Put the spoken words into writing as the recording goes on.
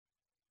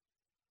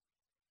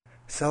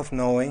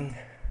Self-knowing,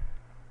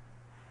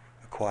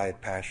 a quiet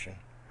passion.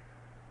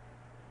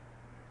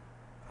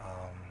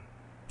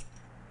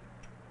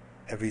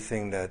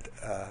 Everything that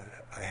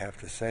I have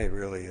to say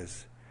really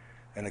is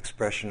an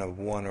expression of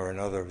one or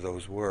another of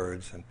those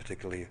words, and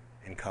particularly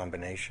in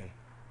combination.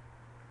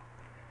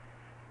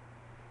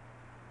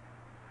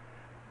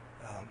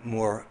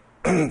 More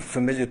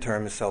familiar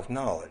term is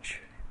self-knowledge,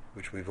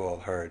 which we've all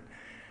heard.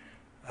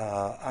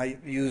 I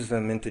use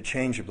them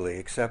interchangeably,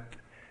 except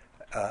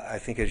I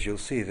think, as you'll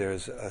see,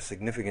 there's a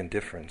significant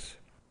difference.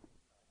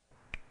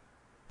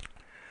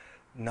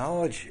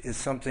 Knowledge is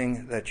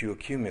something that you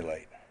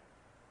accumulate.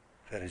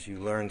 That is, you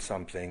learn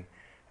something,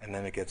 and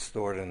then it gets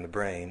stored in the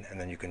brain,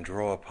 and then you can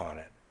draw upon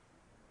it.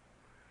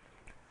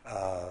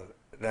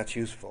 That's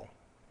useful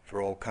for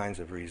all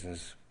kinds of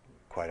reasons,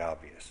 quite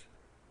obvious.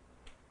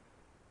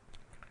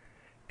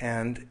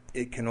 And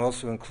it can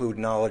also include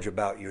knowledge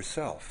about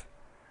yourself.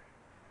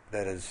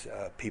 That is,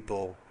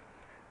 people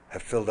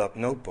have filled up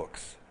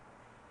notebooks,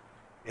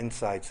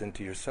 insights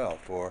into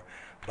yourself, or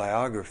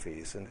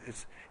biographies, and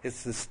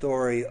it's the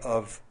story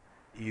of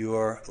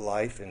your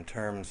life in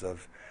terms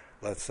of,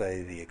 let's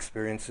say, the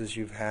experiences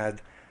you've had,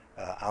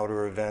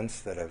 outer events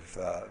that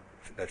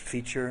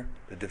feature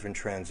the different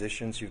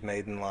transitions you've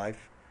made in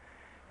life,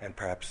 and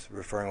perhaps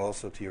referring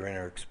also to your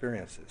inner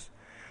experiences.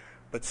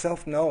 But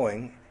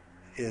self-knowing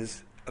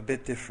is a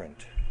bit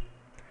different.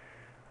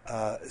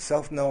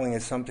 Self-knowing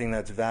is something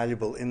that's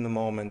valuable in the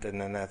moment,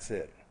 and then that's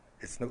it.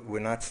 We're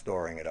not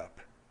storing it up.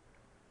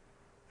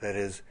 That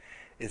is,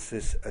 it's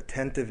this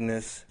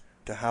attentiveness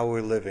to how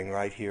we're living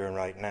right here and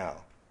right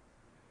now.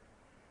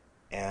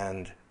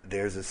 And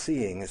there's a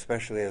seeing,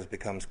 especially as it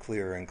becomes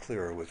clearer and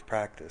clearer with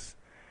practice.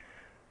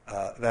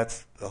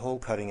 That's the whole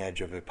cutting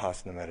edge of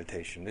Vipassana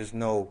meditation. There's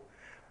no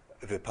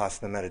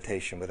Vipassana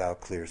meditation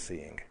without clear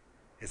seeing.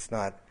 It's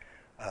not,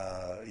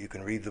 you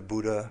can read the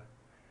Buddha,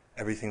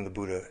 everything the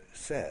Buddha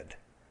said,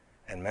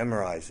 and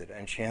memorize it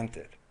and chant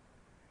it.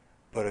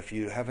 But if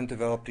you haven't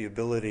developed the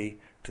ability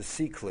to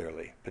see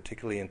clearly,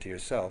 particularly into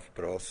yourself,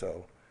 but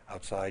also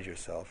outside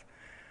yourself,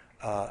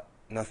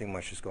 nothing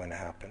much is going to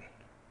happen.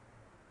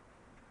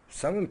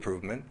 Some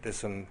improvement, there's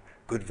some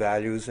good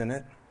values in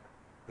it.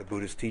 The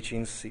Buddha's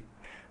teachings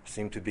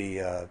seem to be,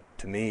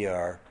 to me,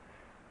 are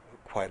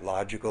quite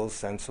logical,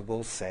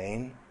 sensible,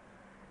 sane.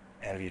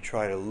 And if you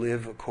try to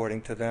live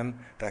according to them,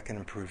 that can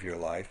improve your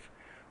life.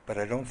 But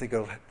I don't think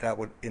that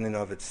would, in and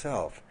of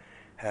itself,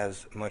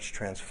 has much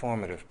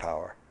transformative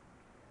power.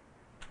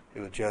 It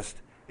would just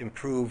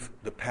improve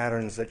the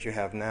patterns that you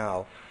have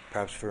now,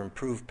 perhaps for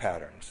improved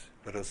patterns,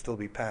 but it'll still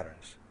be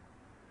patterns.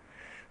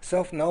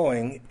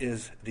 Self-knowing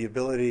is the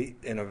ability,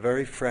 in a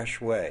very fresh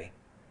way,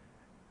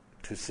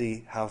 to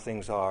see how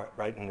things are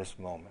right in this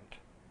moment,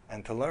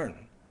 and to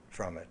learn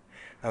from it.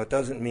 Now, it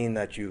doesn't mean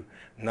that you're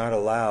not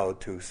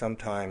allowed to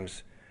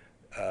sometimes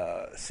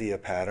see a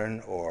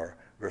pattern or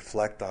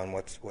reflect on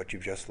what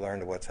you've just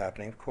learned or what's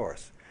happening, of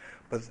course.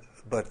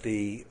 But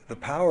the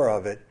power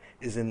of it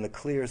is in the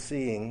clear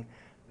seeing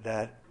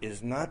that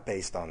is not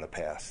based on the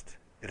past.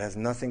 It has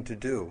nothing to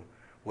do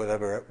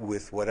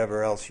with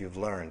whatever else you've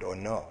learned or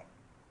know.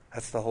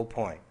 That's the whole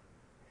point.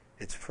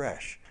 It's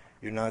fresh.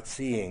 You're not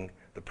seeing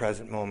the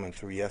present moment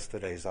through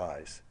yesterday's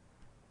eyes.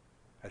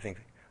 I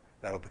think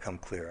that'll become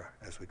clearer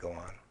as we go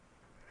on.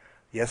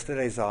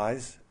 Yesterday's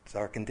eyes, it's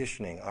our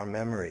conditioning, our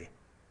memory.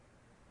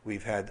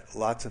 We've had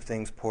lots of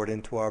things poured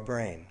into our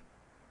brain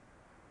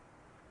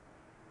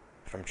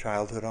from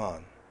childhood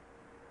on.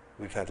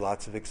 We've had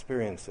lots of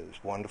experiences,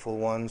 wonderful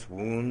ones,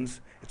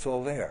 wounds. It's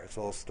all there. It's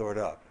all stored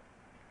up.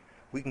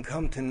 We can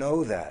come to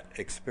know that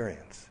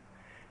experience.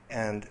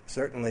 And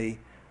certainly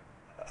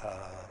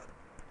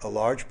a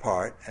large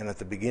part, and at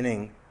the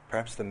beginning,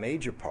 perhaps the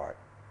major part,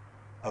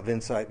 of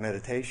insight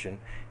meditation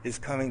is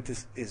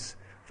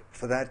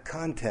for that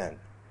content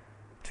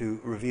to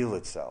reveal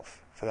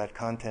itself, for that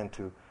content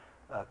to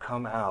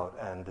come out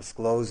and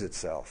disclose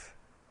itself,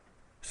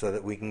 so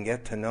that we can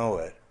get to know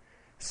it,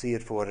 see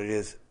it for what it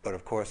is, but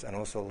of course, and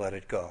also let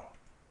it go.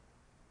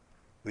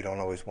 We don't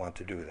always want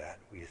to do that.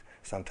 We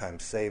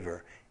sometimes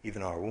savor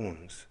even our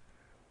wounds,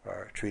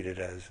 are treated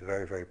as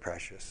very, very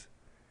precious.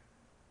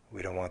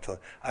 We don't want to,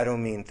 I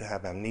don't mean to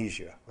have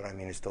amnesia. What I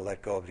mean is to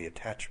let go of the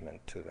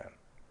attachment to them.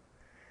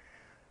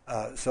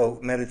 So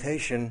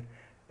meditation,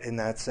 in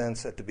that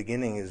sense, at the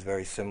beginning is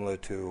very similar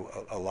to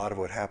a lot of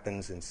what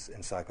happens in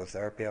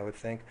psychotherapy, I would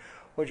think,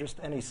 or just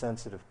any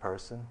sensitive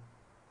person.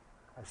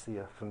 I see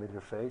a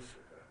familiar face.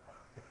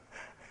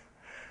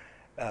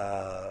 In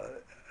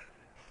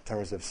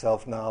terms of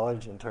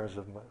self-knowledge, in terms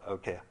of,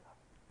 okay,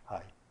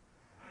 hi.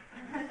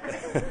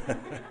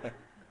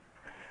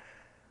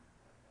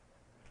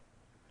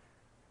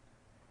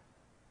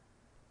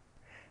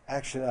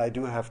 Actually, I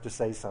do have to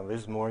say something.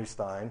 This is Maury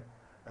Stein,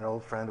 an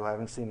old friend who I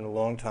haven't seen in a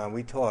long time.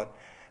 We taught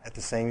at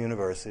the same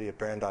university at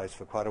Brandeis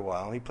for quite a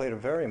while, and he played a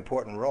very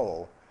important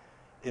role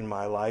in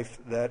my life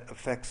that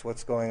affects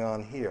what's going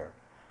on here.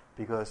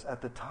 Because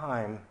at the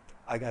time,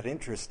 I got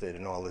interested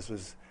in all this. It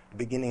was the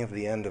beginning of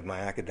the end of my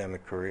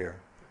academic career.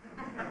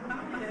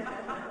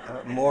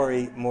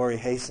 Maury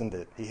hastened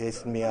it. He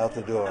hastened me out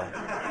the door.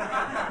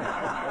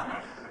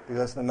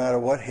 Because no matter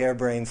what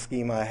harebrained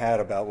scheme I had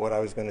about what I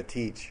was going to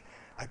teach,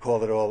 I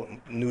called it all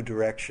new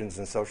directions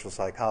in social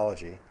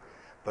psychology,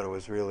 but it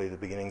was really the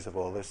beginnings of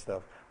all this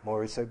stuff.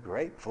 Maury said,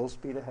 great, full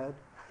speed ahead.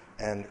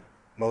 And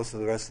most of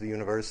the rest of the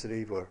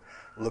university were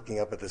looking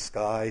up at the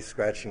sky,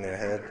 scratching their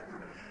head,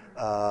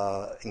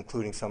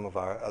 including some of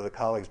our other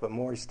colleagues. But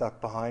Maury stuck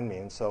behind me,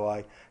 and so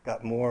I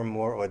got more and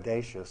more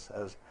audacious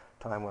as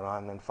time went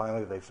on, and then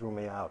finally they threw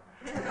me out.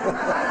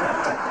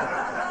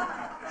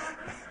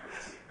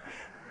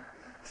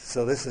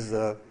 So this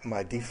is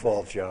my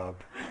default job.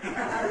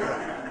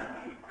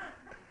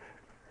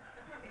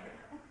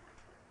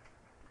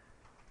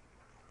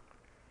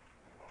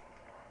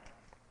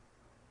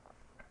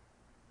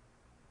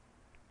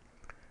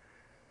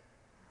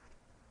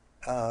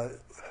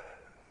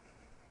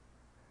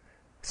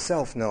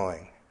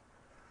 Self-knowing.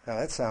 Now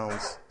that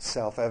sounds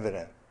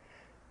self-evident.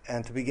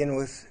 And to begin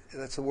with,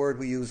 that's a word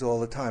we use all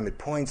the time. It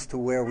points to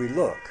where we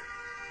look.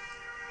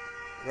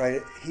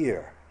 Right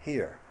here.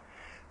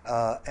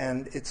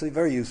 And it's a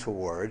very useful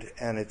word,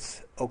 and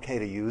it's okay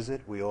to use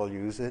it. We all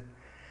use it.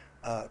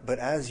 But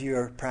as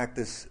your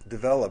practice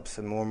develops,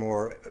 and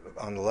more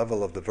on the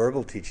level of the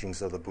verbal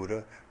teachings of the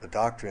Buddha, the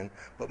doctrine,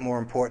 but more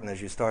important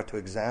as you start to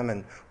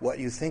examine what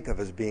you think of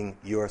as being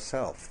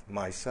yourself,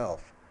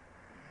 myself,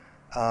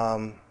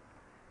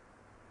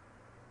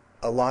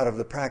 a lot of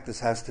the practice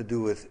has to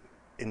do with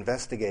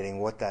investigating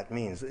what that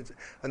means.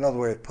 Another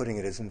way of putting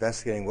it is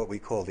investigating what we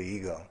call the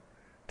ego,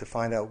 to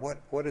find out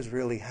what is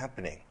really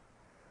happening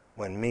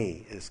when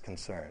me is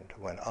concerned,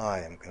 when I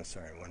am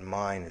concerned, when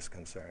mine is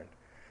concerned.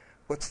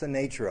 What's the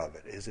nature of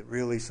it? Is it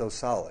really so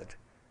solid?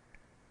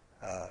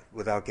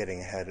 Without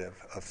getting ahead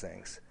of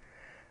things.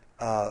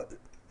 A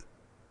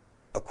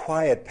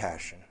quiet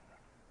passion.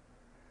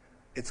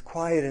 It's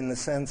quiet in the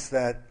sense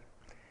that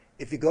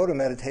if you go to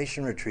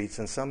meditation retreats,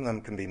 and some of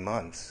them can be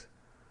months,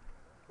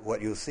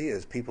 what you'll see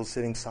is people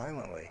sitting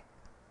silently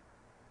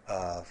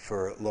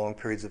for long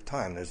periods of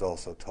time. There's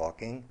also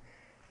talking,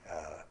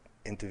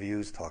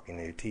 interviews, talking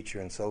to your teacher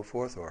and so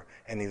forth, or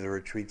any of the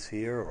retreats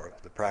here or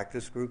the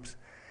practice groups.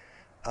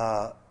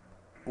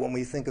 When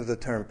we think of the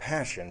term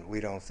passion,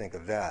 we don't think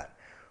of that.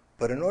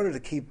 But in order to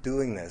keep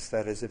doing this,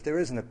 that is, if there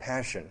isn't a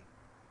passion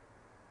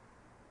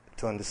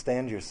to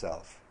understand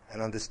yourself,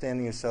 and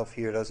understanding yourself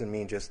here doesn't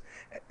mean just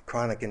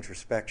chronic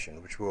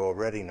introspection, which we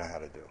already know how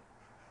to do.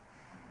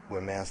 We're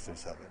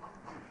masters of it.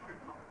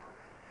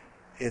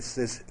 It's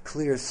this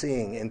clear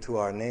seeing into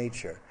our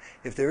nature.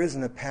 If there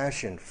isn't a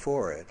passion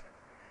for it,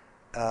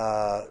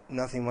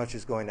 nothing much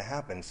is going to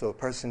happen. So a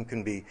person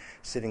can be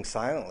sitting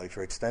silently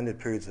for extended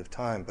periods of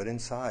time, but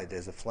inside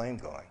there's a flame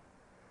going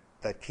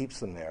that keeps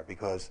them there,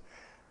 because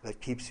that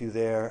keeps you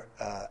there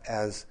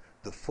as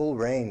the full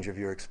range of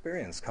your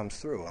experience comes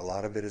through. A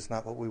lot of it is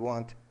not what we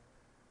want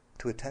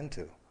to attend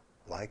to,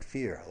 like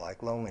fear,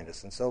 like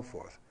loneliness, and so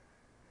forth.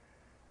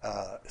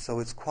 So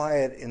it's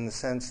quiet in the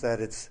sense that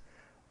it's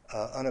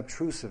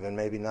unobtrusive and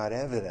maybe not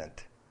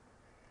evident.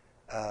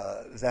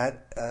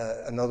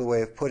 Another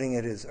way of putting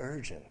it is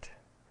urgent,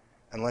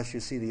 unless you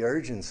see the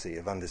urgency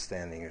of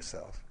understanding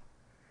yourself.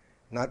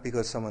 Not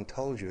because someone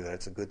told you that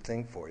it's a good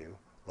thing for you,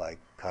 like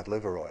cod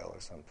liver oil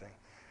or something.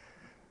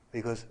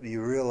 Because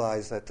you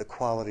realize that the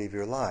quality of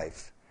your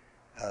life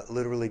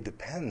literally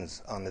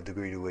depends on the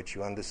degree to which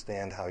you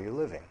understand how you're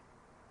living,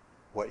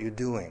 what you're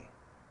doing,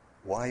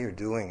 why you're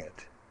doing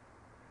it.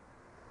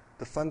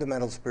 The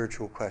fundamental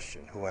spiritual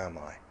question, who am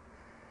I?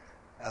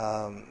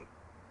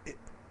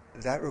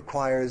 That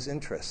requires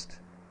interest.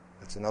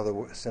 That's another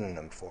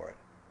synonym for it.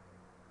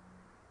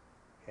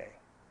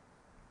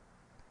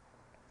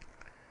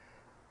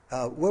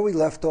 Okay. Where we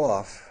left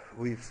off,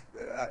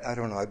 I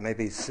don't know,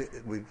 maybe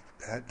there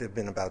have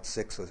been about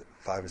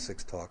 5 or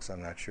 6 talks,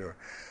 I'm not sure.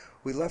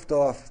 We left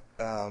off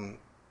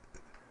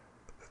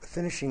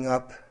finishing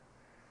up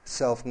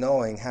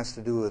self-knowing has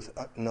to do with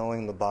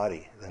knowing the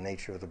body, the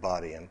nature of the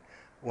body, and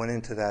went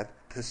into that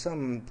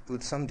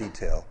with some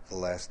detail the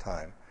last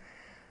time.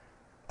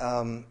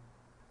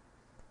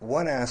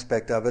 One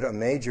aspect of it, a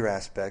major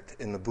aspect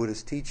in the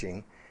Buddhist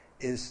teaching,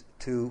 is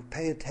to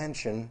pay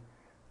attention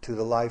to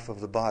the life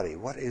of the body.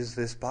 What is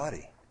this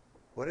body?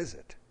 What is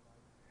it?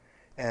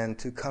 And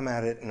to come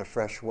at it in a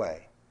fresh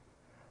way.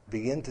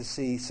 Begin to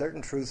see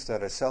certain truths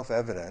that are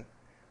self-evident,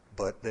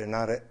 but they're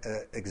not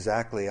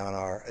exactly on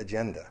our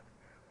agenda.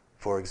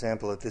 For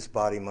example, that this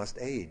body must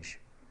age,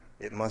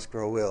 it must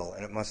grow ill,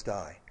 and it must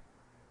die.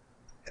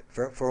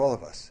 For all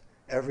of us,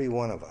 every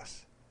one of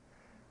us.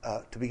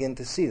 To begin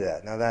to see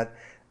that. Now that,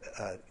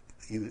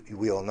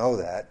 we all know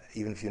that,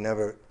 even if you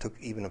never took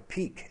even a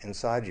peek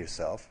inside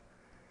yourself,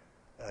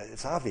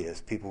 it's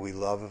obvious people we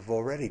love have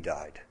already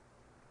died.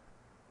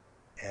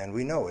 And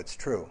we know it's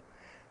true.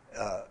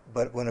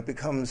 But when it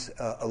becomes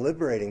a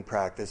liberating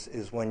practice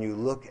is when you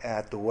look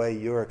at the way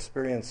you're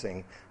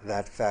experiencing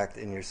that fact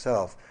in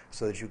yourself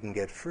so that you can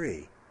get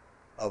free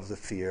of the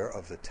fear,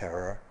 of the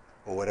terror,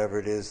 or whatever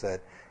it is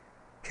that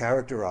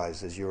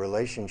characterizes your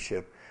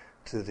relationship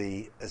to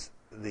the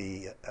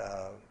the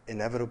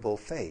inevitable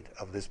fate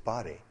of this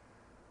body.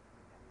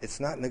 It's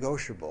not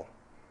negotiable.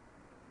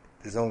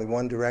 There's only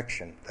one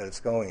direction that it's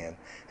going in,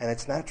 and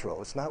it's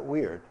natural. It's not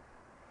weird.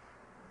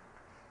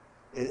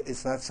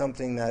 It's not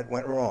something that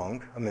went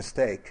wrong, a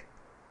mistake.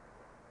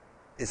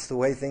 It's the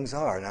way things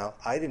are. Now,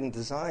 I didn't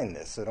design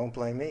this, so don't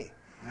blame me.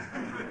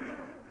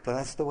 But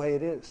that's the way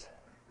it is.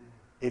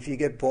 If you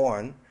get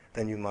born,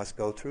 then you must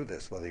go through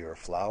this, whether you're a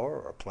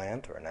flower or a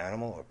plant or an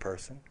animal or a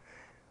person,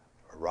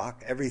 a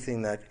rock.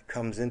 Everything that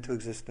comes into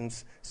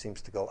existence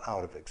seems to go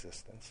out of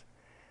existence.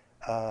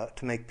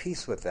 To make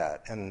peace with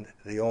that, and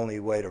the only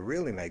way to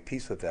really make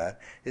peace with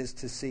that is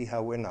to see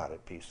how we're not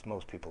at peace.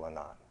 Most people are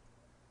not.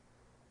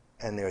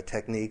 And there are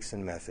techniques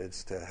and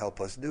methods to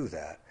help us do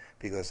that,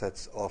 because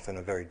that's often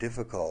a very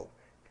difficult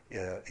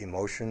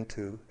emotion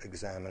to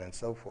examine and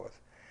so forth.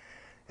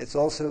 It's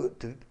also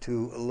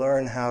to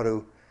learn how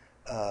to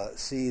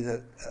see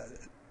that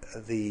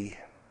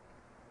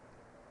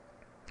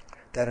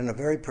in a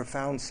very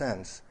profound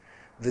sense,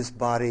 this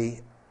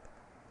body,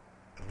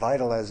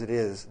 vital as it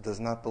is, does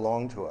not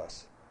belong to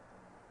us.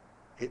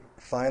 It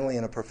finally,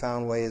 in a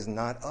profound way, is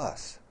not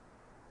us.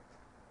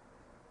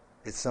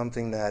 It's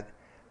something that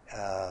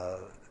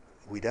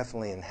we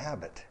definitely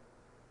inhabit.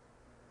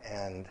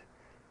 And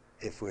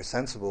if we're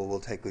sensible, we'll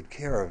take good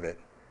care of it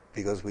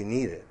because we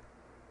need it.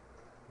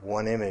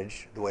 One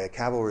image, the way a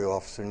cavalry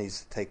officer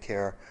needs to take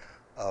care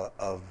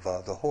of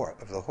the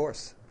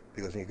horse,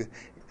 because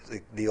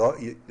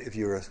if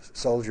you're a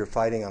soldier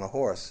fighting on a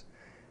horse,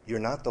 you're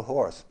not the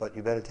horse, but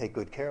you better take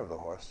good care of the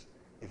horse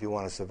if you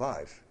want to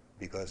survive,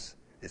 because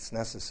it's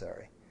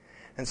necessary.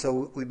 And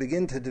so we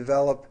begin to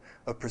develop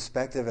a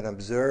perspective and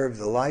observe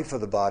the life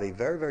of the body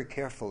very, very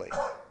carefully.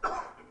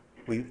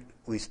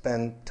 We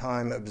spend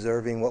time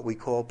observing what we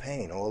call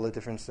pain, all the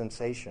different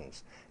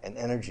sensations and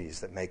energies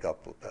that make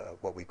up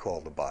what we call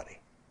the body.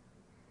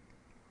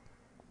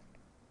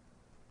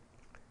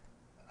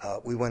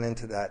 We went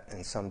into that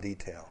in some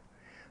detail.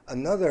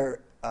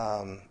 Another,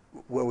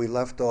 where we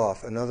left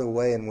off, another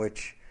way in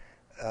which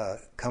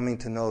coming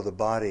to know the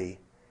body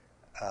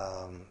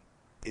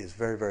is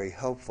very, very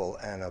helpful,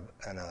 and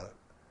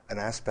an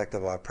aspect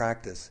of our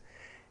practice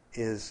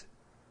is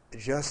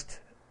just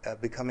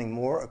becoming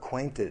more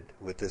acquainted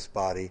with this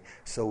body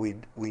so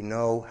we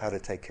know how to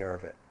take care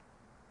of it.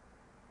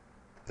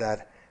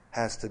 That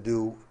has to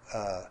do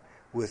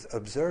with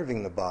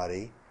observing the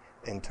body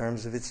in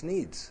terms of its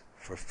needs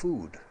for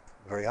food,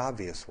 very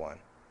obvious one.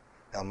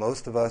 Now,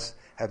 most of us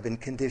have been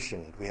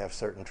conditioned. We have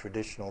certain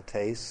traditional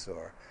tastes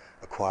or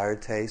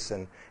acquired tastes,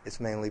 and it's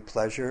mainly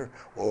pleasure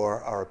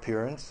or our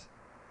appearance.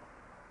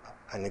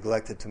 I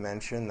neglected to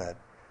mention that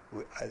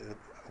I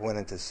went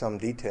into some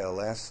detail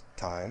last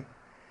time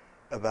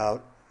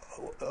about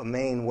a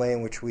main way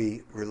in which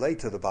we relate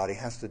to the body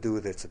has to do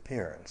with its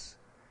appearance.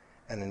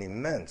 And an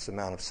immense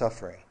amount of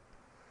suffering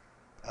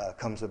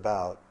comes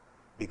about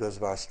because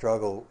of our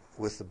struggle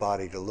with the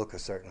body to look a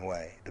certain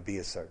way, to be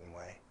a certain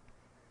way.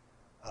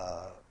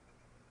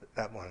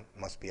 That one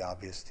must be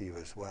obvious to you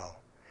as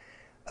well.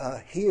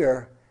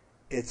 Here,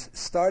 it's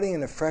starting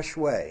in a fresh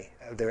way.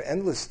 There are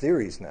endless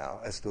theories now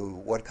as to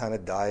what kind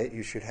of diet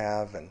you should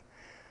have, and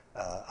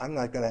I'm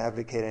not going to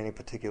advocate any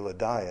particular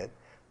diet,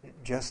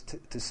 just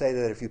to say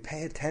that if you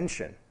pay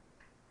attention,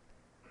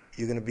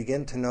 you're going to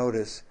begin to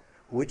notice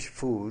which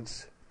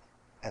foods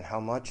and how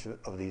much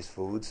of these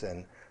foods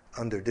and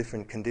under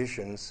different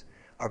conditions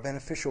are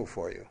beneficial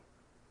for you.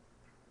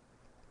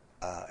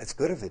 It's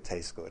good if it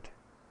tastes good,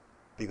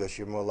 because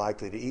you're more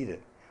likely to eat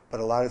it. But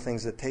a lot of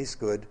things that taste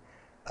good,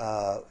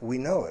 we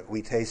know it.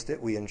 We taste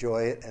it, we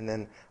enjoy it, and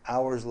then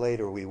hours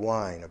later we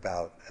whine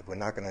about, if we're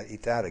not going to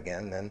eat that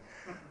again, then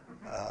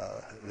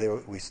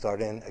we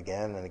start in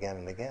again and again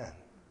and again.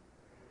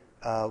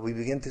 We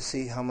begin to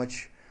see how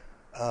much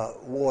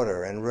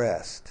water and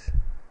rest,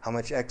 how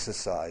much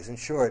exercise. In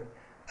short,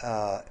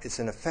 it's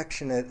an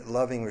affectionate,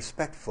 loving,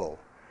 respectful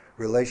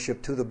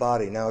relationship to the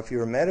body. Now, if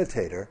you're a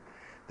meditator,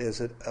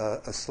 there's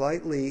a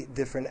slightly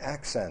different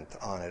accent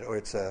on it, or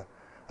it's a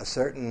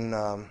certain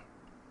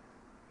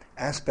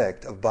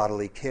aspect of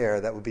bodily care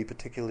that would be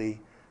particularly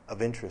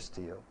of interest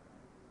to you.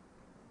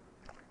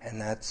 And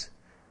that's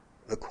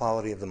the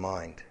quality of the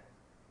mind.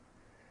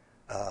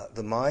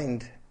 The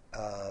mind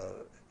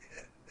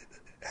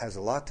has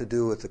a lot to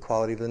do with the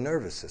quality of the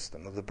nervous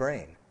system, of the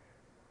brain.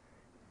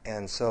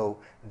 And so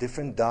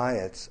different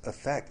diets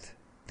affect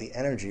the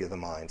energy of the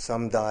mind.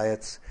 Some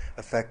diets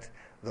affect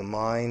the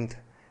mind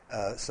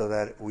so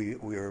that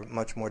we're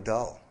much more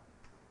dull,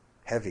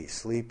 heavy,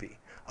 sleepy.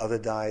 Other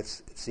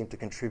diets seem to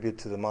contribute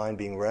to the mind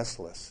being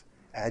restless,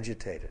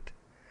 agitated.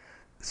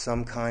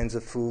 Some kinds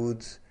of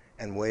foods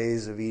and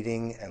ways of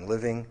eating and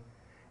living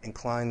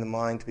incline the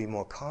mind to be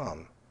more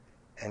calm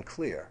and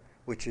clear,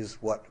 which is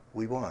what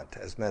we want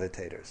as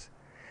meditators.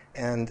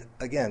 And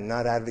again,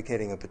 not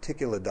advocating a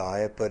particular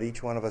diet, but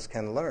each one of us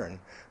can learn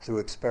through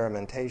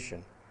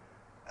experimentation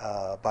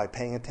by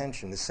paying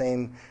attention. The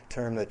same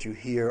term that you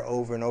hear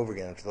over and over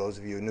again, for those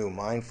of you who knew,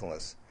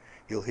 mindfulness,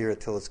 you'll hear it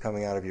till it's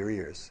coming out of your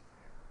ears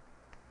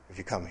if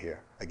you come here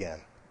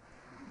again.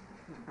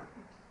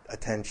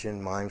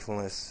 attention,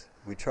 mindfulness.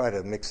 We try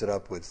to mix it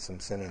up with some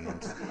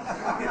synonyms.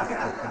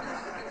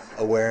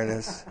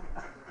 Awareness,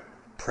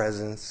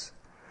 presence,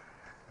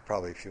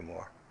 probably a few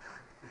more.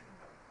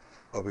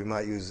 Or we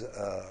might use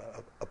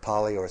a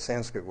Pali or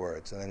Sanskrit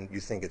words, and then you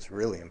think it's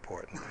really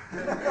important.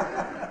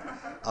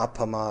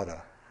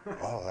 Apamada.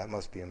 Oh, that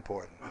must be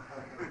important.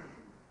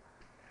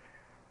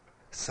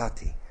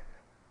 Sati.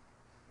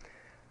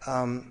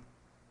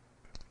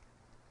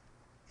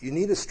 You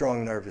need a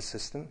strong nervous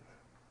system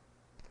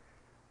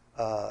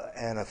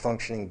and a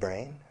functioning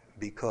brain,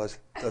 because,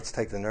 let's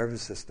take the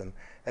nervous system.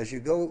 As you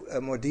go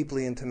more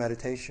deeply into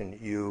meditation,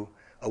 you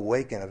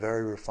awaken a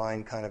very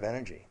refined kind of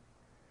energy.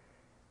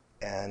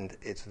 And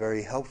it's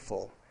very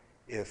helpful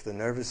if the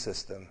nervous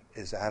system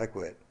is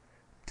adequate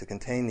to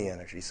contain the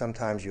energy.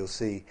 Sometimes you'll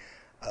see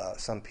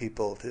some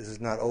people, this is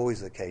not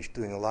always the case,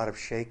 doing a lot of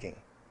shaking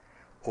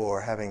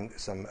or having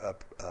some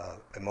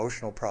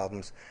emotional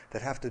problems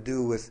that have to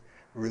do with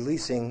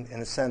releasing, in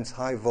a sense,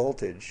 high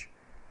voltage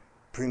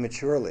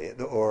prematurely,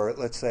 or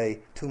let's say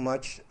too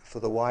much for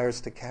the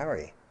wires to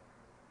carry.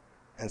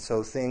 And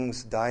so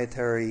things,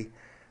 dietary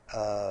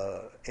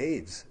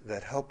aids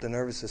that help the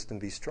nervous system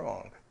be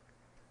strong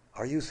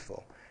are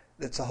useful.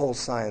 It's a whole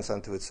science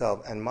unto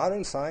itself. And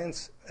modern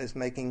science is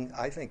making,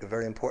 I think, a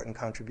very important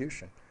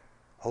contribution.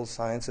 Whole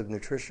science of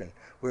nutrition.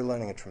 We're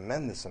learning a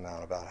tremendous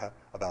amount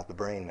about the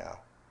brain now.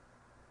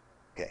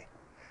 Okay.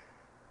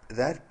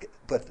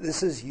 But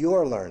this is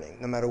your learning.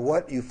 No matter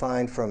what you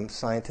find from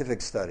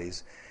scientific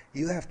studies,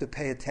 you have to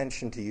pay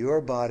attention to your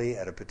body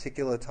at a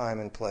particular time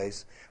and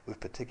place with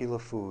particular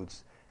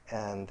foods.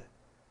 And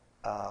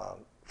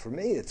for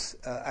me, it's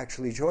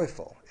actually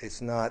joyful.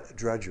 It's not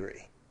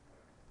drudgery.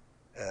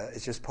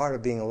 It's just part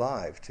of being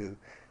alive to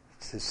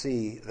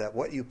see that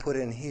what you put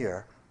in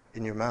here,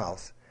 in your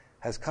mouth,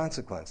 has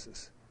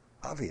consequences,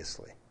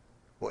 obviously.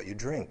 What you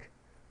drink,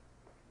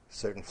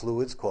 certain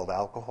fluids called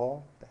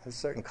alcohol, has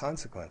certain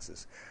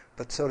consequences.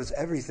 But so does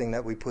everything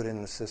that we put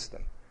in the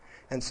system.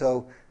 And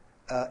so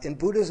in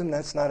Buddhism,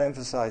 that's not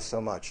emphasized so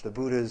much. The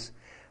Buddha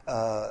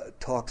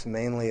talks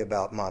mainly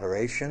about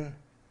moderation,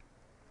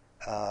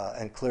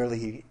 and clearly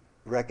he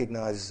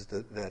recognizes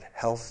that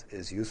health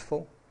is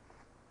useful,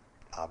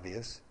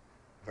 obvious,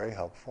 very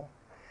helpful.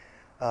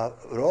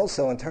 But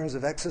also in terms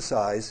of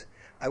exercise,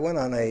 I went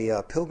on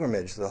a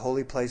pilgrimage to the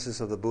holy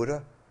places of the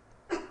Buddha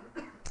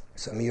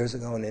some years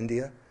ago in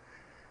India,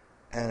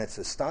 and it's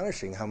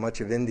astonishing how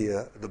much of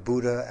India the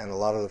Buddha and a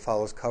lot of the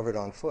followers covered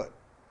on foot.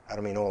 I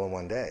don't mean all in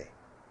one day.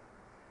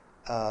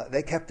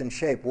 They kept in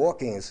shape.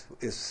 Walking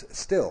is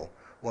still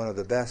one of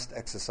the best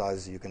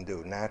exercises you can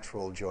do,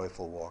 natural,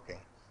 joyful walking.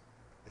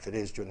 If it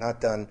is not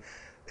done,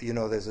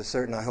 there's a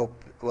certain, I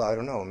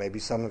don't know, maybe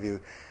some of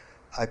you,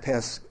 I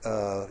pass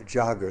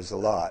joggers a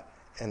lot,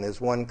 and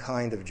there's one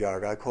kind of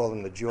jogger, I call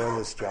them the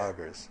joyless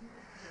joggers.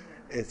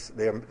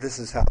 This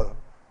is how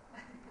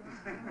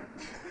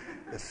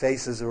the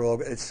faces are all,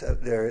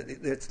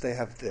 they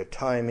have, they're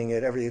timing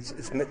it,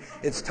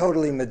 it's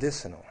totally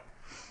medicinal.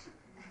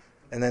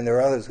 And then there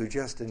are others who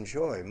just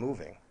enjoy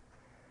moving.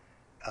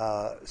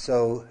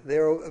 So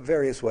there are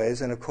various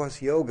ways, and of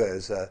course yoga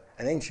is an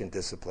ancient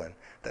discipline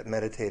that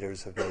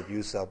meditators have made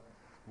use of.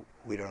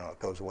 We don't know, it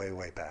goes way,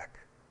 way back.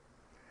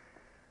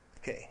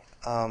 Okay,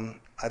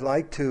 I'd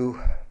like to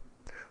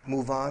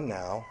move on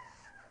now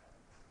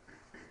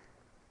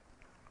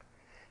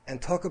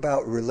and talk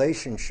about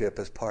relationship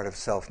as part of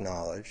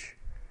self-knowledge,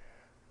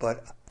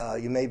 but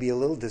you may be a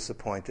little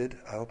disappointed,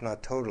 I hope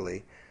not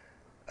totally.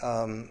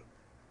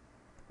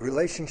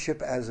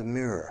 Relationship as a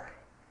mirror.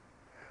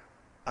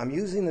 I'm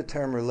using the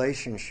term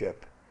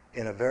relationship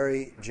in a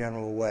very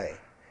general way.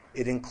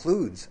 It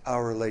includes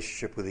our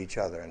relationship with each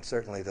other, and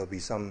certainly there'll be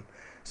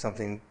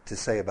something to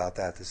say about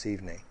that this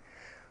evening.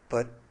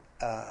 But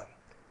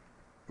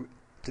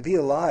to be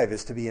alive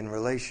is to be in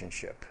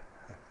relationship.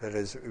 That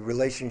is,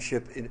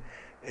 relationship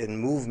in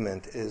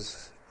movement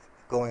is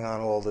going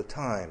on all the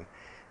time.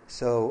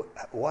 So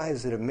why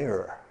is it a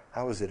mirror?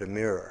 How is it a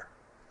mirror?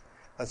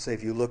 Let's say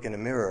if you look in a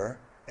mirror,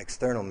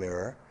 external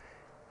mirror,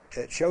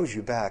 it shows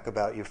you back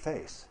about your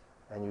face,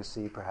 and you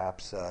see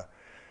perhaps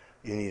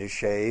you need a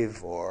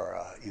shave,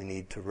 or you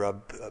need to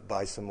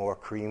buy some more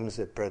creams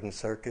at Bread and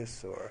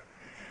Circus, or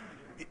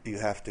you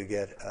have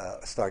to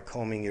start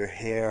combing your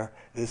hair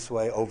this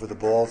way over the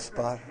bald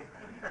spot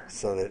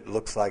so that it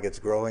looks like it's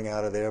growing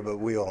out of there, but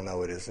we all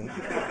know it isn't.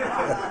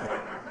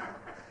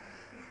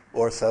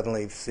 Or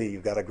suddenly, see,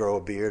 you've got to grow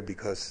a beard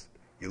because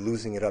you're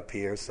losing it up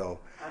here, so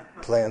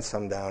plant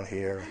some down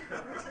here.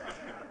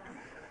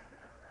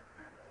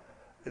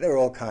 There are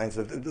all kinds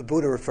of... The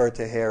Buddha referred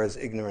to hair as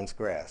ignorance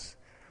grass.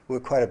 We're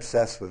quite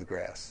obsessed with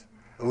grass,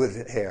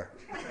 with hair.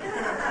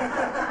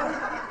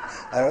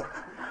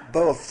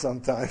 Both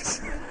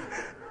sometimes.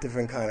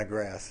 Different kind of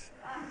grass.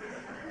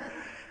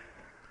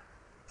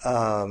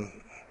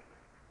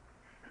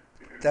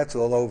 That's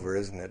all over,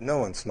 isn't it? No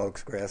one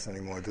smokes grass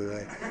anymore, do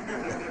they?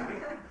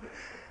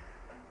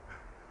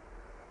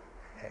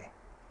 Okay.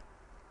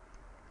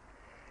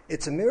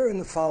 It's a mirror in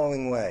the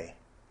following way.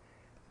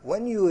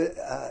 when you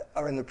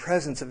are in the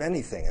presence of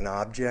anything, an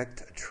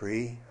object, a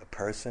tree, a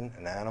person,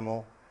 an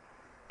animal,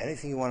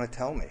 anything you want to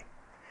tell me,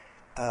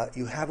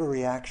 you have a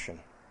reaction.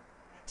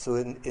 So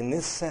in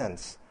this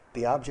sense,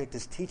 the object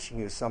is teaching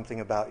you something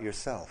about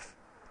yourself.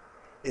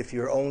 If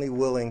you're only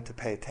willing to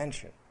pay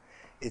attention,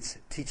 it's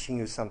teaching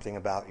you something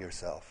about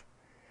yourself.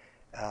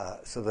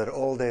 So that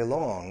all day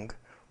long,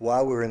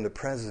 while we're in the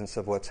presence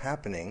of what's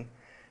happening,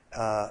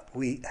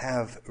 we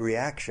have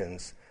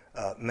reactions.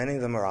 Many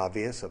of them are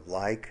obvious, of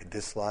like,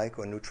 dislike,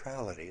 or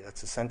neutrality.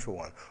 That's a central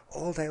one.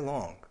 All day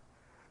long.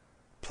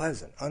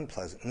 Pleasant,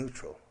 unpleasant,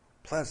 neutral.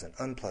 Pleasant,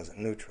 unpleasant,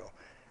 neutral.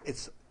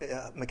 It's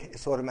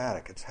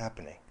automatic. It's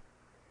happening.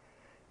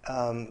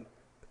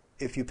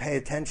 If you pay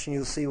attention,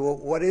 you'll see, well,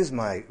 what is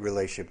my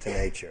relationship to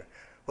nature?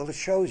 Well, it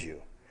shows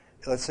you.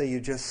 Let's say you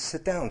just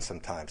sit down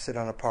sometime, sit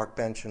on a park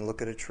bench and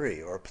look at a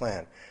tree or a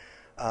plant.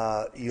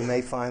 You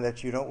may find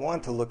that you don't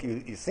want to look,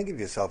 you think of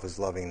yourself as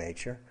loving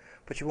nature,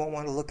 but you won't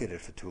want to look at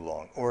it for too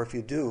long. Or if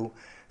you do,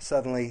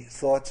 suddenly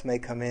thoughts may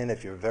come in.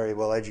 If you're very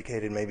well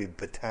educated, maybe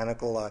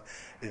botanical,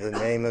 the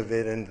name of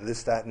it and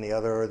this, that, and the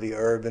other, or the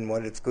herb and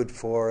what it's good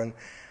for. And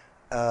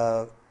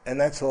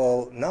that's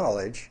all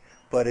knowledge,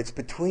 but it's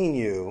between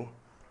you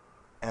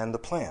and the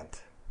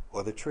plant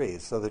or the tree.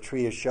 So the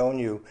tree has shown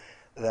you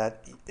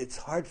that it's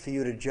hard for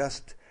you to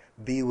just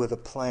be with a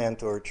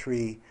plant or a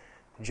tree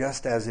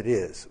just as it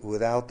is,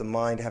 without the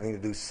mind having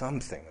to do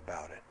something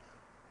about it.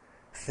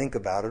 Think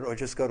about it, or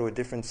just go to a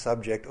different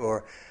subject,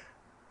 or,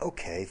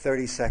 okay,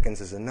 30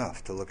 seconds is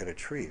enough to look at a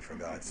tree, for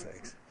God's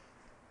sakes.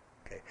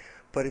 Okay.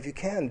 But if you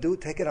can,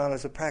 take it on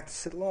as a practice,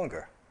 sit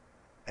longer.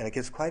 And it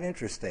gets quite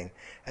interesting.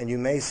 And you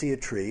may see a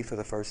tree for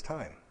the first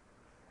time,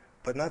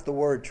 but not the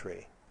word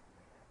tree.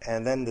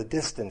 And then the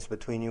distance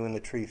between you and the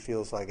tree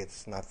feels like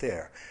it's not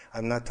there.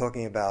 I'm not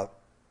talking about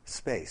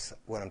space.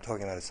 What I'm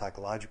talking about is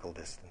psychological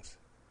distance.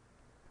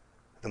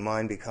 The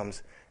mind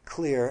becomes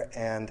clear,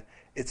 and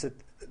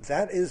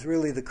that is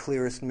really the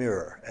clearest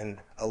mirror. And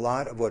a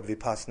lot of what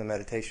Vipassana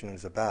meditation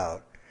is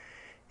about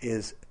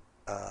is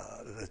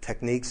the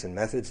techniques and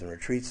methods and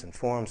retreats and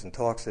forms and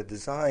talks are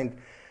designed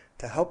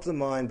to help the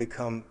mind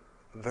become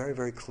very,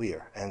 very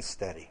clear and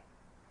steady.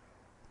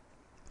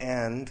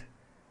 And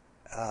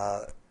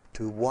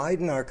to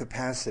widen our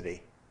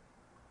capacity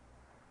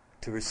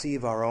to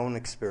receive our own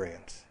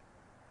experience.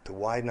 To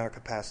widen our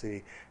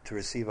capacity to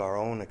receive our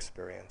own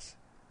experience.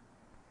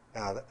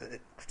 Now,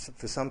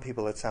 for some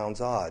people it sounds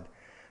odd.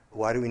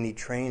 Why do we need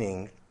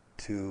training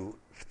to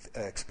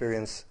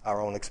experience our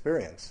own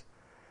experience?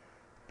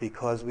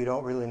 Because we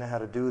don't really know how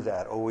to do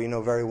that, or we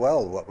know very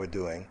well what we're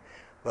doing,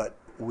 but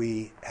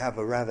we have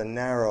a rather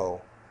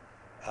narrow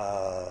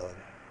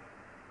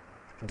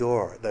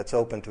door that's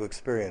open to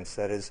experience.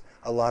 That is,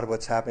 a lot of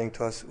what's happening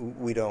to us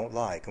we don't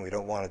like, and we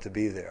don't want it to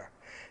be there.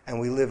 And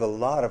we live a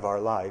lot of our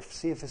life,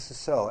 see if this is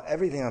so,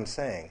 everything I'm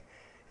saying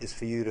is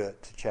for you to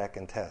check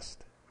and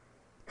test.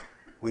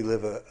 We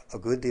live a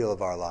good deal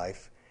of our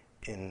life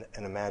in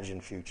an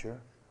imagined future,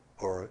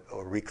 or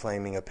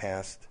reclaiming a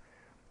past,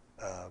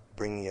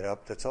 bringing it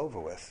up that's over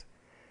with.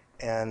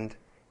 And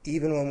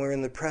even when we're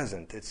in the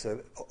present, it's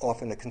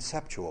often a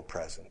conceptual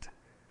present.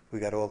 We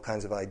got all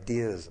kinds of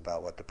ideas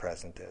about what the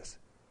present is.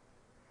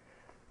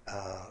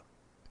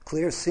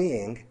 Clear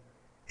seeing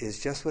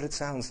is just what it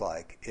sounds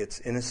like.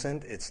 It's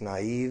innocent, it's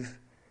naive,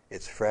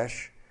 it's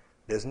fresh.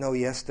 There's no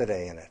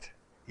yesterday in it.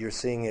 You're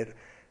seeing it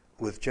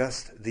with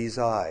just these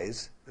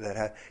eyes.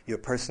 Your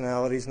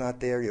personality's not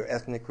there, your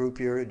ethnic group,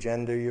 your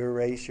gender, your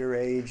race, your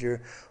age,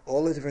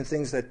 all the different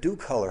things that do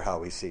color how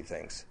we see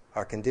things,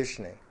 our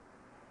conditioning.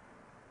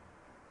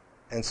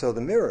 And so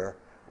the mirror,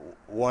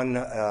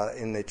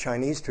 in the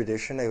Chinese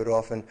tradition, they would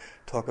often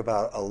talk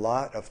about a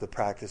lot of the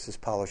practice is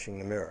polishing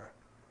the mirror.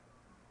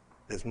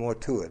 There's more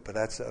to it, but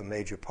that's a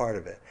major part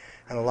of it.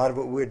 And a lot of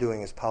what we're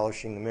doing is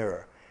polishing the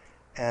mirror.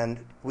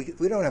 And we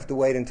don't have to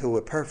wait until we're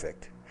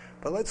perfect.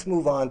 But let's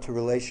move on to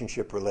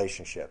relationship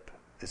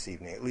this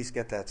evening, at least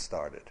get that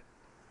started.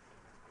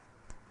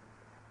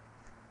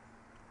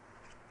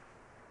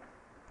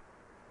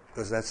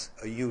 Because that's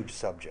a huge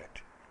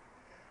subject.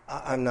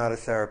 I'm not a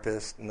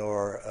therapist,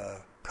 nor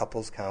a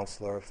couples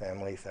counselor, a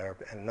family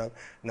therapist, and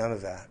none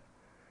of that.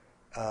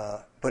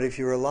 But if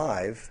you're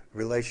alive,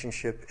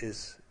 relationship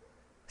is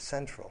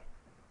central.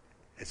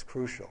 It's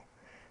crucial.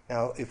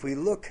 Now, if we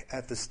look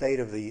at the state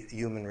of the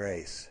human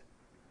race,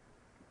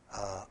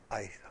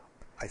 I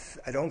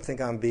don't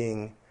think I'm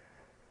being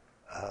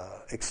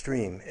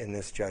extreme in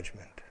this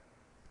judgment.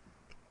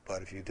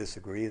 But if you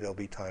disagree, there'll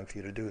be time for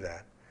you to do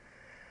that.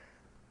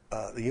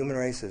 The human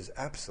race is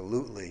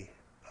absolutely,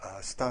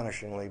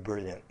 astonishingly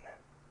brilliant.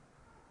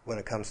 When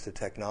it comes to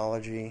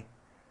technology,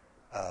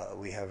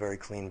 we have very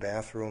clean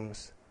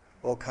bathrooms,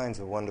 all kinds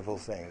of wonderful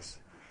things,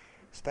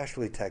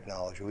 especially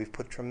technology. We've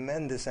put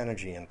tremendous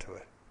energy into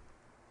it.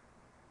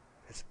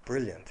 It's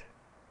brilliant.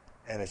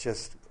 And it's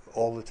just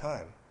all the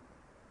time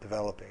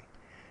developing.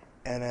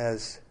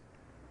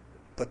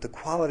 But the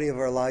quality of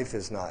our life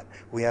is not.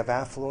 We have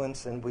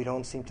affluence and we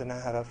don't seem to know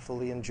how to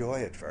fully enjoy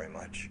it very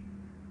much.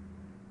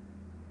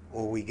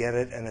 or we get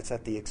it and it's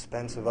at the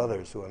expense of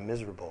others who are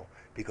miserable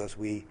because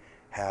we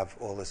have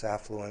all this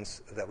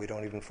affluence that we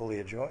don't even fully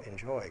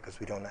enjoy because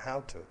we don't know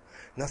how to.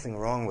 Nothing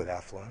wrong with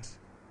affluence.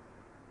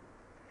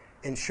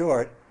 In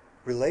short,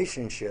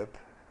 relationship,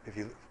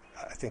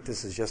 I think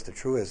this is just a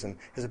truism,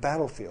 is a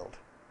battlefield.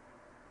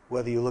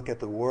 Whether you look at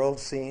the world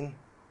scene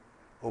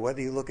or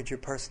whether you look at your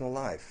personal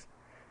life,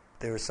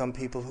 there are some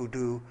people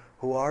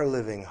who are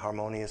living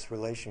harmonious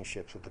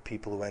relationships with the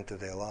people who enter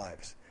their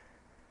lives.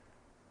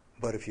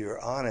 But if you're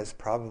honest,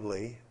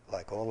 probably,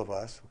 like all of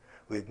us,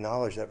 we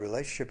acknowledge that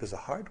relationship is a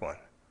hard one.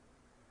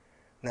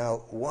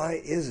 Now,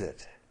 why is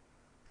it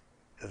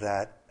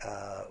that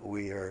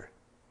we are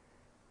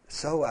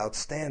so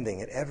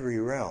outstanding at every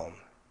realm?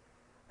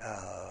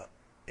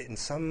 In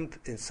some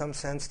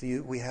sense,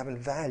 we haven't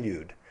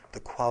valued the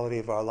quality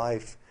of our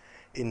life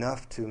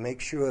enough to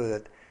make sure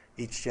that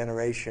each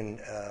generation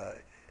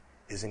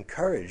is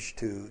encouraged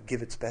to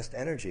give its best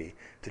energy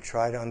to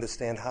try to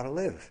understand how to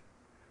live.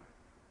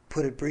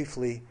 Put it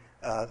briefly,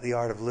 the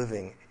art of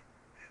living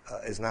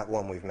is not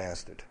one we've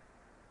mastered.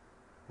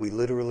 We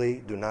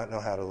literally do not know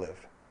how to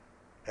live,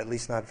 at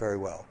least not very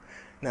well.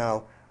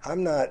 Now,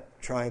 I'm not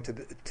trying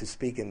to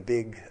speak in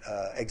big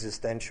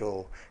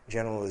existential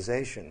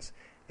generalizations.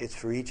 It's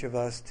for each of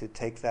us to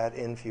take that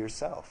in for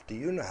yourself. Do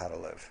you know how to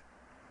live?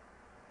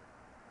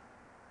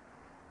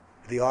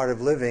 The art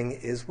of living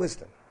is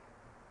wisdom.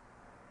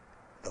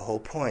 The whole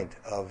point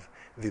of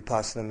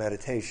Vipassana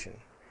meditation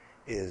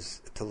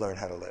is to learn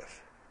how to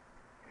live.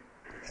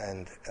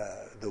 And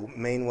the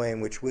main way in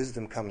which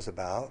wisdom comes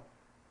about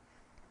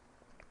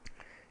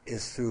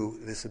is through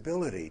this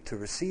ability to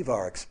receive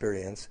our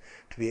experience,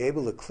 to be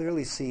able to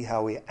clearly see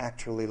how we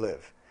actually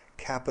live.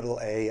 Capital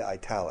A,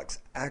 italics,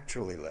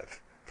 actually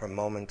live from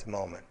moment to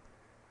moment.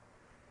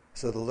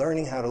 So the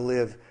learning how to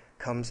live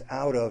comes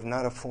out of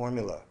not a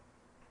formula,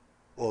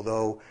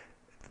 although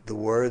the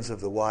words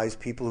of the wise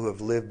people who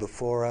have lived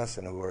before us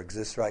and who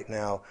exist right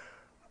now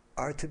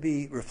are to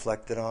be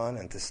reflected on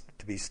and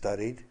to be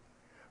studied.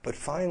 But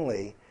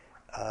finally,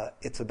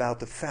 it's about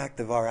the fact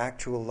of our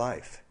actual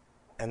life.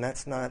 And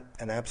that's not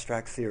an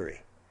abstract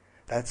theory.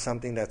 That's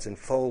something that's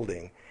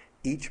unfolding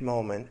each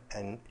moment,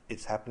 and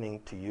it's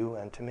happening to you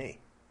and to me.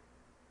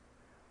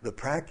 The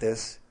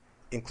practice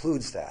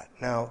includes that.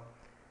 Now,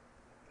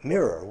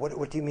 mirror,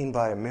 what do you mean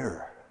by a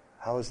mirror?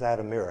 How is that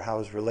a mirror? How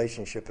is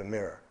relationship a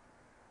mirror?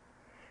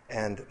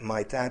 And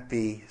might that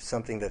be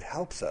something that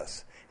helps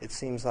us? It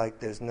seems like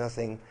there's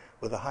nothing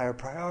with a higher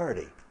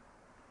priority.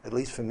 At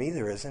least for me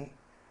there isn't.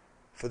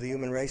 For the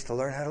human race to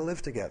learn how to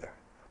live together.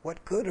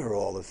 What good are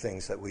all the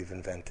things that we've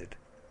invented?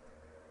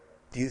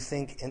 Do you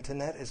think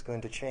internet is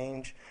going to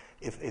change?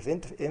 If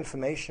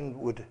information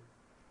would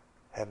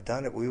have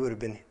done it, we would have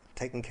been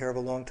taken care of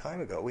a long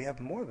time ago. We have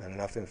more than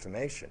enough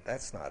information.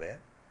 That's not it.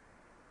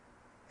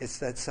 It's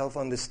that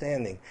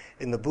self-understanding.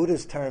 In the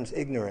Buddha's terms,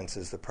 ignorance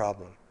is the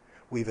problem.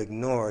 We've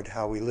ignored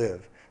how we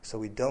live, so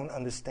we don't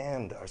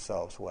understand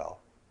ourselves well.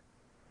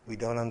 We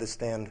don't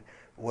understand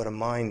what a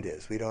mind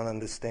is. We don't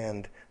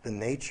understand the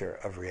nature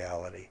of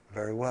reality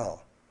very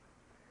well.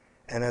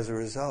 And as a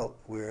result,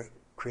 we're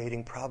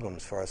creating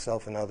problems for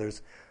ourselves and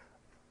others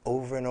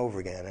over and over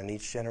again, and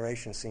each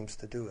generation seems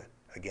to do it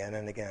again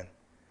and again.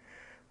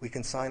 We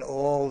can sign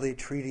all the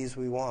treaties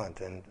we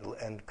want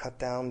and cut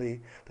down the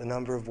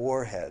number of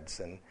warheads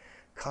and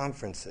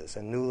conferences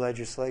and new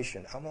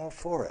legislation. I'm all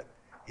for it.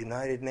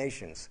 United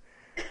Nations.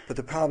 But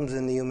the problem's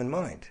in the human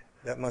mind.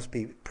 That must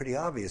be pretty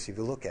obvious if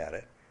you look at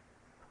it.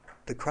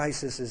 The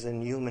crisis is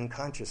in human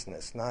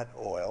consciousness, not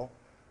oil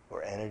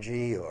or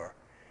energy or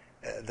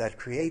that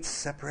creates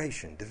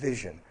separation,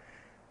 division,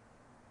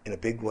 in a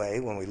big way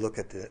when we look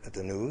at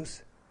the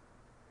news,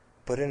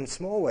 but in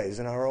small ways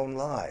in our own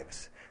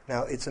lives.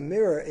 Now, it's a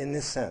mirror in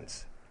this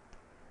sense.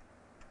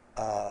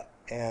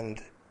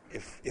 And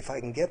if I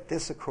can get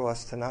this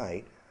across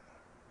tonight,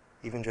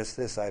 even just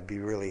this, I'd be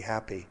really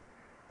happy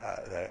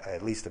that I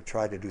at least have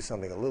tried to do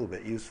something a little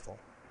bit useful.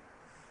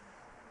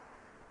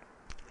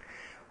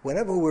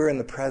 Whenever we're in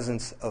the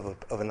presence of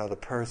another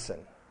person,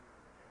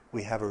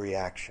 we have a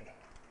reaction.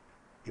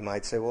 You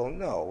might say, well,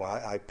 no,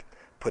 I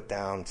put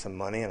down some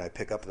money and I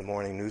pick up the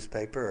morning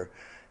newspaper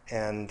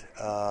and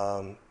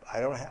I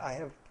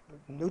have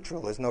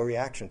neutral. There's no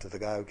reaction to the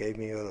guy who gave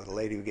me or the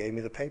lady who gave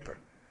me the paper.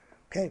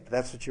 Okay, but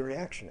that's what your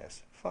reaction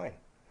is. Fine.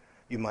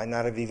 You might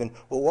not have even,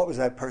 well, what was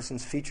that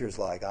person's features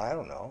like? I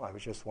don't know. I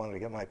just wanted to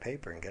get my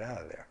paper and get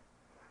out of there.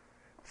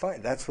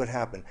 Fine, that's what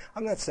happened.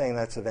 I'm not saying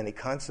that's of any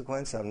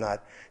consequence. I'm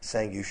not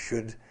saying you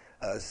should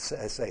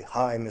say,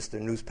 hi, Mr.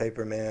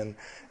 Newspaper Man,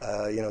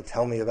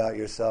 tell me about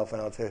yourself,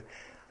 and I'll tell you.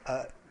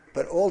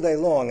 But all day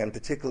long, and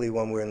particularly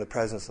when we're in the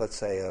presence, let's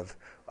say, of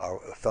our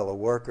fellow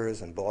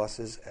workers and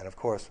bosses, and of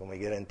course when we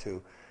get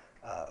into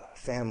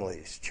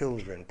families,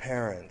 children,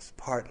 parents,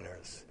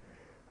 partners,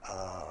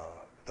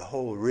 the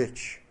whole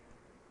rich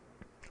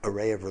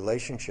array of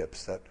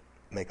relationships that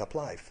make up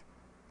life,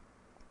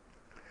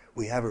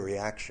 we have a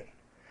reaction.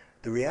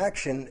 The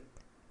reaction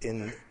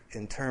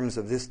in terms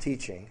of this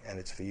teaching, and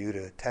it's for you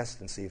to test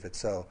and see if it's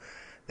so,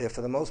 they're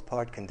for the most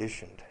part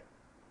conditioned.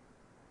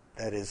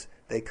 That is,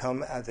 they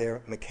come at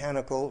their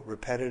mechanical,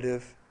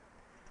 repetitive.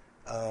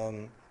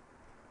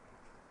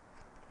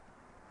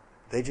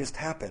 They just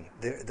happen.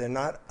 They're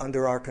not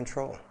under our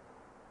control.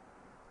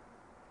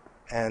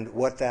 And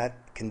what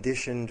that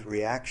conditioned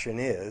reaction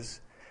is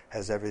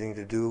has everything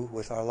to do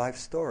with our life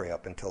story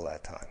up until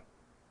that time.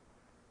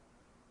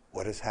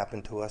 What has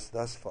happened to us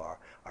thus far?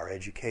 Our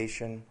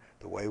education,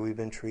 the way we've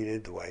been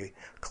treated, the way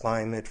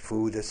climate,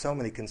 food, there's so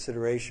many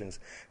considerations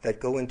that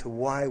go into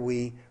why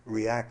we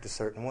react a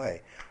certain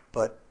way.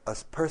 But a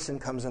person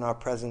comes in our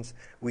presence,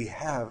 we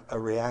have a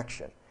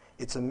reaction.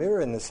 It's a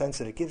mirror in the sense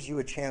that it gives you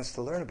a chance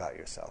to learn about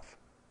yourself.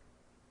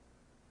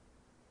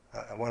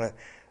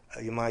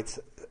 You might,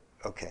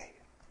 okay,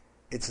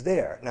 it's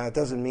there. Now, it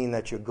doesn't mean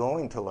that you're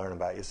going to learn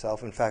about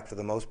yourself. In fact, for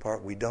the most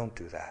part, we don't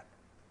do that.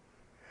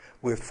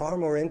 We're far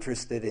more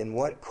interested in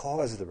what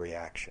caused the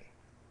reaction,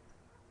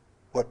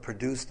 what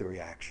produced the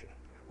reaction,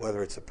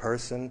 whether it's a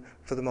person.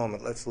 For the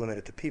moment, let's limit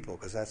it to people,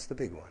 because that's the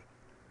big one.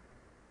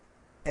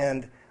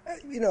 And,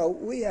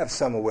 we have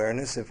some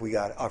awareness if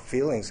our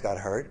feelings got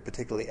hurt,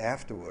 particularly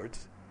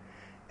afterwards.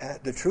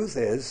 The truth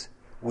is,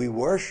 we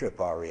worship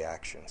our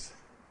reactions.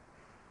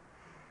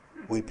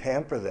 We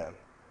pamper them.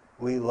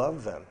 We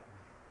love them.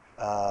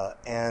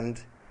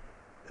 And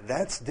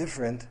that's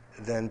different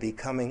than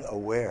becoming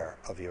aware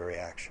of your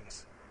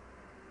reactions.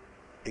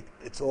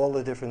 It's all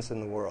the difference in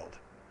the world.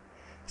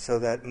 So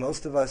that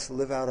most of us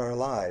live out our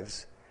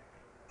lives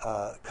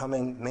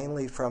coming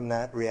mainly from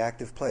that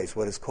reactive place.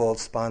 What is called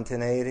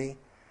spontaneity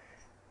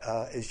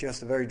is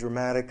just a very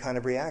dramatic kind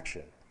of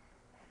reaction.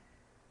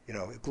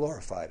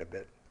 Glorified a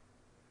bit.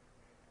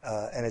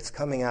 And it's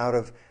coming out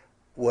of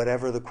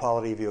whatever the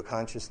quality of your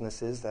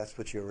consciousness is, that's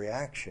what your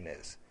reaction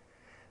is.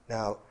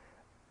 Now,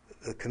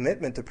 the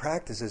commitment to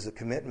practice is a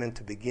commitment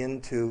to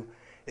begin to,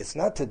 it's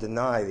not to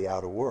deny the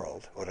outer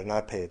world or to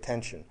not pay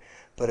attention,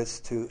 but it's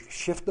to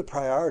shift the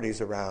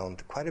priorities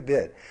around quite a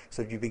bit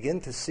so that you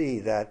begin to see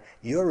that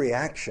your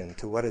reaction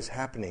to what is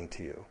happening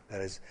to you, that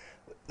is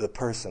the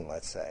person,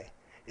 let's say,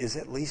 is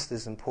at least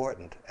as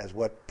important as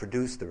what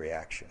produced the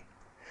reaction.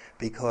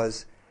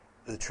 Because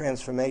the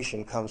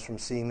transformation comes from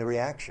seeing the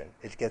reaction.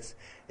 It gets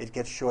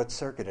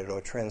short-circuited or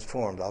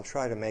transformed. I'll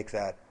try to make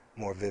that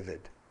more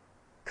vivid,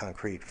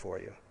 concrete for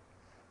you.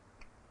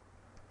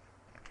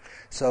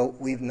 So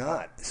we've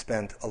not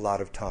spent a lot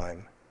of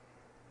time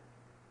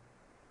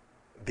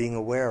being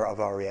aware of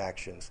our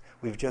reactions.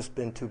 We've just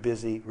been too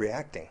busy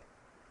reacting.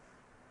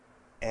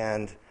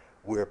 And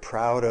we're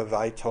proud of,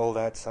 I told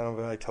that son of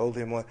a, I told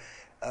him what.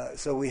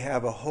 So we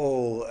have a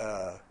whole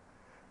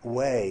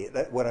way.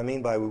 What I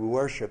mean by we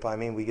worship, I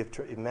mean we give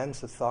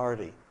immense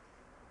authority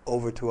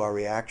over to our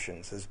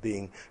reactions as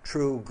being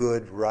true,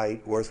 good,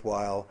 right,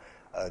 worthwhile,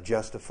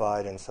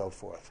 justified, and so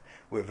forth.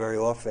 We're very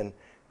often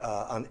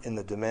in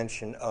the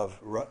dimension of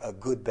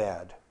good,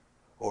 bad,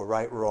 or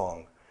right,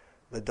 wrong.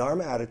 The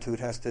Dharma attitude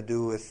has to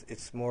do with,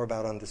 it's more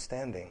about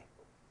understanding.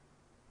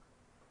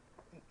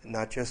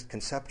 Not just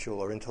conceptual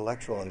or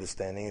intellectual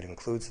understanding, it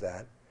includes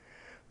that.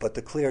 But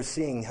the clear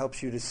seeing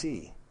helps you to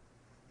see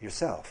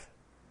yourself.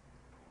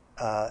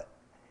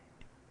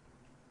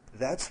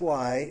 That's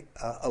why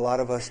a lot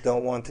of us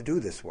don't want to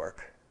do this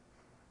work,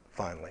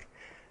 finally.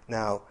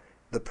 Now,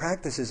 the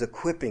practice is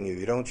equipping you.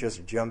 You don't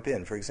just jump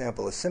in. For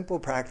example, a simple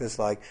practice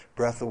like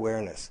breath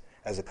awareness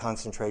as a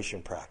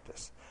concentration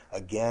practice,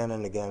 again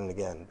and again and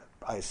again.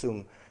 I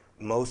assume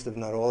most, if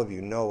not all of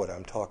you, know what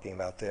I'm talking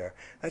about there.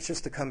 That's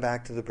just to come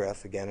back to the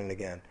breath again and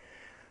again.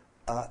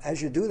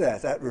 As you do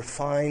that, that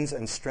refines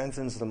and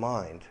strengthens the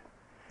mind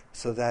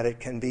so that it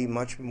can be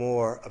much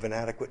more of an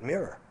adequate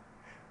mirror,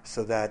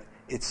 so that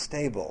it's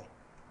stable.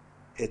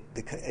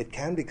 It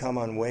can become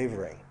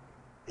unwavering.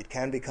 It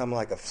can become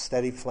like a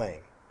steady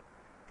flame.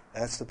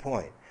 That's the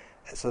point.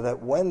 So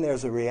that when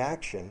there's a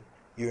reaction,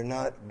 you're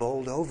not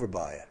bowled over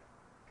by it.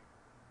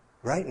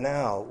 Right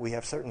now, we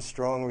have certain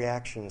strong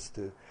reactions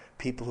to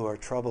people who are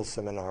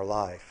troublesome in our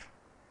life,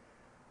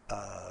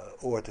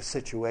 or to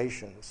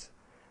situations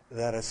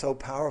that are so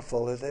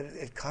powerful that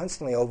it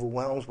constantly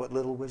overwhelms what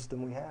little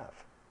wisdom we have.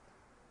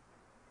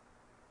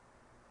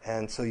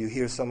 And so you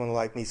hear someone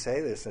like me say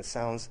this, and it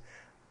sounds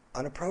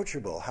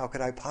unapproachable. How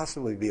could I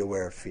possibly be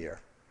aware of fear?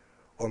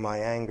 Or my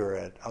anger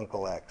at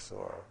Uncle X,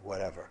 or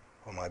whatever,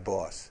 or my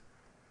boss?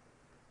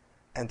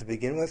 And to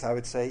begin with, I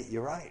would say,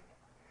 you're right.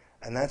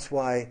 And that's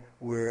why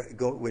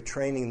we're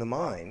training the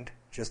mind,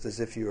 just as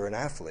if you were an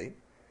athlete,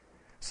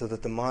 so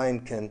that the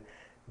mind can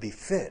be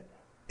fit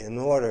in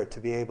order to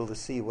be able to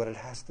see what it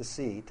has to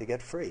see to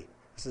get free.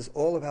 This is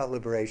all about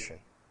liberation.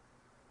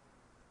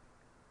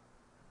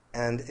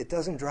 And it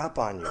doesn't drop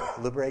on you.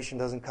 Liberation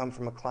doesn't come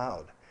from a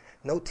cloud.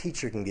 No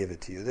teacher can give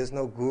it to you. There's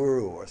no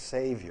guru or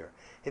savior.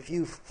 If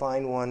you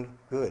find one,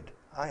 good.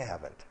 I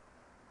haven't.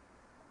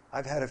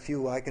 I've had a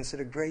few I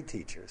consider great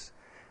teachers.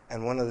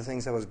 And one of the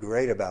things that was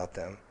great about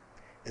them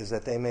is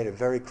that they made it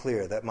very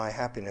clear that my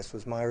happiness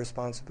was my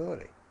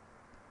responsibility.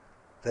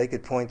 They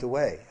could point the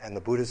way, and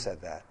the Buddha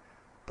said that,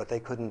 but they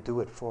couldn't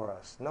do it for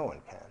us. No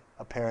one can.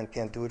 A parent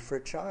can't do it for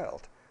a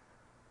child,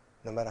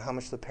 no matter how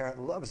much the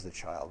parent loves the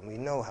child. We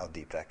know how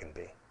deep that can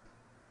be.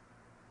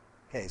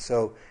 Okay,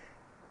 so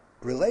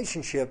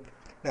relationship,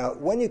 now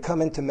when you come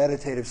into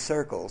meditative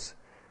circles,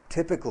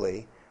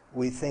 typically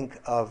we think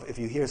of, if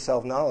you hear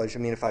self-knowledge, I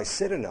mean, if I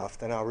sit enough,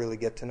 then I'll really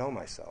get to know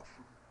myself.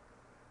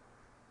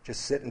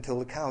 Just sit until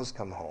the cows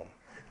come home.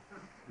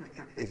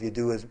 If you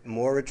do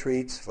more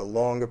retreats for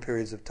longer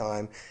periods of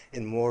time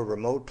in more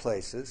remote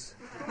places,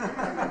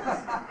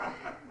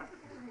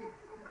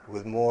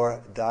 with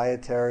more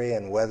dietary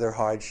and weather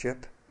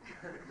hardship,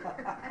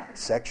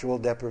 sexual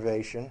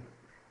deprivation,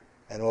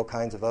 and all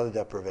kinds of other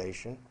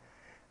deprivation,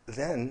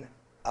 then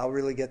I'll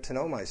really get to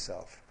know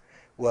myself.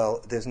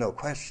 Well, there's no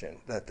question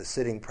that the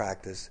sitting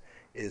practice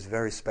is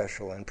very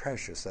special and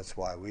precious. That's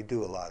why we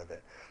do a lot of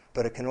it.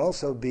 But it can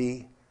also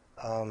be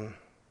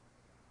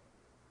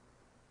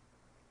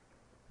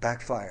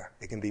backfire.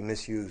 It can be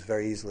misused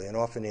very easily, and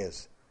often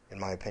is, in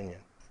my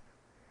opinion.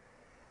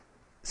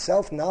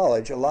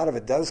 Self-knowledge, a lot of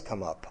it does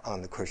come up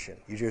on the cushion.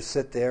 You just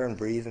sit there and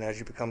breathe, and as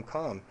you become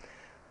calm,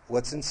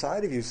 what's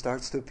inside of you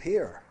starts to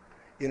appear.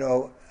 You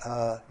know,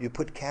 you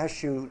put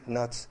cashew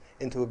nuts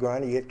into a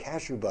grinder, you get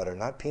cashew butter,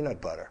 not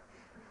peanut butter.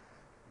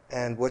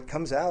 And what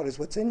comes out is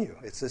what's in you.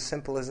 It's as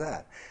simple as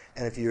that.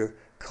 And if you're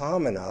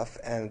calm enough,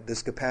 and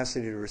this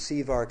capacity to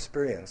receive our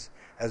experience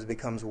as it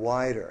becomes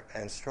wider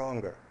and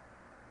stronger,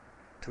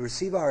 to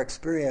receive our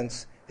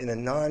experience in a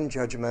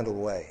non-judgmental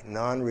way,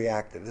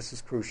 non-reactive, this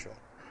is crucial.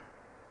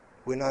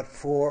 We're not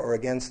for or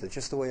against it,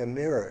 just the way a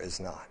mirror is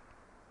not.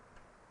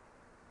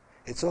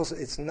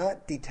 It's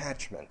not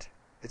detachment.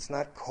 It's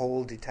not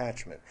cold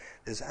detachment.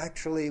 There's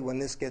actually, when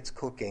this gets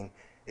cooking,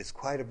 it's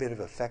quite a bit of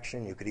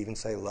affection. You could even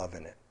say love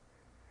in it.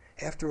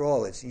 After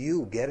all, it's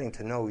you getting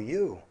to know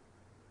you.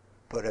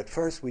 But at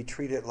first we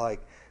treat it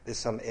like there's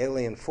some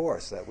alien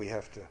force that we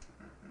have to.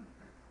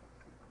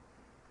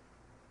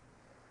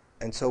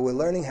 And so we're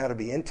learning how to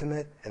be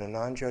intimate in a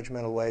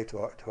non-judgmental way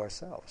to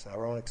ourselves,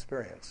 our own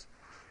experience.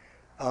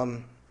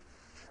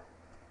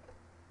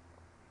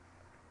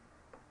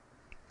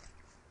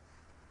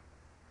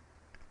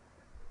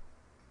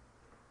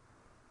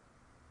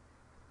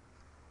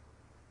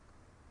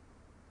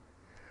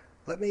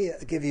 Let me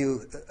give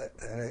you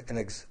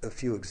a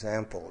few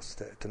examples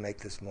to make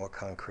this more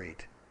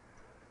concrete.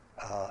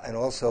 And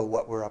also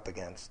what we're up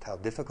against, how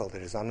difficult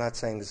it is. I'm not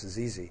saying this is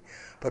easy,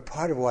 but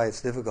part of why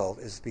it's difficult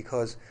is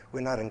because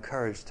we're not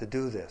encouraged to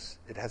do this.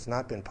 It has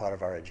not been part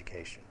of our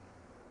education.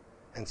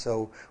 And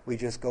so we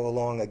just go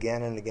along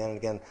again and again and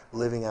again,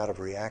 living out of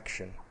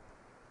reaction,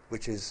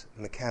 which is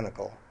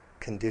mechanical,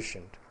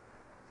 conditioned.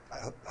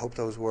 I hope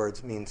those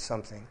words mean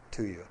something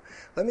to you.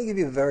 Let me give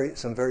you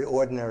some very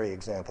ordinary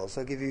examples.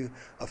 I'll give you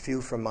a few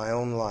from my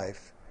own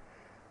life.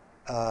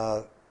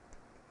 My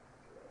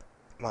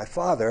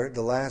father,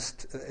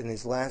 in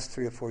his last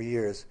 3 or 4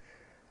 years,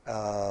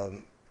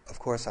 of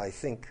course I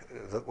think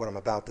that what I'm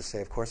about to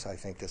say, of course I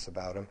think this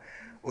about him,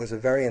 was a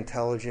very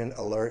intelligent,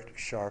 alert,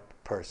 sharp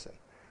person.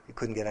 You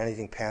couldn't get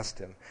anything past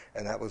him,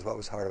 and that was what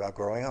was hard about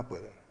growing up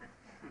with him.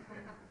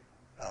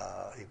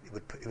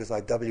 It was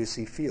like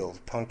W.C. Fields,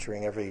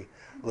 puncturing every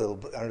little.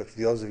 I don't know if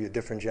those of you a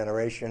different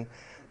generation.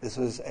 This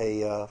was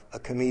a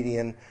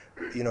comedian.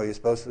 You know, you're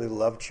supposed to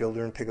love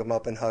children, pick them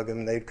up and hug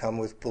them. They'd come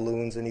with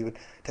balloons, and he would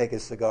take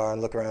his cigar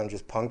and look around and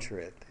just puncture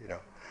it. You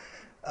know,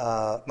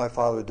 my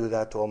father would do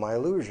that to all my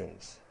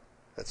illusions.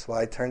 That's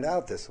why it turned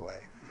out this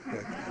way.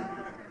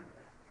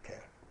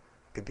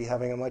 Could be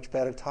having a much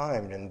better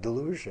time in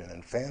delusion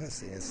and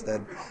fantasy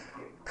instead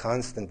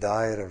constant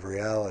diet of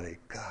reality.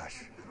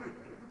 Gosh.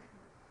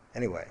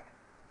 Anyway,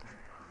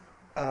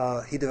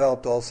 he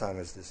developed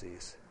Alzheimer's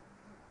disease.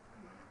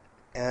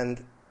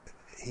 And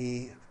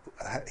he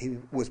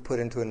was put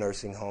into a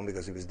nursing home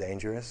because he was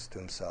dangerous to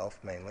himself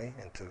mainly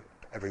and to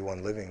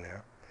everyone living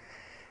there.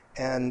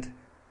 And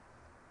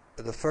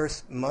the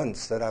first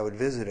months that I would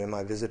visit him,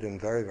 I visited him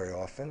very, very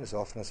often as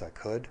I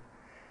could.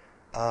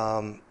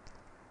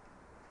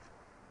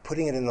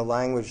 Putting it in the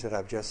language that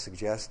I've just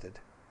suggested,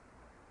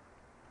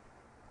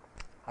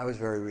 I was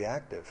very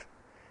reactive.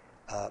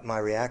 My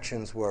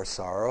reactions were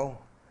sorrow,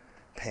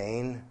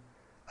 pain,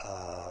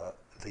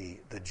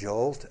 the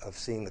jolt of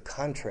seeing the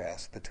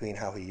contrast between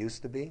how he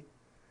used to be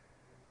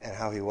and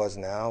how he was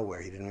now,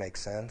 where he didn't make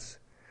sense.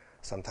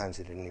 Sometimes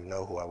he didn't even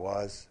know who I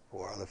was,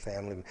 or other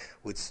family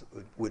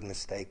would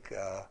mistake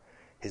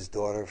his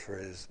daughter for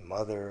his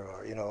mother,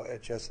 or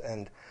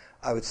and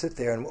I would sit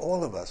there, and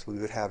all of us, we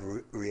would have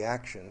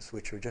reactions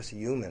which were just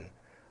human.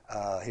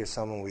 Here's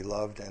someone we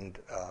loved, and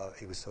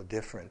he was so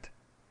different.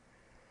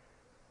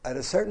 At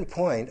a certain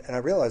point, and I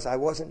realized I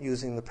wasn't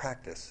using the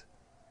practice.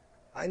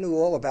 I knew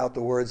all about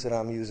the words that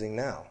I'm using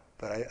now,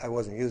 but I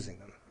wasn't using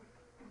them.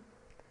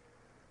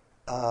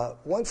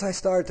 Once I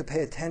started to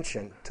pay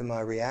attention to my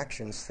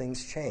reactions,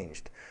 things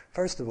changed.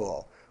 First of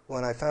all,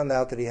 when I found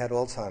out that he had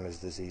Alzheimer's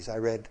disease, I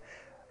read,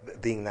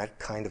 being that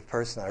kind of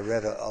person, I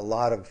read a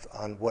lot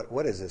on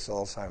what is this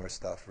Alzheimer's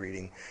stuff,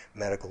 reading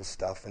medical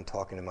stuff and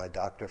talking to my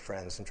doctor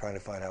friends and trying to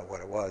find out what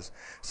it was.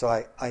 So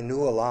I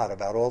knew a lot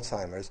about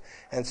Alzheimer's.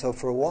 And so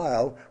for a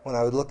while, when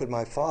I would look at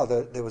my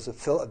father, there was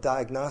a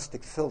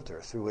diagnostic filter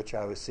through which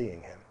I was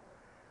seeing him.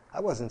 I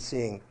wasn't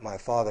seeing my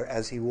father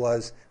as he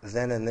was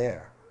then and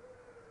there,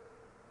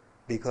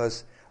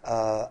 because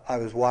I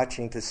was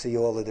watching to see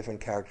all the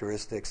different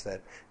characteristics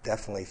that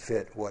definitely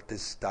fit what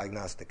this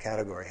diagnostic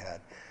category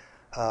had.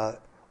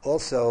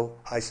 Also,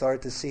 I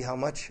started to see how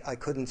much I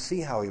couldn't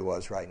see how he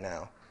was right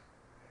now,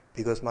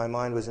 because my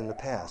mind was in the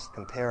past,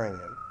 comparing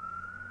him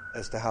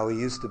as to how he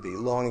used to be,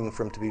 longing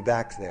for him to be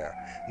back there,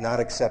 not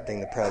accepting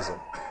the present,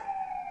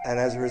 and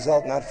as a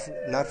result,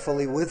 not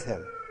fully with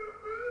him.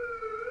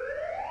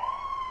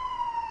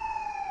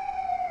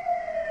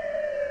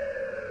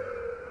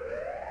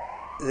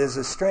 There's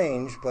a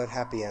strange but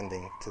happy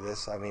ending to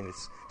this. I mean,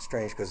 it's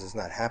strange because it's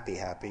not happy,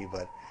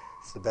 but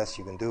it's the best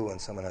you can do when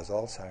someone has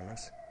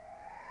Alzheimer's.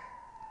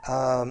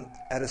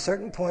 At a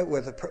certain point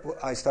where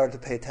I started to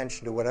pay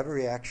attention to whatever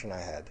reaction I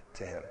had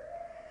to him,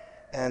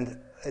 and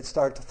it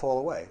started to fall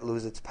away,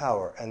 lose its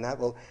power, and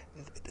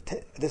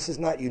this is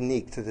not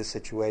unique to this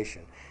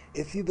situation.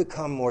 If you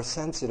become more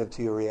sensitive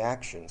to your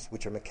reactions,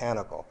 which are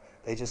mechanical,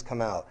 they just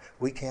come out.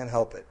 We can't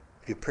help it.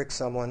 If you prick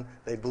someone,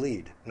 they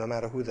bleed, no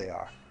matter who they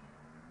are.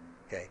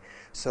 Okay,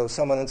 so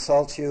someone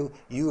insults you,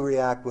 you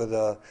react with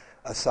a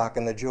sock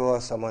in the jaw,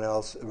 someone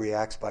else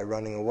reacts by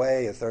running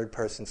away, a third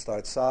person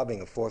starts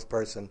sobbing, a fourth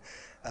person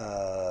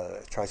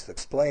tries to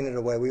explain it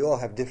away. We all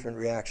have different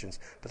reactions,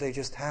 but they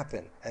just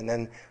happen, and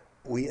then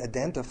we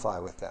identify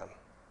with them.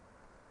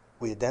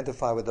 We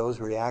identify with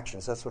those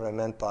reactions. That's what I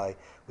meant by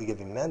we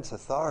give immense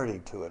authority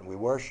to it, and we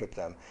worship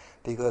them,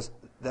 because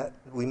that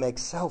we make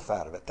self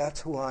out of it. That's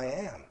who I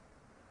am.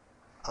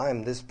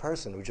 I'm this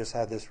person who just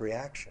had this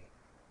reaction.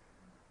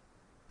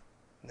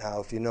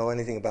 Now, if you know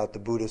anything about the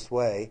Buddhist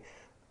way,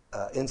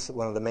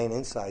 one of the main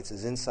insights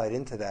is insight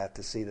into that,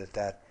 to see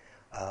that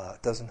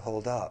doesn't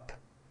hold up.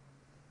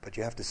 But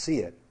you have to see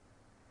it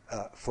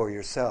for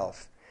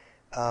yourself.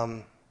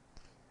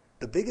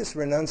 The biggest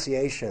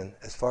renunciation,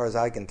 as far as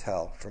I can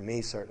tell, for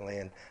me certainly,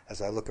 and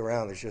as I look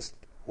around, there's just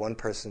one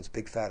person's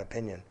big fat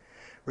opinion.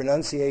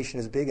 Renunciation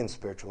is big in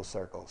spiritual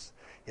circles.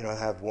 You know,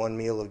 have one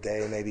meal a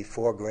day, maybe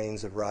 4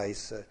 grains of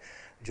rice,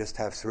 just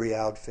have 3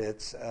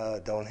 outfits,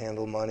 don't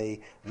handle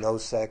money, no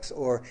sex,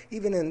 or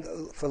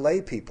even for lay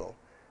people,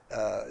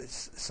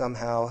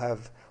 somehow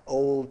have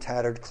old,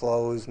 tattered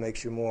clothes,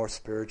 makes you more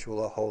spiritual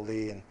or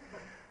holy, and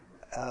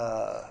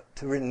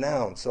to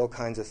renounce all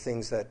kinds of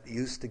things that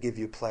used to give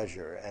you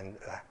pleasure and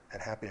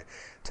happiness.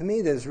 To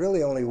me, there's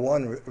really only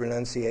one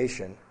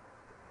renunciation,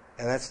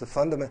 and that's the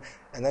fundamental,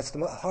 and that's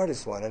the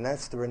hardest one, and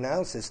that's to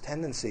renounce this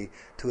tendency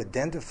to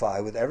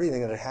identify with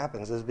everything that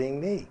happens as being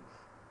me.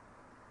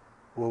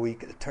 Where we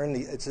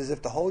it's as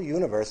if the whole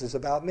universe is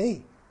about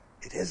me.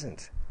 It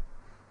isn't.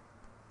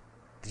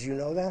 Did you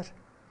know that?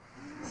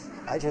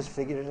 I just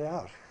figured it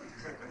out.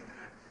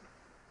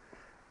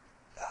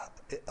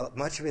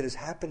 Much of it is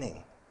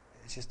happening.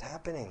 It's just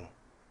happening.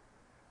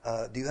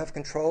 Do you have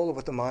control of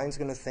what the mind's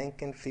going to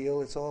think and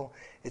feel?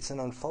 It's an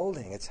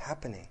unfolding. It's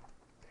happening.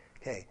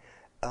 Okay.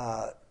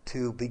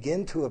 To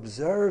begin to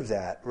observe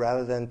that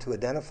rather than to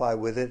identify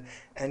with it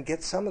and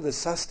get some of the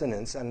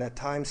sustenance and at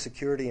times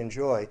security and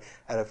joy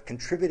out of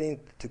contributing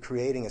to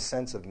creating a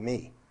sense of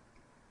me.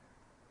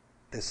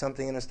 There's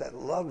something in us that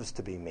loves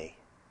to be me.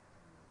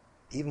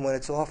 Even when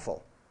it's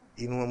awful,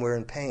 even when we're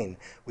in pain,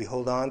 we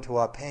hold on to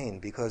our pain,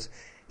 because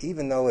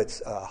even though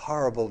it's a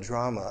horrible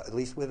drama, at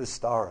least we're the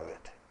star of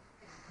it.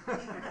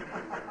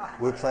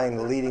 We're playing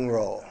the leading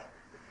role.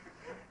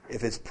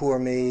 If it's poor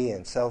me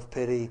and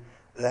self-pity,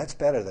 that's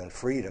better than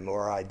freedom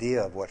or our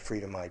idea of what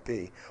freedom might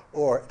be.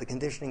 Or the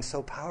conditioning's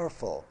so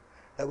powerful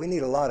that we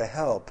need a lot of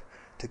help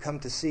to come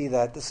to see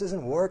that this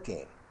isn't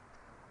working.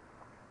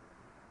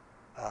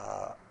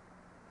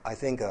 I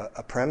think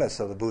a premise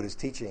of the Buddha's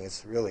teaching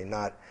is really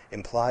not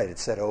implied.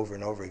 It's said over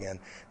and over again.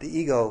 The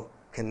ego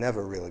can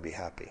never really be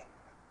happy.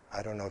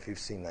 I don't know if you've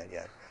seen that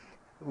yet.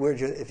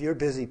 If you're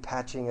busy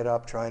patching it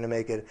up, trying to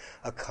make it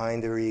a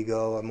kinder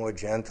ego, a more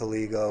gentle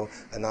ego,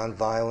 a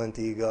nonviolent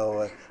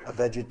ego, a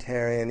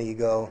vegetarian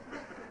ego,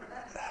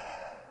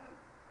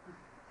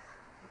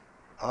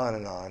 on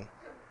and on,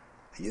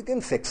 you can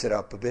fix it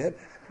up a bit.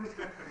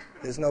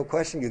 There's no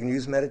question. You can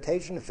use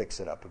meditation to fix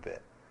it up a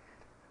bit.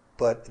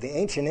 But the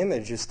ancient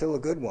image is still a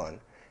good one.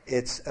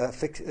 It's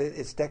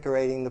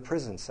decorating the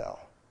prison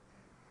cell.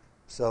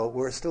 So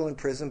we're still in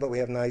prison, but we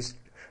have nice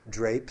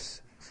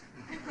drapes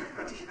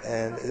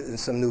and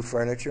some new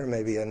furniture,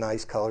 maybe a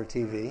nice color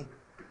TV.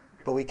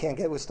 But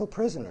we're still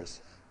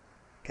prisoners.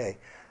 Okay.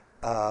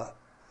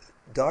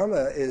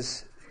 Dharma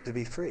is to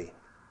be free.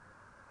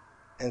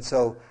 And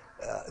so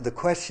the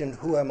question,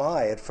 who am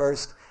I? At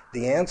first,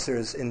 the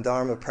answers in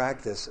Dharma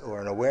practice or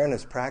an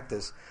awareness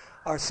practice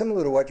are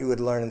similar to what you would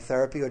learn in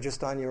therapy or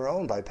just on your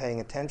own by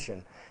paying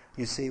attention.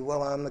 You see,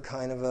 well, I'm a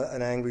kind of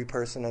an angry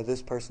person or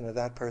this person or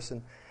that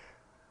person.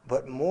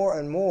 But more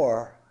and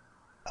more,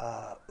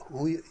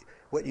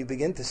 what you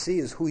begin to see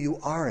is who you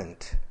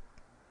aren't.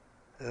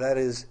 That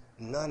is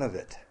none of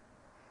it.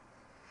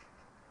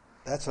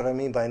 That's what I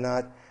mean by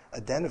not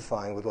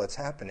identifying with what's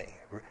happening.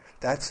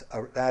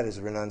 That is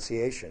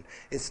renunciation.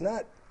 It's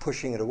not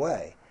pushing it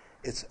away.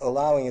 It's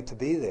allowing it to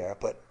be there.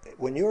 But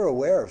when you're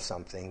aware of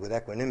something with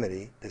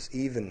equanimity, this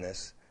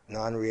evenness,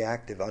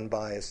 non-reactive,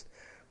 unbiased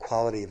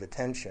quality of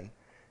attention,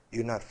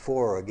 you're not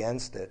for or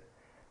against it,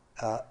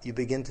 you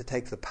begin to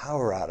take the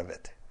power out of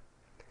it.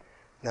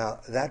 Now,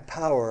 that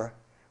power,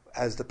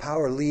 as the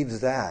power leaves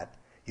that,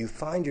 you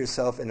find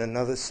yourself in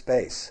another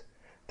space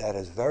that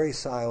is very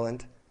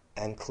silent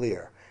and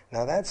clear.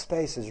 Now, that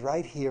space is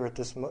right here at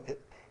this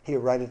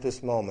right at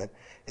this moment.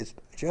 It's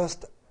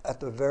just at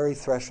the very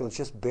threshold, it's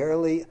just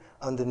barely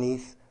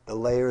underneath the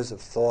layers of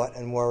thought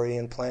and worry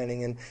and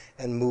planning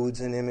and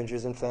moods and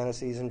images and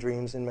fantasies and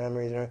dreams and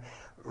memories.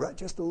 Right,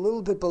 just a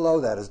little bit below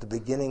that is the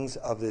beginnings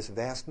of this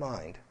vast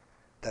mind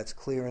that's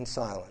clear and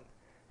silent.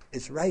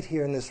 It's right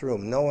here in this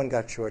room. No one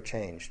got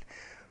shortchanged.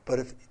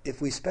 But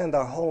if we spend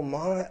our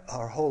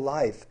whole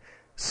life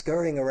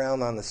scurrying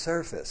around on the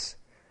surface,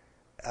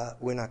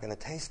 we're not going to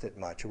taste it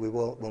much.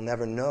 We'll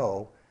never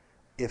know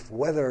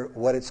whether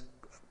what it's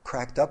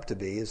cracked up to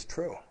be is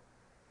true.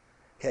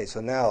 Okay,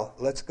 so now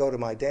let's go to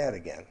my dad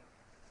again.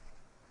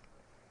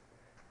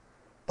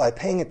 By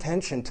paying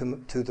attention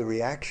to the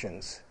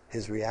reactions,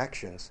 his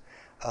reactions,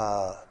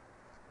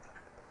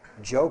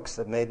 jokes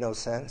that made no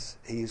sense.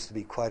 He used to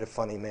be quite a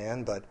funny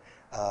man, but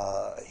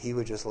he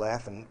would just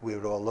laugh and we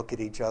would all look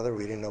at each other.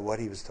 We didn't know what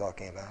he was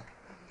talking about.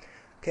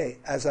 Okay,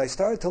 as I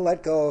started to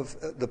let go of,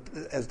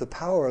 as the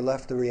power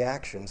left the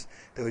reactions,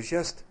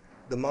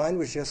 the mind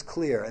was just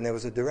clear, and there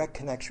was a direct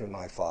connection with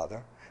my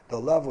father. The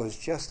love was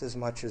just as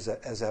much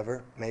as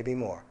ever, maybe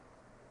more.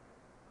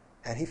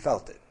 And he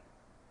felt it.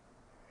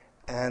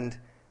 And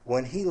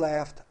when he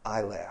laughed,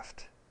 I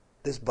laughed.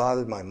 This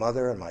bothered my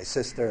mother and my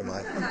sister and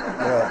my,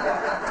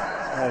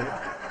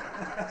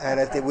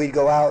 we'd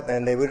go out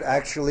and they would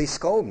actually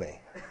scold me,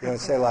 and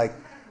say like,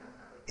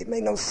 it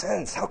made no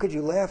sense. How could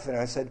you laugh? And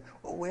I said,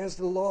 well, where's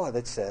the law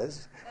that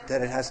says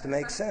that it has to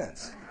make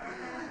sense?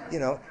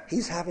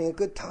 He's having a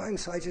good time,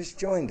 so I just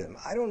joined him.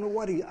 I didn't know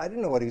what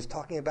he was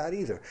talking about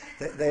either.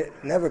 They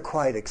never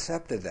quite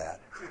accepted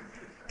that.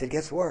 It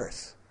gets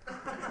worse.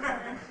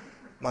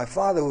 My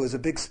father, who was a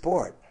big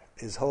sport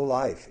his whole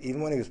life,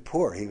 even when he was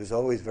poor, he was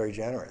always very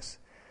generous,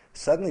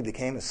 suddenly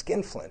became a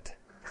skinflint,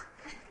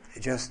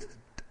 just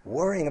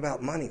worrying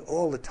about money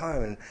all the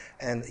time.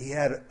 And he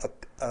had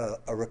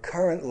a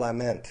recurrent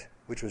lament,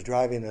 which was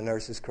driving the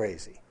nurses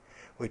crazy,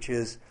 which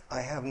is,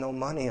 I have no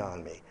money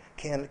on me.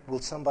 Will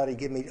somebody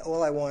give me,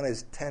 all I want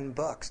is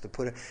 $10 to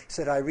put it. He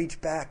said, I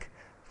reach back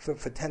for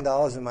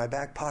 $10 in my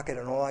back pocket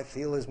and all I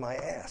feel is my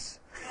ass.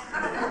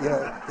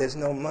 There's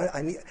no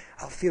money.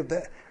 I'll feel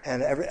bad.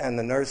 And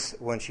the nurse,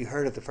 when she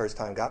heard it the first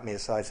time, got me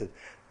aside and said,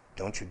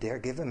 don't you dare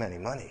give him any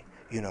money.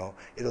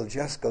 It'll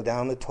just go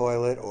down the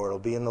toilet or it'll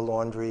be in the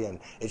laundry, and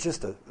it's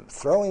just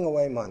throwing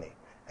away money.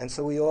 And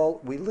so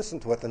we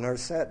listened to what the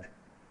nurse said.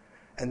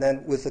 And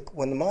then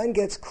when the mind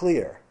gets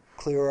clearer,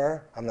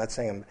 I'm not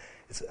saying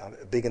it's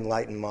a big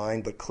enlightened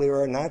mind, but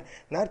clearer,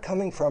 not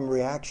coming from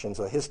reactions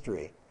or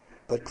history,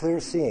 but clear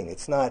seeing.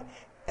 It's not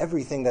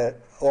everything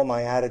all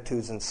my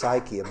attitudes and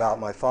psyche about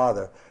my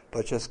father,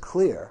 but just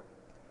clear.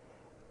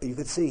 You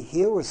could see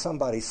here was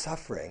somebody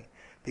suffering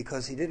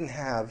because he didn't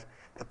have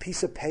a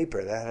piece of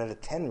paper that had a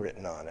 10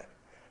 written on it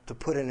to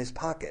put in his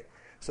pocket.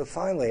 So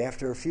finally,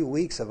 after a few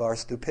weeks of our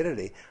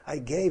stupidity, I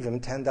gave him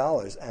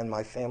 $10, and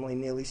my family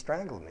nearly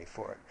strangled me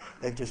for it.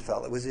 They just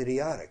felt it was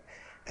idiotic.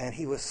 And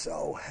he was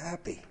so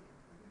happy.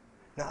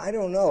 Now, I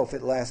don't know if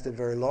it lasted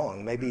very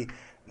long. Maybe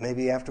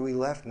after we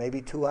left,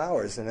 maybe 2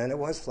 hours, and then it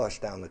was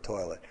flushed down the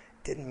toilet.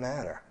 It didn't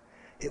matter.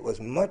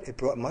 It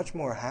brought much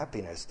more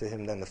happiness to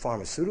him than the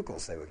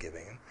pharmaceuticals they were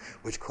giving him,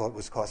 which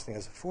was costing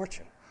us a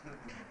fortune.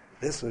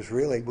 This was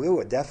we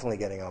were definitely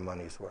getting our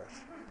money's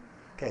worth.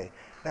 Okay,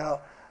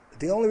 now,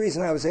 the only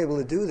reason I was able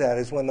to do that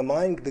is when the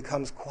mind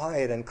becomes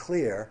quiet and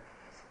clear,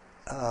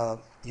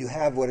 you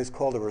have what is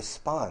called a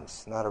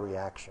response, not a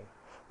reaction.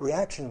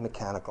 Reaction is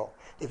mechanical.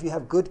 If you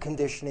have good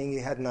conditioning,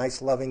 you had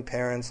nice, loving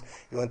parents,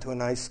 you went to a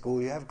nice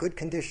school, you have good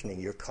conditioning,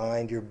 you're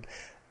kind,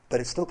 but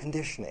it's still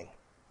conditioning.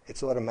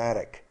 It's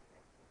automatic.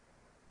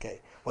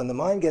 Okay. When the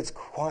mind gets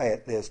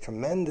quiet, there's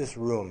tremendous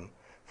room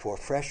for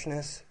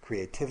freshness,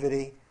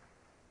 creativity,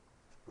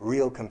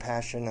 real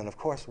compassion, and of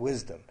course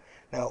wisdom.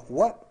 Now,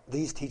 what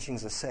these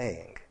teachings are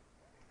saying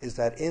is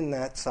that in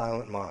that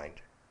silent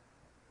mind,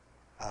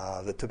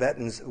 the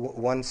Tibetans,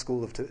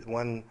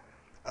 one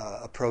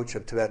approach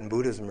of Tibetan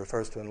Buddhism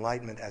refers to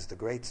enlightenment as the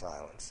great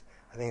silence.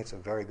 I think it's a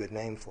very good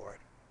name for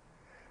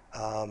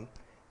it.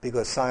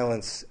 Because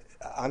silence,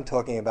 I'm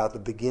talking about the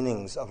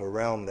beginnings of a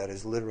realm that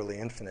is literally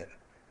infinite.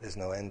 There's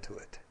no end to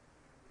it.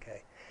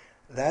 Okay,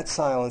 that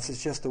silence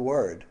is just a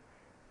word.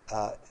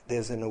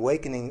 There's an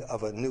awakening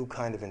of a new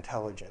kind of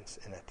intelligence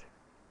in it.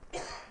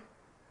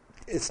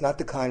 It's not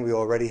the kind we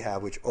already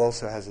have, which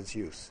also has its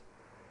use.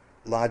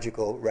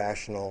 Logical,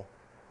 rational,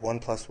 1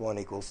 +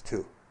 1 =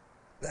 2.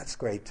 That's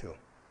great too.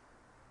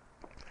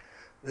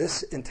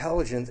 This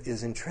intelligence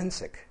is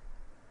intrinsic,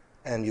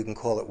 and you can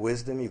call it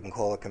wisdom, you can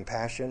call it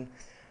compassion.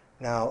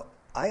 Now,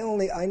 I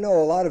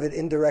know a lot of it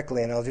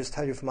indirectly, and I'll just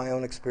tell you from my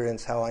own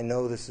experience how I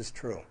know this is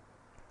true.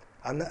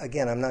 I'm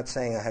not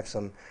saying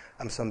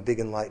I'm some big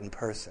enlightened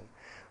person.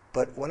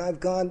 But when I've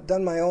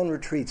done my own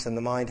retreats and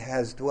the mind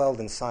has dwelled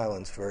in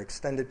silence for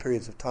extended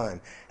periods of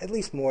time, at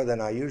least more than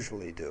I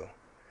usually do,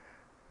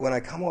 when I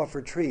come off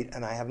retreat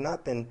and I have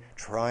not been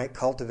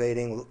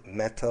cultivating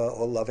metta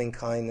or loving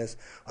kindness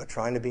or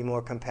trying to be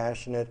more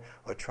compassionate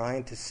or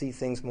trying to see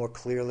things more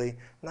clearly,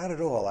 not at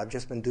all. I've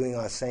just been doing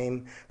our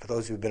same, for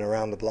those who've been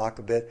around the block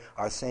a bit,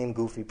 our same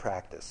goofy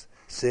practice.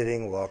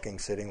 Sitting, walking,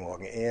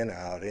 in,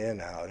 out,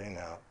 in, out, in,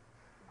 out.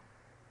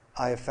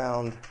 I have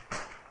found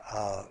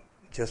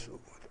just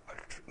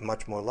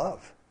much more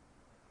love.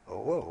 Oh,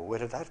 whoa, where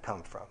did that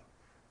come from?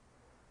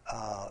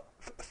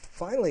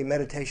 Finally,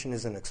 meditation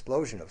is an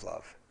explosion of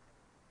love.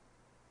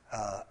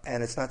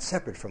 And it's not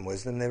separate from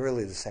wisdom. They're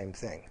really the same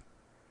thing.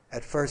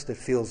 At first, it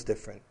feels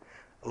different.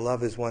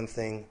 Love is one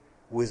thing.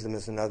 Wisdom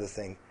is another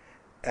thing.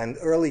 And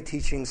early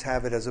teachings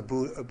have it as a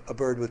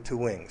bird with two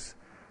wings.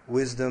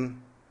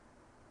 Wisdom,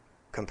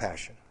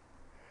 compassion.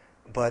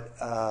 But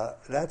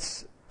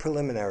that's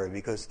preliminary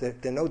because there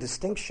are no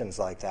distinctions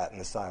like that in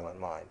the silent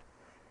mind.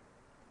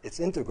 It's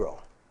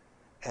integral.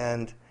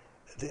 And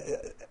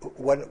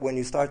when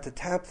you start to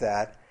tap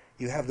that,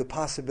 you have the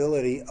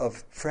possibility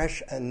of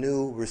fresh and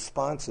new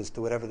responses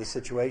to whatever the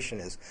situation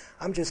is.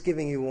 I'm just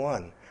giving you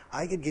one.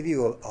 I could give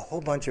you a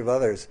whole bunch of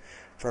others,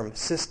 from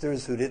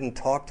sisters who didn't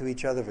talk to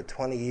each other for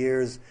 20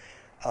 years,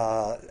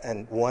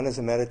 and one is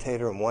a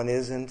meditator and one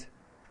isn't,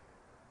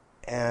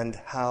 and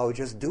how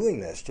just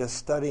doing this, just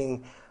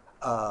studying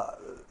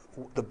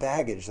the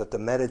baggage that the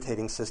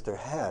meditating sister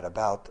had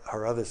about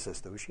her other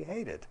sister, who she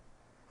hated.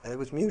 And it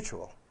was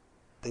mutual.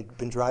 They'd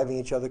been driving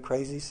each other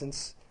crazy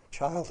since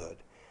childhood.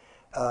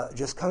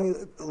 Just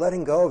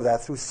letting go of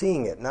that through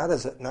seeing it, not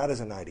as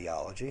an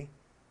ideology.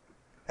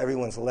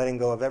 Everyone's letting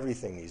go of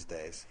everything these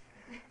days.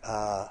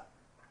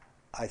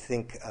 I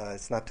think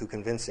it's not too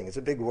convincing. It's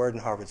a big word in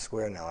Harvard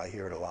Square now. I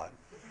hear it a lot.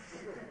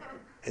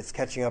 It's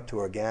catching up to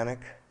organic.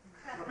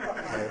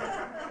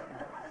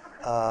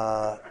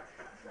 I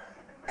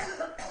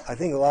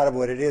think a lot of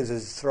what it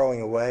is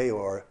throwing away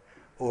or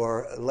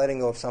letting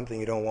go of something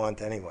you don't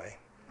want anyway.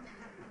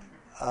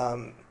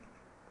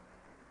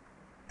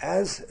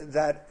 As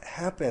that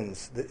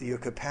happens, your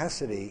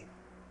capacity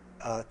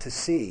to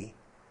see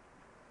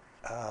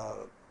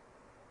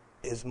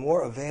is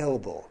more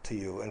available to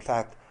you. In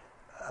fact,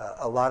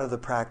 a lot of the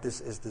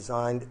practice is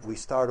designed, we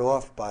start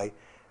off by,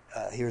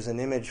 here's an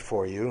image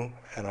for you,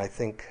 and I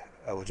think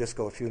I will just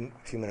go a few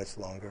minutes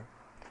longer.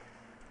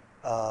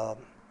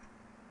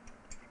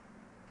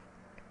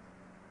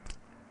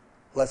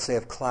 Let's say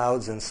of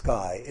clouds and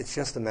sky. It's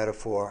just a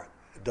metaphor.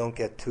 Don't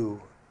get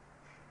too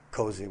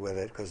cozy with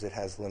it because it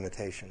has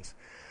limitations.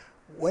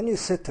 When you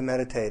sit to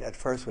meditate, at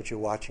first what you're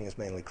watching is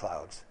mainly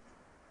clouds.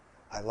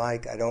 I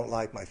don't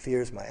like, my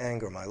fears, my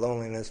anger, my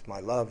loneliness, my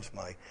loves,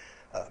 my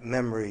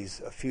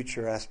memories,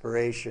 future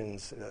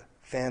aspirations,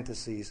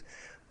 fantasies,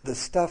 the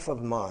stuff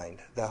of mind,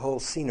 the whole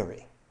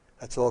scenery,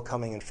 that's all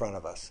coming in front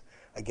of us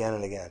again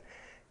and again.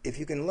 If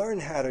you can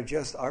learn how to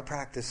just, our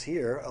practice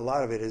here, a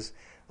lot of it is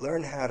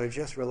learn how to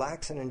just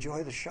relax and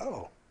enjoy the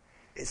show.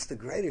 It's the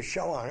greatest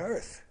show on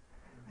earth.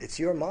 It's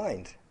your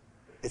mind.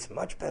 It's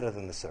much better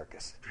than the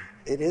circus.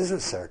 It is a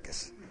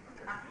circus.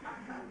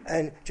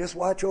 And just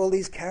watch all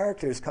these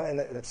characters,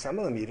 some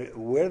of them,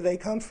 where do they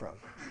come from?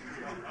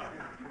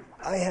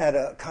 I had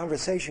a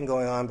conversation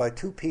going on by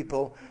two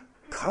people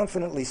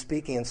confidently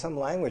speaking in some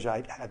language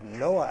I had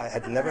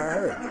never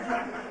heard.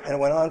 And it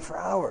went on for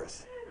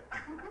hours.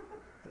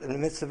 In the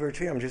midst of a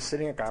retreat, I'm just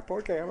sitting there, I'm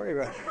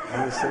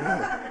just sitting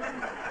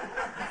there.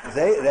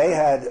 They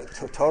had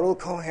total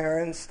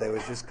coherence. They were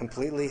just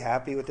completely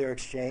happy with their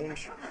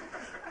exchange.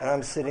 And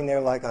I'm sitting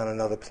there like on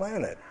another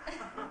planet.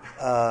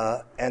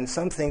 And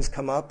some things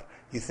come up.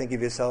 You think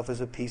of yourself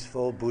as a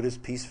peaceful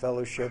Buddhist peace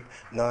fellowship,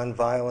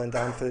 nonviolent,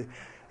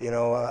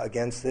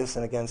 against this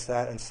and against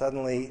that. And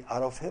suddenly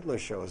Adolf Hitler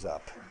shows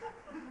up.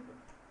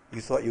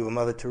 You thought you were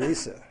Mother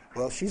Teresa.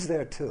 Well, she's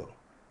there too.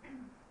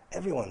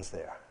 Everyone's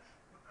there.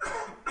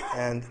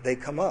 And they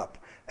come up.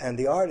 And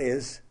the art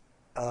is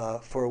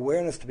for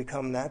awareness to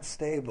become that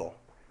stable,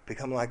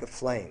 become like a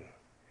flame.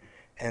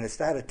 And it's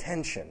that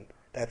attention,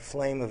 that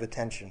flame of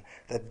attention,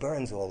 that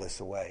burns all this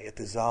away. It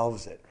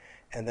dissolves it.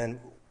 And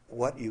then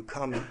what you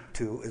come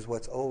to is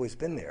what's always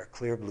been there,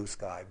 clear blue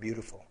sky,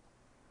 beautiful.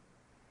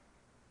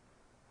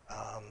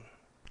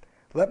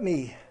 Let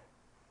me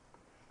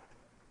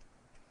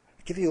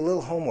give you a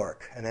little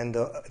homework and end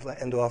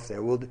off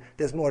there.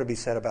 There's more to be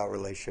said about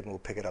relationship, and we'll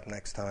pick it up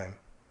next time.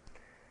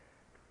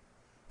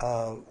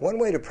 One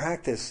way to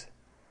practice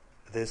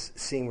this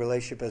seeing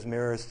relationship as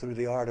mirrors through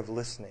the art of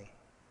listening.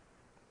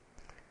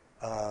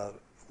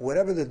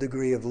 Whatever the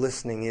degree of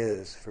listening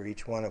is for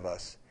each one of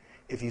us,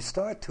 if you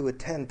start to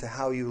attend to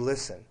how you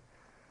listen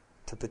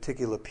to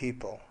particular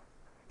people,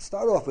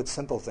 start off with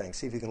simple things.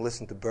 See if you can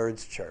listen to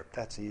birds chirp.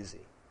 That's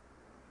easy.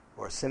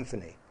 Or a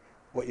symphony.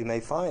 What you may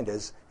find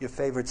is your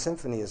favorite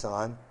symphony is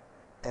on,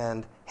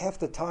 and half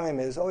the time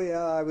is, oh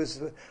yeah, I was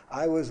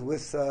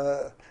with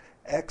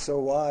X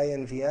or Y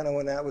in Vienna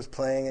when that was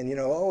playing, and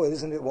oh,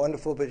 isn't it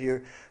wonderful? But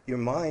your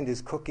mind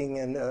is cooking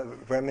and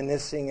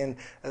reminiscing, and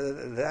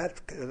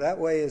that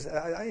way is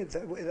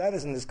that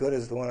isn't as good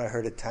as the one I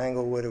heard at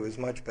Tanglewood. It was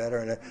much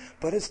better,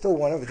 but it's still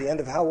wonderful. At the end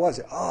of how was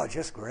it? Oh,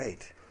 just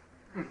great.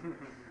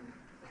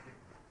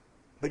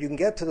 But you can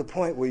get to the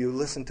point where you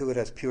listen to it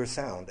as pure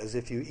sound, as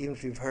if even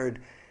if you've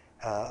heard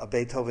a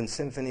Beethoven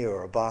symphony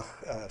or a Bach,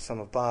 some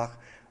of Bach,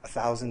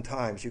 1,000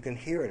 times, you can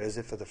hear it as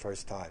if for the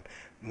first time.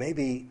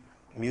 Maybe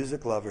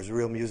music lovers,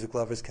 real music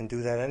lovers, can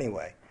do that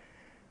anyway.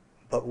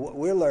 But what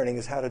we're learning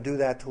is how to do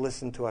that, to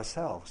listen to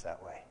ourselves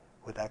that way,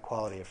 with that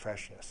quality of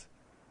freshness.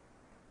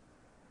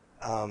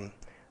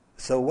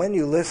 So when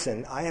you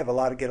listen, I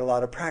get a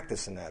lot of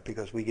practice in that,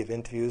 because we give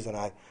interviews and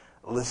I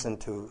listen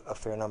to a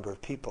fair number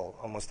of people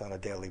almost on a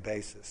daily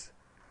basis.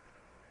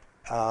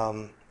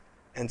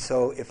 And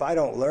so if I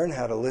don't learn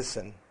how to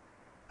listen,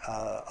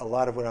 a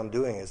lot of what I'm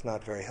doing is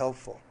not very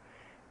helpful.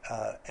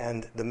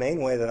 And the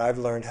main way that I've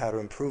learned how to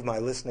improve my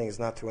listening is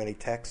not through any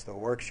text or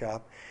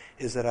workshop,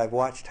 is that I've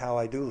watched how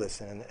I do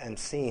listen and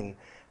seen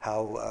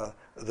how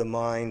the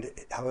mind,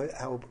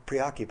 how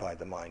preoccupied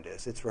the mind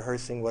is. It's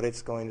rehearsing what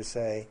it's going to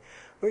say,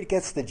 or it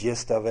gets the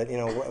gist of it.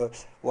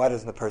 Why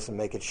doesn't the person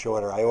make it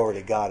shorter? I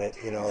already got it.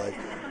 And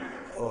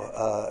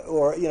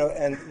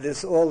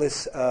there's all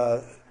this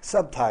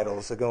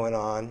subtitles are going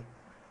on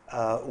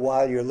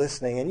while you're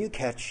listening, and you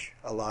catch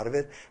a lot of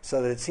it,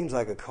 so that it seems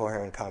like a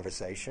coherent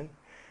conversation,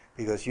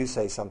 because you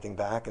say something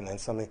back and then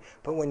something.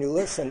 But when you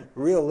listen,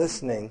 real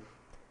listening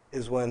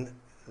is when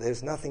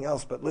there's nothing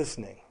else but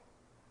listening.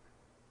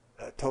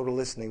 Total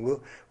listening.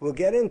 We'll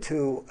get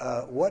into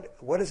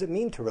what does it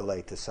mean to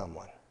relate to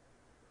someone,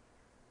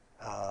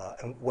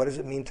 and what does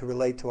it mean to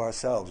relate to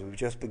ourselves. We've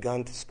just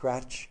begun to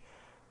scratch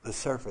the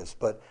surface,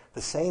 but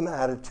the same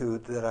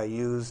attitude that I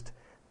used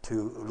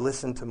to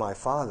listen to my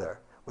father,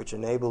 which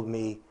enabled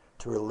me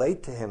to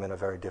relate to him in a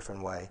very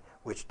different way,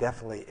 which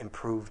definitely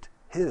improved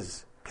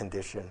his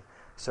condition,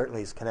 certainly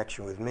his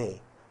connection with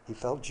me. He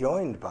felt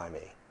joined by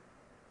me,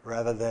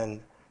 rather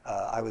than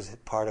I was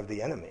part of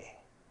the enemy.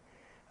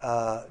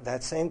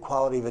 That same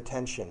quality of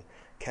attention,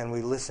 can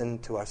we listen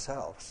to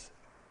ourselves?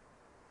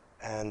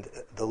 And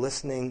the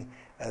listening,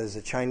 as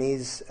a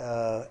Chinese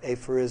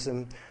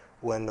aphorism,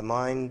 when the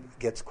mind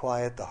gets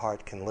quiet, the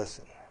heart can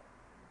listen.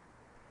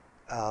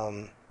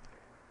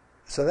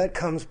 So that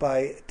comes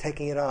by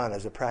taking it on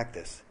as a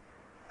practice.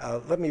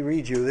 Let me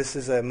read you. This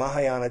is a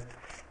Mahayana.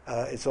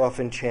 It's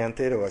often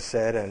chanted or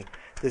said, and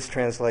this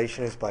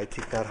translation is by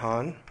Thich Nhat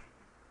Hanh.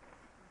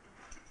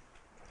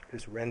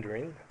 This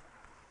rendering.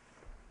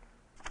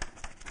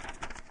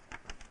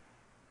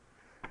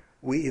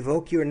 We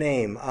evoke your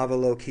name,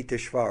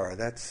 Avalokiteshvara.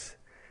 That's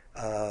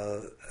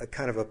a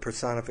kind of a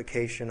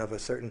personification of a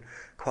certain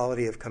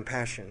quality of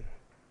compassion.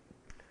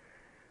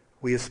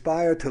 We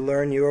aspire to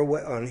learn your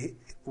way.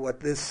 What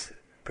this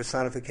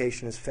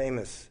personification is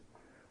famous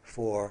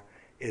for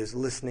is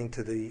listening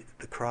to the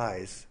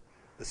cries,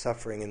 the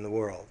suffering in the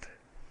world.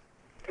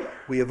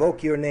 We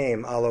evoke your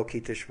name,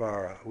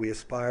 Avalokiteshvara. We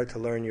aspire to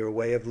learn your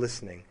way of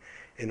listening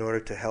in order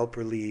to help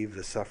relieve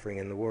the suffering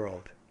in the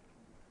world.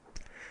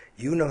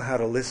 You know how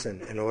to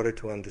listen in order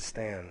to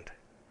understand.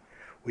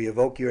 We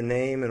evoke your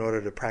name in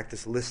order to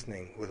practice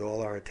listening with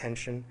all our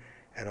attention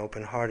and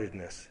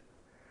open-heartedness.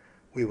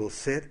 We will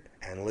sit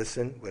and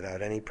listen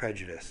without any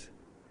prejudice.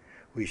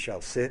 We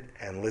shall sit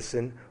and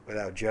listen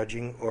without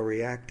judging or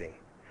reacting.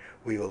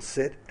 We will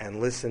sit and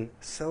listen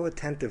so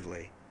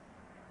attentively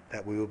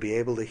that we will be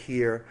able to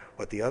hear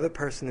what the other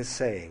person is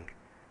saying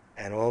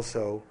and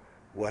also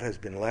what has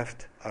been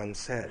left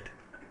unsaid.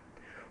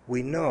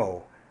 We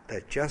know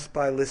that just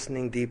by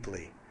listening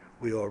deeply,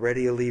 we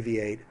already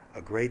alleviate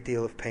a great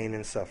deal of pain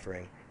and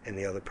suffering in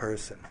the other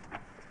person.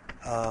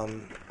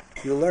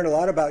 You'll learn a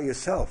lot about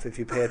yourself if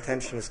you pay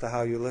attention as to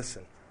how you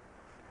listen.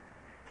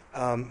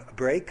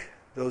 Break.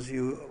 Those of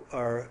you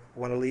who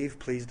want to leave,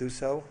 please do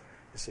so.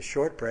 It's a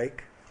short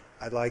break.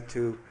 I'd like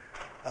to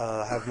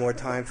have more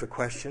time for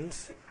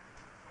questions.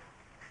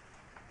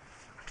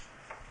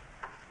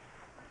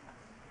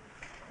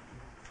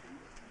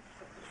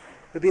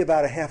 It'll be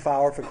about a half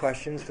hour for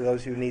questions for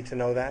those who need to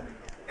know that.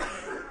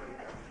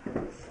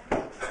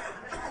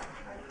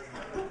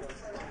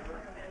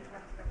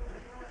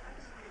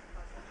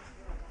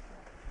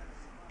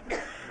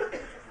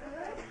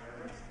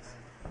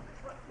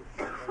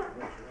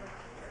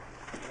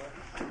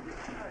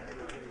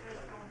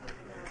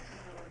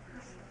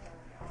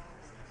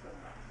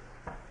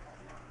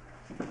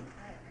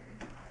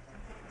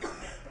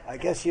 I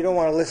guess you don't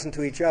want to listen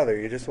to each other.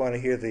 You just want to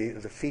hear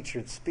the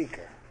featured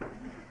speaker.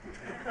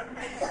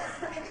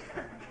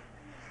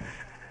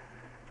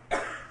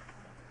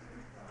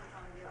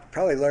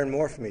 Probably learn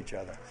more from each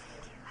other.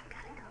 Okay.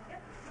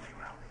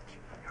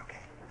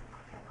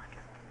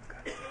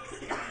 Good.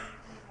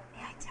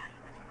 May I tell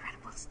you an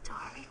incredible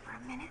story for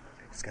a minute?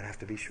 It's going to have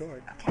to be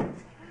short. Okay.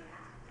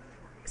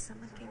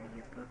 Someone gave me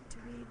your book to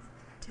read,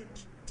 Ted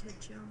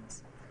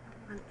Jones,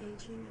 on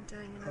aging and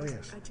dying. And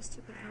Yes. I just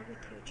took an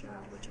Albuquerque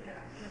job, which I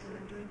haven't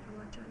been doing for a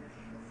long time.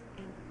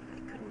 And I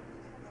couldn't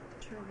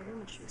her in the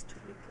room, and she was too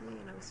big for me,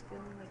 and I was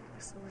feeling like it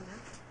was so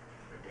inept.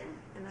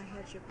 And I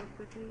had your book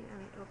with me, and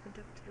I opened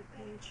up to the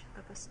page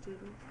of a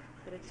student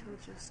that had told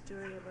you a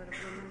story about a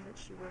woman that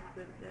she worked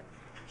with, that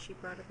she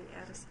brought her the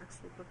Aldous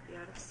Huxley book, The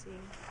Art of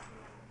Seeing.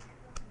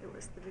 It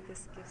was the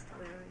biggest gift,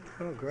 Larry.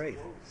 Oh, great.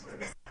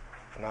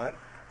 Not?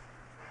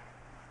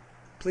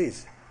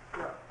 Please.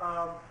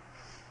 Yeah.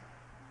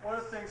 One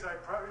of the things in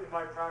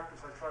my practice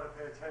I try to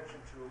pay attention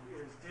to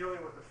is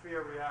dealing with the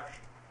fear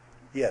reaction.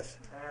 Yes.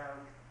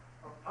 And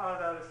a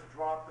part of that is to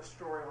drop the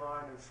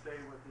storyline and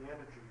stay with the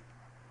energy.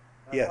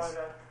 And Yes. I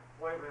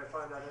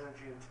find that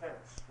energy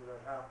intense when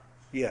that happens.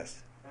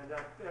 Yes. And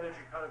that energy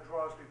kind of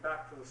draws me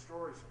back to the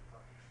story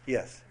sometimes.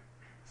 Yes.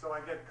 So I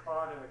get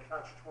caught in a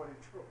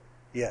catch-22.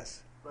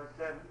 Yes. But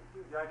then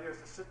the idea is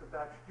to sit with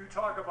that. You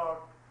talk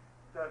about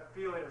that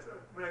feeling.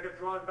 When I get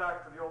drawn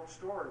back to the old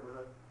story with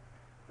it,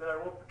 that I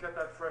won't get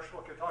that fresh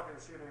look. You're talking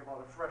this evening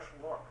about a fresh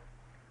look.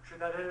 Should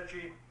that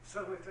energy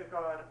suddenly take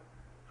on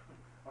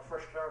a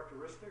fresh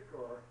characteristic,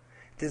 or?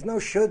 There's no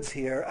shoulds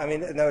here. I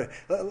mean, no.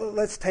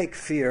 Let's take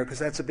fear, because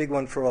that's a big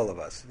one for all of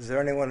us. Is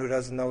there anyone who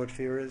doesn't know what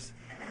fear is?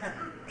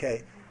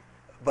 Okay.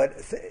 But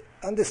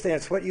understand,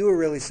 it's what you were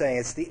really saying.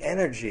 It's the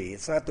energy.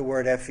 It's not the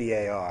word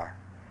F-E-A-R.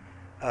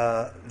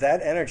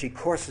 That energy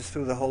courses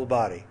through the whole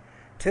body.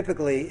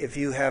 Typically, if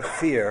you have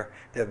fear,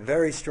 there are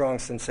very strong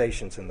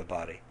sensations in the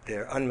body.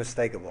 They're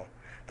unmistakable.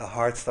 The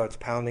heart starts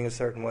pounding a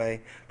certain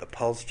way, the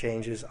pulse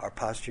changes, our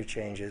posture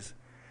changes,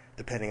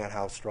 depending on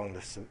how strong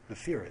the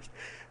fear is.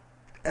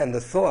 And the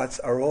thoughts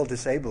are all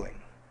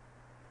disabling.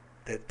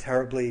 They're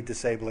terribly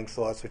disabling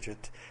thoughts, which are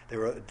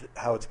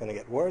how it's going to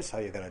get worse, how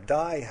you're going to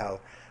die,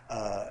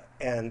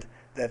 and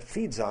that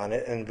feeds on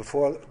it, and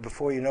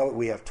before you know it,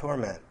 we have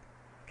torment.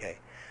 Okay,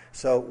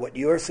 so what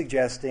you're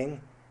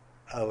suggesting,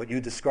 what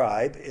you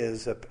describe,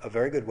 is a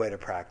very good way to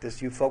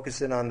practice. You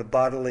focus in on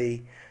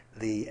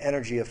the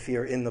energy of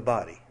fear in the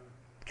body.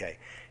 Okay,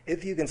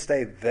 if you can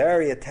stay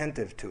very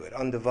attentive to it,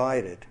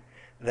 undivided,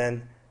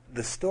 then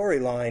the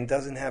storyline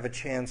doesn't have a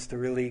chance to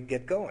really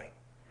get going.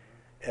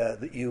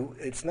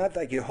 It's not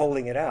like you're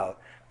holding it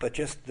out, but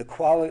just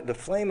the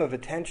flame of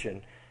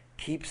attention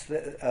keeps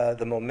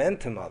the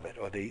momentum of it,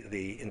 or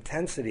the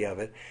intensity of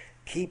it,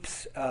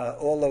 keeps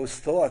all those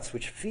thoughts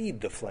which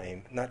feed the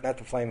flame, not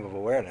the flame of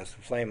awareness,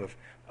 the flame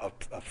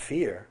of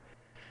fear,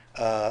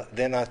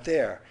 they're not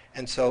there.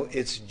 And so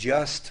it's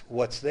just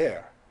what's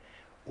there.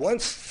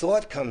 Once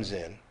thought comes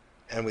in,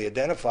 and we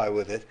identify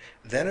with it,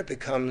 then it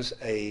becomes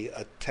a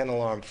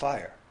 10-alarm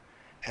fire,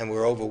 and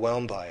we're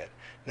overwhelmed by it.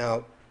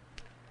 Now,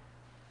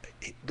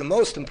 the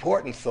most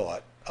important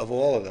thought of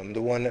all of them,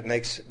 the one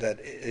that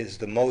is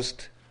the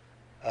most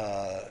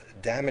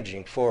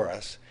damaging for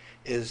us,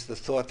 is the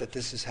thought that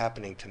this is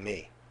happening to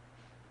me.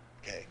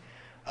 Okay,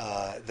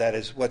 that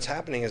is, what's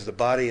happening is the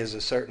body is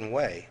a certain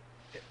way.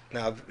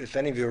 Now, if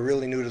any of you are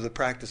really new to the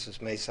practice,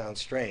 this may sound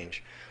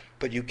strange,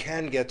 but you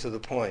can get to the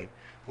point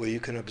where you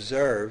can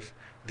observe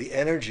the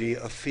energy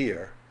of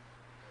fear,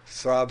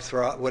 throb,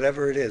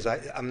 whatever it is.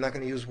 I'm not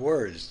going to use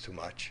words too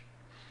much.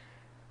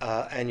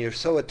 And you're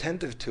so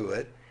attentive to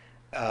it,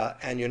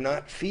 and you're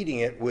not feeding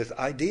it with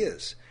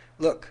ideas.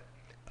 Look,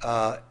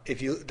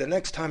 the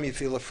next time you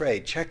feel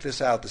afraid, check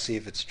this out to see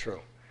if it's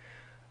true.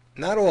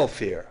 Not all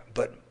fear,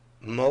 but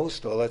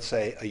most, or let's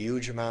say a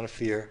huge amount of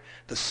fear,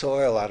 the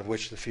soil out of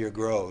which the fear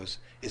grows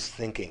is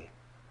thinking.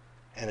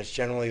 And it's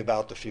generally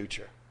about the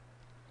future.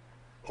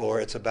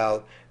 Or it's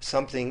about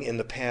something in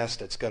the past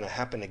that's going to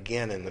happen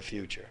again in the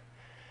future.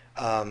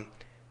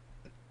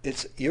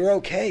 You're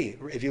okay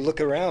if you look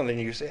around and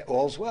you say,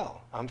 all's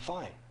well, I'm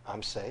fine,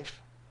 I'm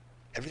safe,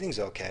 everything's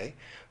okay.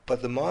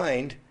 But the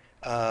mind,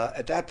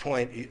 at that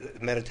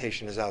point,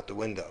 meditation is out the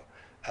window.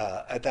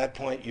 At that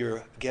point,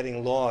 you're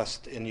getting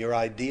lost in your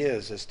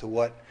ideas as to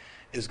what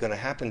is going to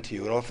happen to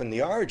you. And often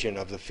the origin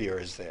of the fear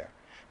is there.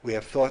 We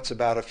have thoughts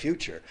about a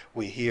future.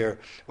 We hear,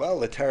 well,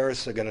 the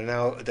terrorists are going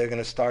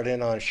to start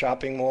in on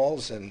shopping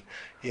malls, and,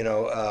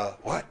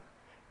 what?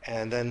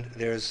 And then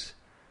there's,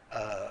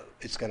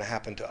 it's going to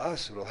happen to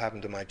us, it will happen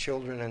to my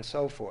children, and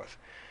so forth.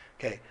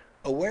 Okay,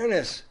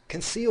 awareness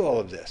can see all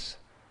of this.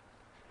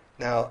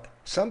 Now,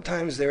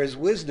 sometimes there is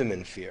wisdom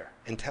in fear,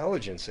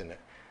 intelligence in it.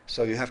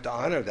 So you have to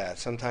honor that.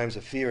 Sometimes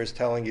the fear is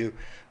telling you,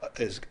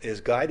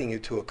 is guiding you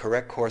to a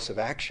correct course of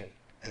action,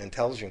 an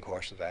intelligent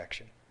course of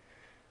action.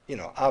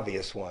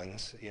 Obvious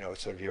ones,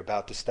 sort of you're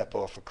about to step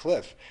off a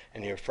cliff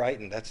and you're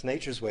frightened. That's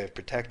nature's way of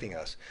protecting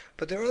us.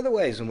 But there are other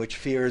ways in which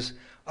fears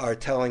are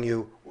telling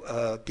you,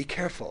 be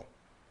careful.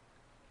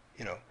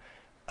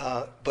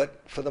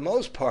 But for the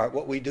most part,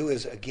 what we do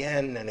is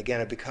again and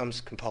again, it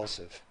becomes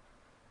compulsive.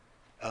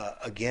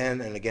 Again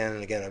and again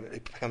and again,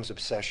 it becomes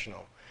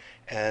obsessional.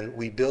 And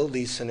we build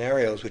these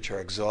scenarios which are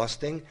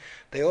exhausting.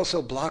 They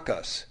also block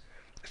us.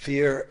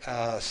 Fear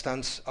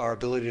stunts our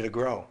ability to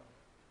grow,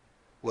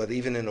 whether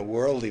even in a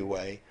worldly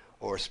way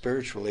or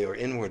spiritually or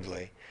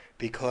inwardly,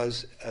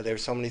 because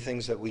there's so many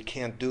things that we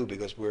can't do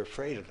because we're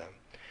afraid of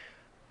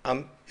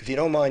them. If you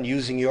don't mind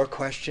using your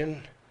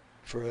question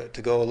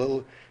to go a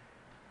little,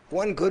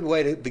 one good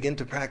way to begin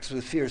to practice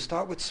with fear is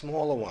start with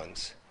smaller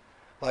ones.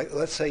 Like,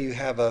 let's say you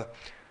have a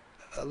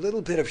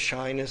little bit of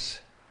shyness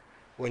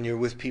when you're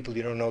with people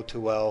you don't know too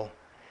well.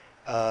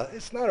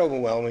 It's not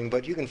overwhelming,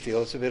 but you can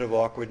feel it's a bit of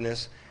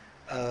awkwardness.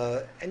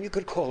 And you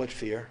could call it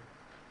fear.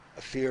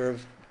 A fear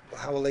of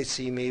how will they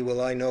see me?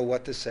 Will I know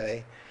what to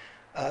say?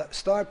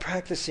 Start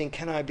practicing,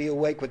 can I be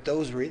awake with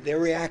those their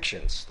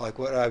reactions, like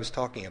what I was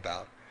talking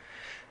about.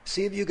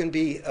 See if you can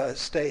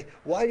stay.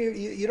 Why do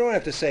you don't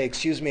have to say,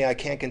 excuse me, I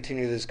can't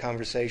continue this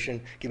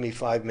conversation. Give me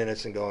 5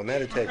 minutes and go and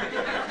meditate.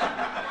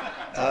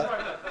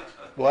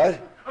 What?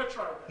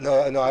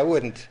 No, I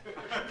wouldn't.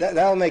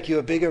 That'll make you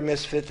a bigger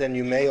misfit than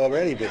you may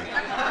already be.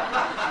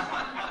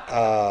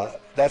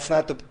 That's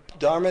not the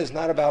Dharma is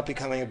not about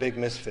becoming a big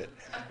misfit.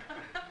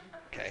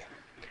 Okay.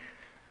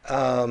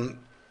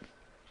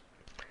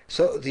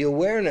 So the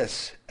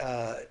awareness,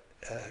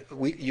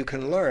 you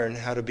can learn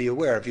how to be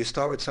aware if you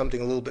start with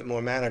something a little bit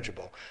more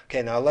manageable.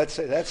 Okay, now let's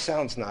say that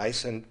sounds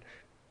nice, and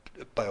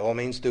by all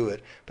means do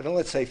it. But then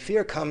let's say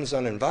fear comes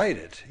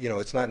uninvited.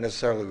 It's not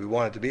necessarily we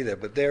want it to be there,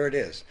 but there it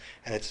is,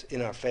 and it's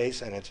in our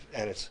face, and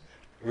it's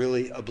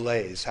really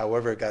ablaze.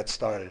 However it got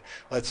started.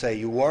 Let's say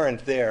you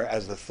weren't there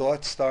as the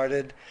thoughts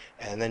started,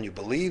 and then you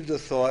believed the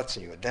thoughts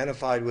and you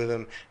identified with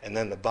them, and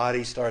then the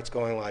body starts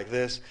going like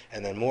this,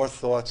 and then more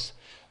thoughts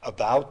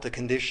about the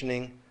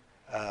conditioning,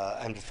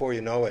 and before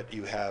you know it,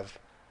 you have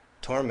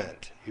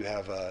torment. You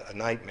have a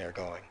nightmare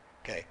going.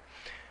 Okay.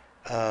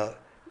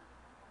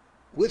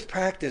 With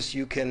practice,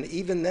 you can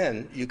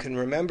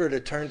remember to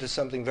turn to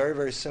something very,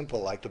 very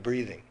simple like the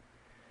breathing.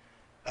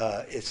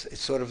 It's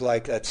sort of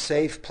like that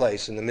safe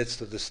place in the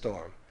midst of the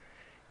storm.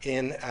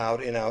 In,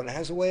 out, and it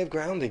has a way of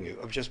grounding you,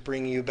 of just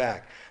bringing you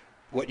back.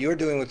 What you're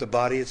doing with the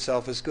body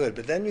itself is good,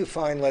 but then you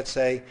find, let's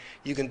say,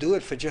 you can do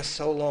it for just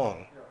so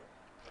long,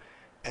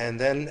 and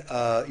then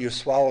you're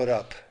swallowed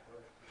up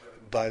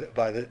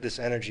by this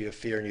energy of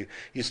fear, and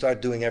you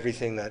start doing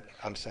everything that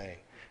I'm saying.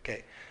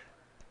 Okay.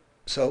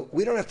 So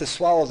we don't have to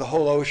swallow the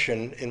whole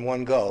ocean in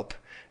one gulp.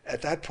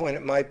 At that point,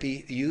 it might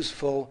be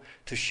useful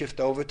to shift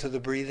over to the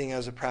breathing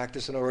as a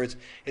practice. In other words,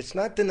 it's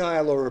not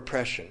denial or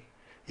repression.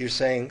 You're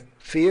saying,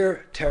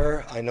 fear,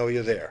 terror, I know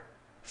you're there.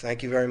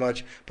 Thank you very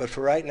much. But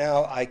for right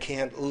now, I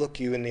can't look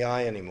you in the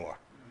eye anymore.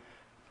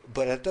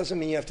 But that doesn't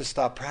mean you have to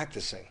stop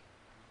practicing.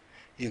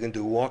 You can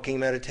do walking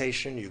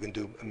meditation. You can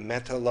do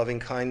metta, loving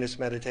kindness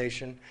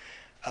meditation.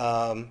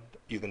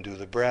 You can do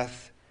the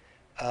breath.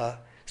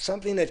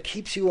 Something that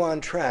keeps you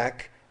on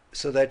track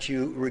so that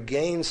you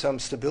regain some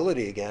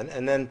stability again,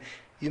 and then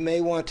you may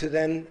want to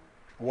then,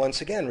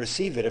 once again,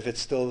 receive it if it's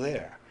still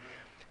there.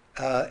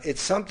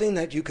 It's something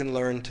that you can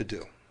learn to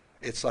do.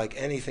 It's like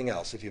anything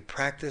else. If you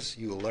practice,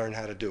 you will learn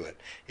how to do it.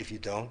 If you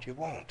don't, you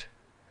won't.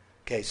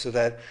 Okay, so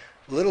that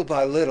little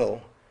by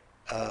little,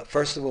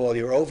 first of all,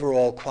 your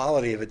overall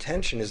quality of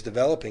attention is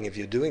developing if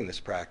you're doing this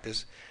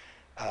practice.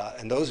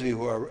 And those of you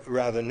who are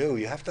rather new,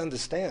 you have to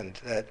understand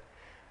that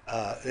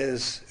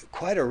there's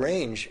quite a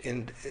range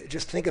in,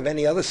 just think of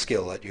any other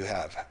skill that you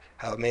have,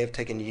 how it may have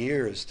taken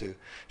years to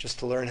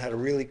learn how to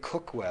really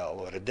cook well,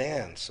 or to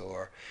dance,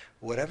 or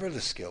whatever the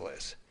skill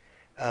is.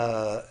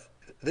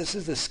 This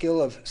is the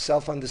skill of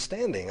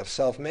self-understanding, of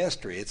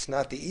self-mastery. It's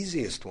not the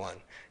easiest one.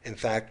 In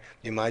fact,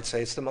 you might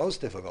say it's the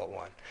most difficult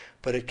one.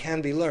 But it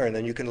can be learned,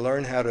 and you can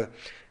learn how to,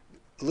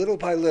 little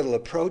by little,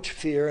 approach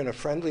fear in a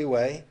friendly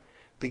way,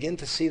 begin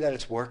to see that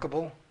it's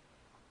workable,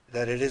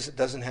 that it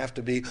doesn't have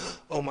to be,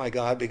 oh my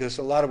God, because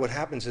a lot of what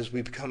happens is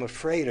we become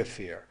afraid of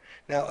fear.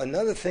 Now,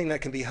 another thing that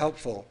can be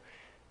helpful,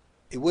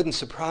 it wouldn't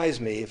surprise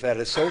me if at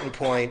a certain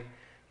point,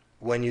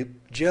 when you,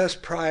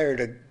 just prior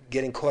to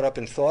getting caught up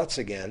in thoughts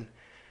again,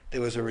 there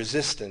was a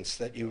resistance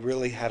that you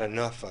really had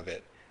enough of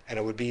it. And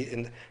it would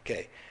be,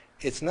 okay,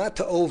 it's not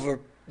to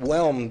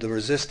overwhelm the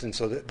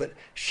resistance, but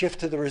shift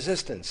to the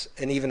resistance.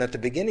 And even at the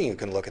beginning you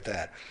can look at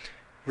that.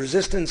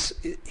 Resistance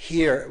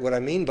here, what I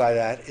mean by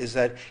that is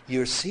that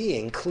you're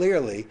seeing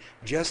clearly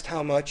just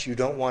how much you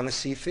don't want to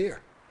see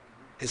fear.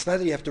 It's not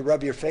that you have to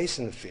rub your face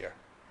in the fear.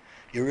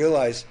 You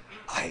realize,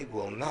 I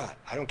will not.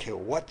 I don't care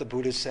what the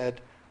Buddha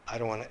said. I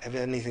don't want to have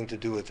anything to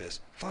do with this.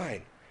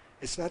 Fine.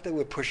 It's not that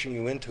we're pushing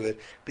you into it.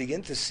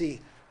 Begin to see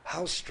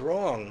how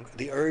strong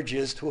the urge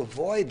is to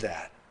avoid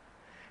that.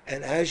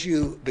 And as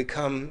you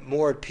become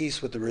more at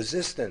peace with the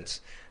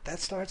resistance, that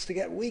starts to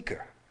get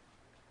weaker.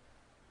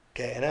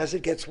 Okay, and as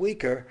it gets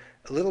weaker,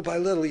 little by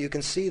little, you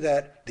can see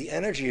that the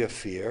energy of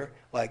fear,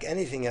 like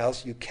anything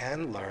else, you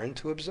can learn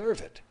to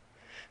observe it.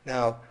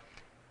 Now,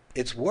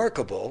 it's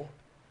workable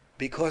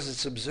because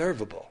it's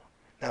observable.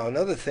 Now,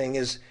 another thing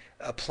is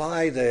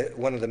apply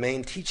one of the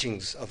main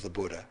teachings of the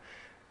Buddha,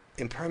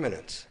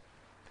 impermanence.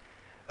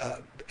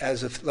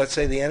 As if, let's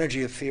say, the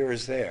energy of fear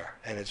is there,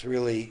 and it's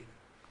really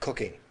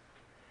cooking.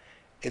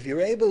 If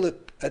you're able to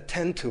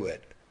attend to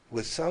it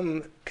with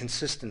some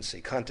consistency,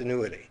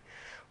 continuity,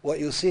 what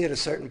you'll see at a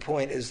certain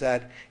point is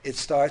that it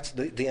starts,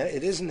 it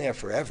isn't there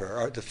forever,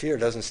 or the fear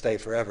doesn't stay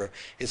forever.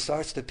 It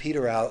starts to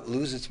peter out,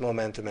 lose its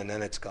momentum, and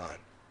then it's gone.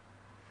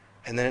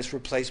 And then it's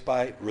replaced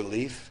by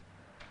relief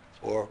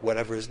or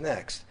whatever is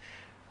next.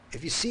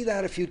 If you see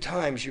that a few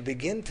times, you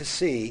begin to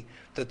see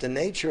that the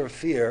nature of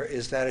fear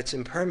is that it's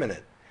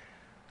impermanent.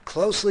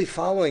 closely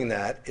following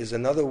that is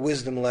another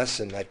wisdom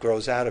lesson that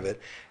grows out of it.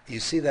 You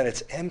see that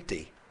it's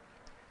empty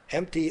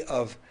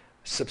of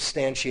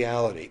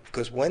substantiality.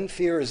 Because when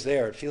fear is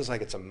there, it feels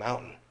like it's a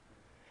mountain.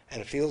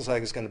 And it feels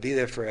like it's going to be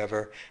there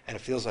forever, and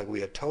it feels like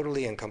we are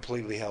totally and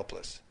completely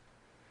helpless.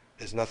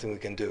 There's nothing we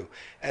can do.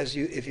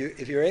 If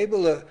you're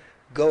able to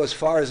go as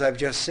far as I've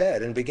just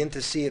said and begin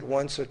to see it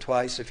once or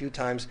twice, a few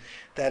times,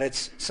 that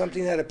it's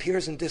something that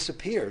appears and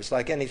disappears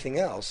like anything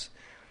else,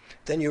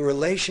 then your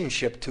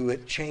relationship to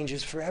it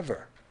changes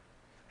forever.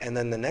 And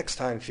then the next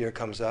time fear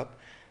comes up,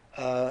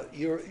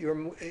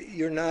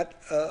 you're not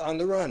on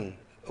the run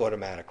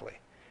automatically.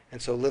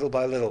 And so little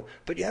by little.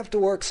 But you have to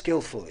work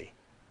skillfully.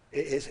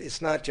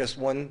 It's not just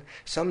one.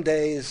 Some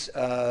days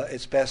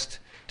it's best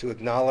to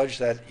acknowledge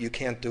that you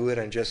can't do it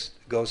and just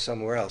go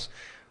somewhere else.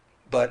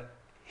 But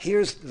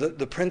here's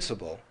the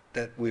principle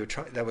that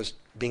that was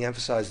being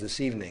emphasized this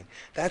evening.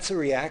 That's a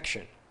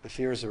reaction. The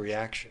fear is a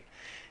reaction.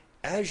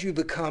 As you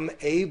become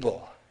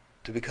able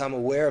to become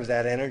aware of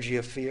that energy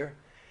of fear,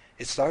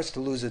 it starts to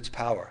lose its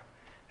power.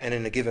 And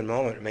in a given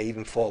moment, it may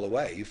even fall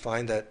away. You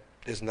find that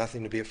there's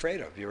nothing to be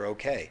afraid of. You're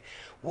okay.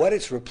 What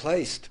it's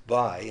replaced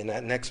by in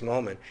that next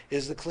moment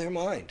is the clear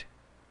mind.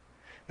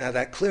 Now,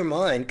 that clear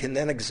mind can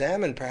then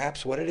examine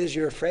perhaps what it is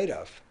you're afraid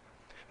of.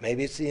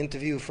 Maybe it's the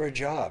interview for a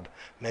job.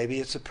 Maybe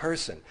it's a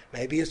person.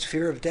 Maybe it's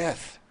fear of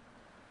death.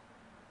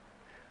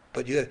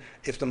 But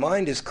if the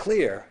mind is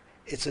clear,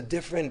 it's a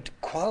different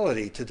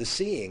quality to the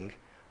seeing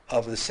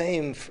of the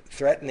same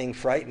threatening,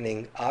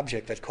 frightening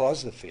object that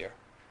caused the fear.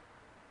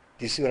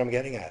 Do you see what I'm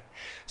getting at?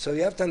 So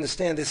you have to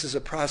understand this is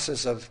a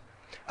process of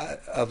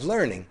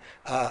learning.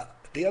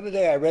 The other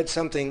day I read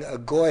something,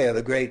 Goya,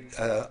 the great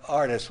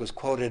artist, was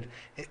quoted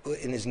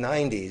in his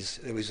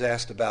 90s. He was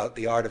asked about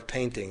the art of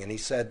painting, and he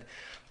said,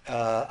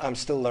 I'm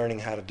still learning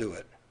how to do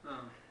it.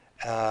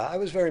 I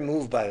was very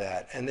moved by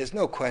that, and there's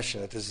no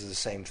question that this is the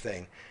same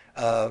thing.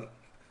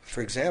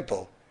 For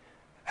example,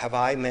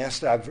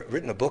 I've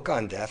written a book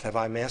on death. Have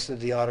I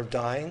mastered the art of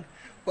dying?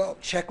 Well,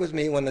 check with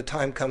me when the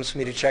time comes for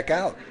me to check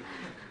out.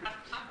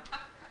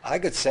 I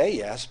could say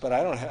yes, but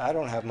I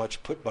don't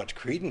have put much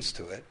credence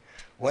to it.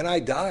 When I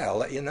die, I'll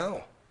let you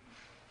know.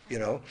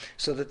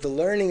 So that the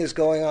learning is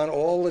going on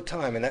all the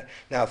time. And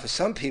now, for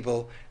some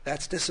people,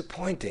 that's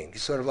disappointing.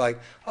 It's sort of like,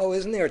 oh,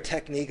 isn't there a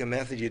technique, a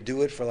method? You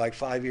do it for like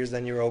 5 years,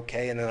 then you're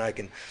okay, and then I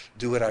can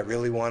do what I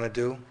really want to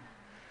do.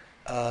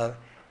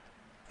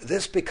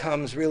 This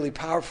becomes really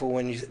powerful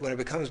when it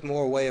becomes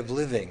more a way of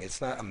living. It's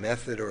not a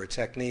method or a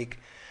technique.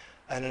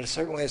 And in a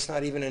certain way, it's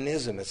not even an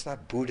ism. It's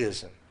not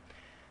Buddhism.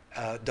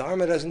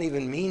 Dharma doesn't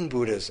even mean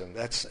Buddhism.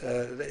 That's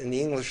in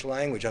the English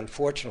language,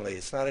 unfortunately.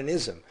 It's not an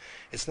ism.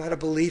 It's not a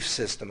belief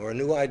system or a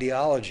new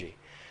ideology.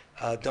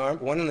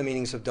 One of the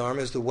meanings of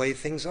Dharma is the way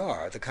things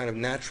are, the kind of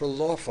natural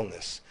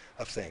lawfulness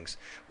of things.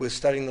 We're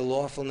studying the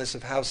lawfulness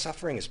of how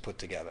suffering is put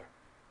together,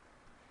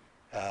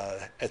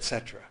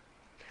 etc.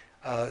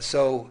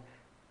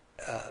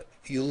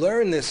 You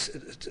learn this.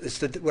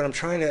 What I'm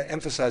trying to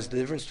emphasize, the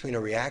difference between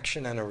a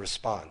reaction and a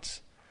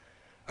response.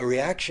 A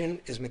reaction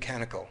is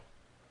mechanical.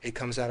 It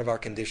comes out of our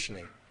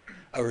conditioning.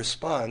 A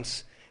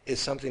response is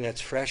something that's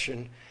fresh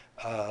and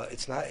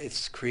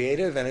it's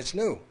creative and it's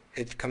new.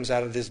 It comes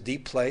out of this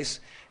deep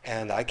place,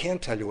 and I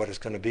can't tell you what it's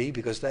going to be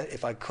because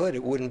if I could,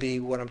 it wouldn't be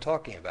what I'm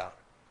talking about.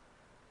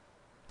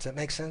 Does that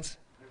make sense?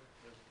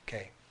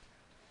 Okay.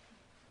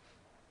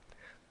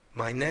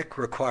 My neck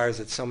requires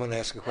that someone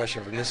ask a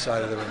question from this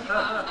side of the room.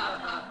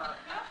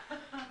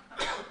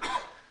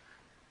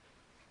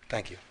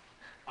 Thank you.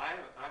 I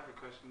have a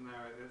question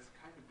there. It's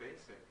kind of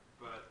basic,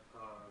 but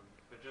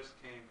it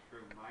just came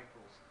through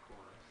Michael's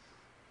course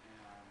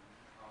and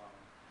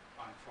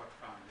on Foot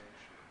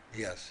Foundation.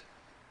 Yes.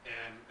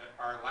 And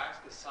our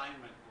last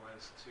assignment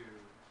was to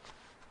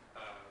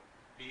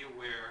be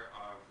aware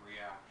of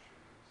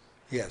reactions.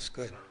 Yes,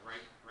 good. So right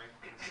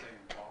in the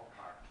same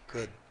ballpark.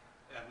 Good.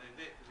 And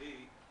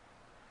the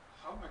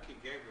homework he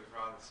gave was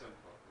rather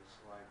simple. It was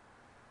like,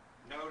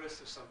 notice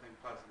if something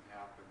pleasant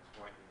happens,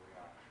 what your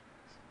reaction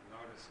is.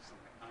 Notice if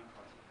something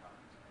unpleasant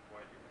happens,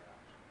 what your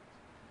reaction is.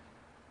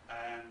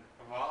 And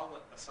of all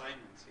the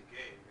assignments he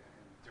gave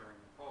during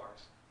the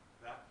course,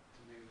 that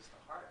to me was the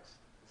hardest.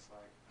 It's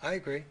like,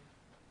 I agree.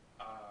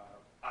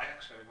 I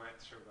actually went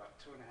through about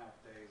 2.5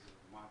 days of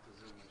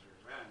Montezuma's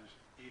Revenge,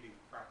 eating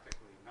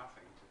practically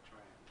nothing to try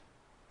and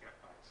get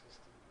my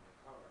system to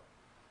recover.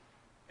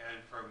 And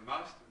for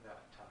most of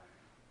that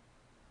time,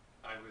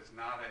 I was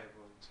not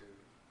able to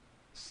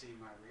see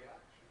my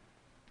reaction.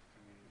 I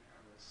mean, I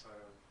was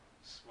sort of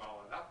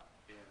swallowed up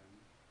in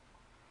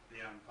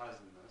the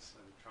unpleasantness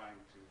and trying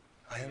to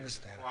I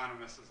understand. be as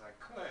quantumous as I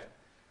could.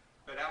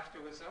 But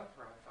after it was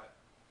over, I thought,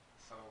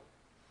 so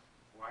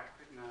why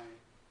couldn't I?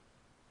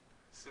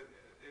 So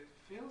it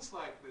feels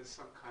like there's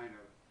some kind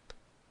of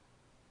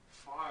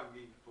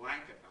foggy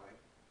blanket that I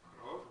put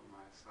over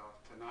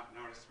myself to not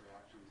notice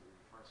reactions in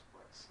the first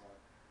place. So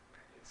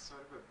it's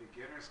sort of a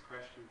beginner's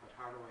question, but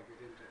how do I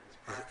get into this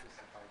practice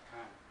if I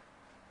can?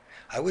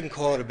 I wouldn't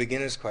call it a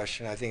beginner's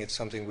question. I think it's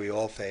something we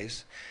all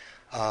face.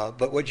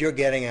 But what you're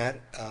getting at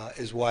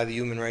is why the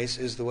human race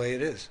is the way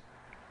it is,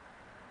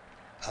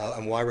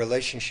 and why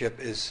relationship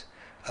is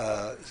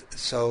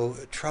so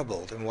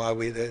troubled, and why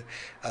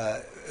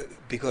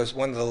because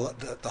one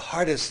of the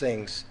hardest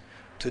things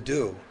to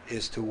do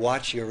is to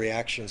watch your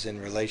reactions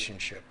in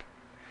relationship.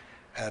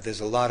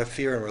 There's a lot of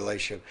fear in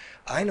relationship.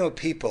 I know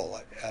people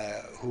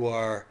who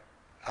are,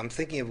 I'm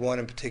thinking of one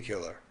in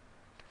particular,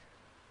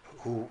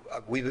 who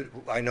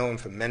I know him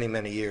for many,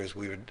 many years.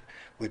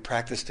 We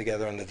practiced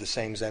together under the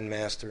same Zen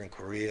master in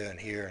Korea and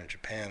here in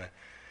Japan.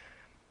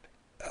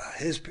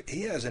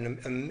 He has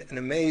an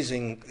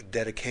amazing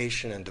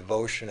dedication and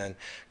devotion and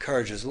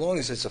courage, as long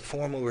as it's a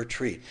formal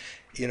retreat.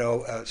 You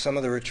know, some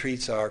of the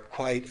retreats are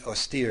quite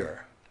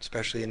austere,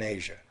 especially in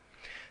Asia.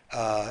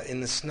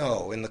 In the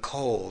snow, in the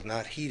cold,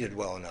 not heated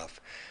well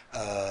enough,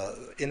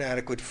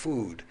 inadequate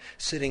food,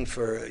 sitting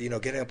for,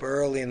 getting up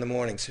early in the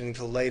morning, sitting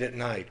till late at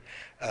night,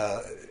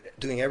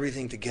 doing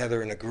everything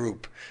together in a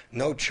group.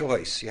 No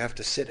choice. You have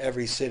to sit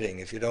every sitting.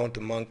 If you don't,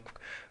 a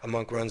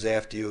monk runs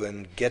after you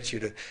and gets you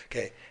to,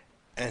 okay.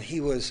 And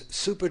he was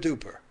super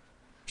duper,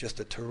 just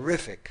a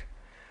terrific,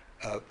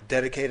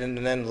 dedicated,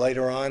 and then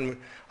later on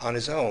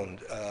his own,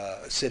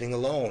 sitting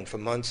alone for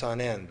months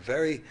on end,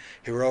 very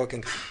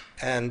heroic,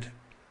 and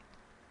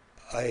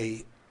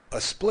a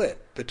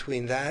split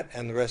between that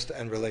and the rest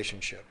and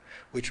relationship,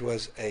 which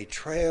was a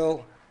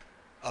trail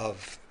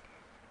of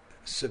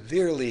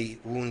severely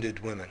wounded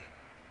women,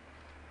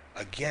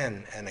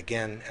 again and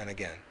again and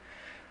again.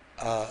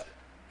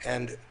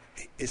 And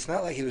it's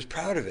not like he was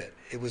proud of it.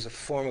 It was a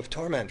form of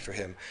torment for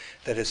him,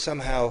 that is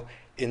somehow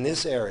in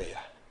this area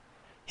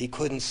he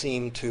couldn't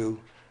seem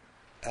to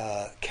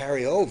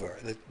carry over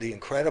the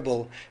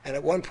incredible. And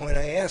at one point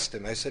I asked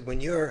him, I said, when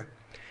you're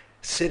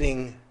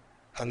sitting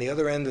on the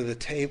other end of the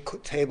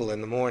table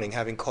in the morning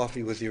having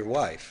coffee with your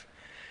wife,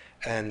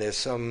 and there's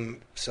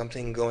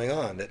something going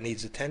on that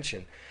needs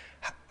attention,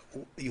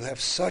 you have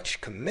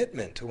such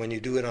commitment to when you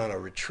do it on a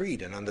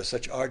retreat and under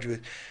such arduous.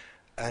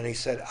 And he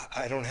said,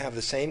 I don't have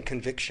the same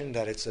conviction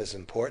that it's as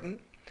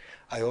important.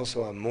 I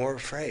also am more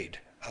afraid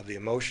of the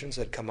emotions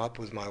that come up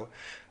with my,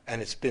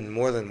 and it's been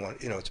more than one,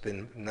 it's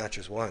been not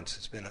just once,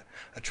 it's been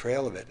a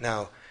trail of it.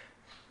 Now,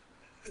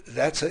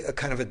 that's a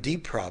kind of a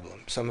deep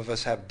problem. Some of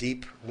us have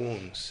deep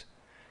wounds.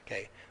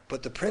 Okay,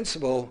 but the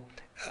principle,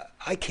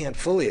 I can't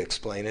fully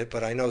explain it,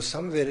 but I know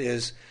some of it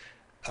is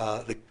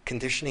the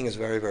conditioning is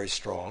very, very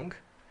strong.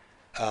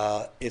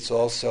 It's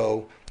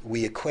also,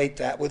 we equate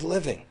that with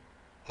living.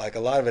 Like a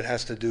lot of it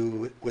has to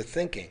do with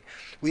thinking.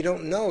 We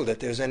don't know that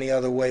there's any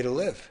other way to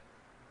live.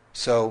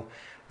 So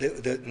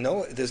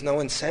there's no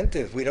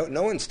incentive.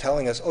 No one's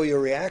telling us, oh, your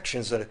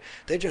reactions,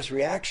 they're just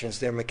reactions,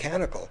 they're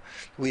mechanical.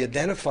 We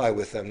identify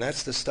with them.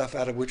 That's the stuff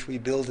out of which we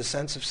build a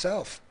sense of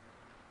self.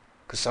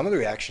 Because some of the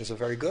reactions are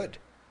very good,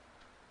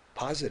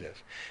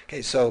 positive.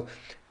 Okay, so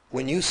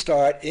when you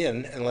start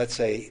in, and let's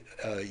say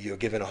you're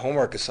given a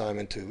homework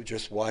assignment to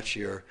just watch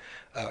your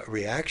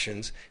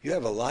reactions, you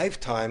have a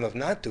lifetime of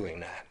not doing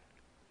that.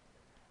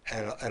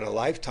 And a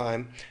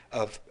lifetime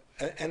of,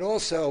 and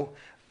also,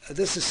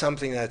 this is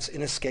something that's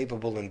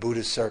inescapable in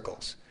Buddhist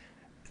circles.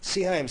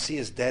 CIMC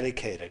is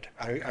dedicated.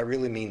 I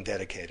really mean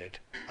dedicated.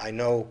 I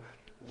know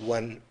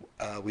when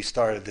we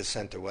started this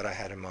center what I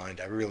had in mind,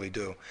 I really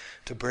do,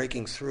 to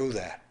breaking through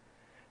that.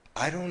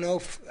 I don't know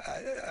if,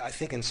 I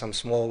think in some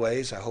small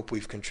ways, I hope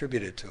we've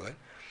contributed to it.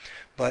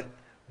 But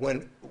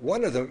when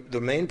one of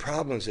the main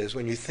problems is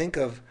when you think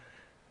of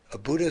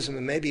Buddhism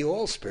and maybe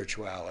all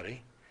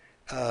spirituality,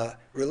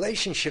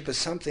 relationship is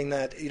something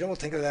that you don't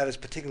think of that as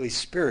particularly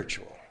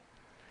spiritual,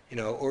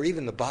 or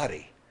even the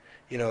body.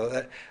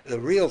 That the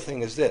real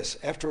thing is this.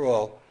 After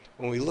all,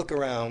 when we look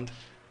around,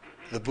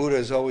 the Buddha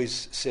is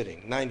always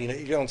sitting.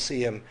 You don't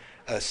see him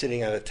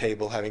sitting at a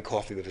table having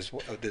coffee with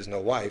there's no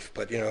wife,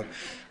 but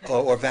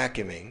or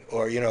vacuuming,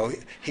 or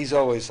he's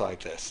always like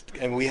this.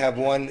 And we have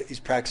one.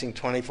 He's practicing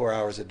 24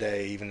 hours a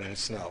day, even in the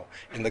snow,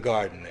 in the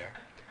garden there.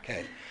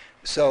 Okay,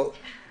 so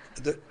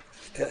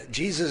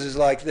Jesus is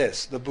like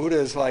this. The Buddha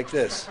is like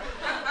this.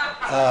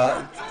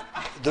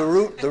 The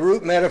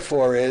root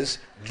metaphor is,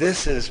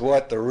 this is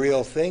what the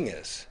real thing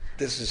is.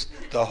 This is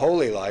the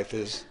holy life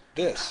is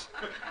this.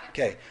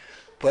 Okay,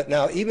 but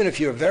now even if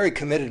you're a very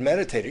committed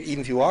meditator,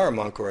 even if you are a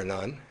monk or a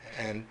nun,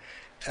 and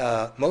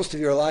most of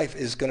your life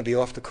is going to be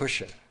off the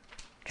cushion.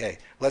 Okay,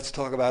 let's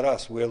talk about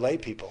us. We're lay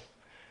people.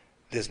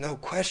 There's no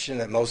question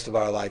that most of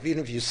our life,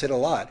 even if you sit a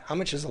lot, how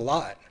much is a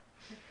lot?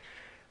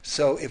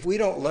 So if we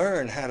don't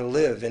learn how to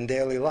live in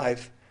daily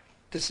life,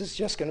 this is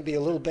just going to be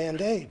a little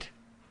Band-Aid.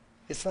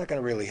 It's not going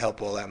to really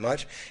help all that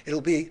much. It'll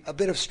be a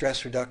bit of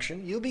stress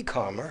reduction. You'll be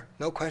calmer,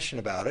 no question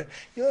about it.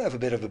 You'll have a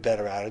bit of a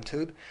better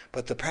attitude,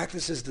 but the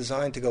practice is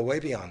designed to go way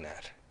beyond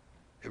that.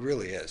 It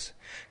really is.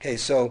 Okay,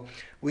 so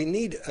we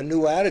need a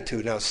new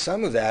attitude. Now,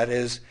 some of that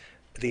is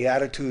the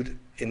attitude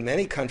in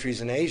many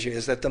countries in Asia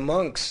is that the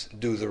monks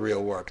do the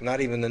real work,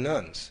 not even the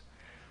nuns.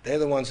 They're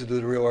the ones who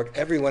do the real work.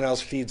 Everyone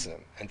else feeds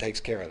them and takes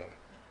care of them.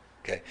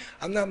 Okay,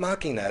 I'm not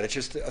mocking that. It's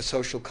just a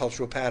social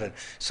cultural pattern.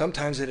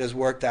 Sometimes it has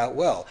worked out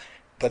well,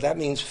 but that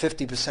means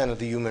 50% of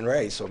the human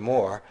race or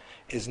more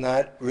is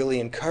not really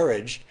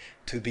encouraged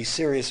to be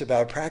serious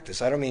about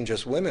practice. I don't mean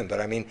just women,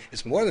 but I mean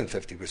it's more than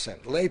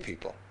 50% lay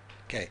people.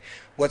 Okay,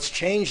 what's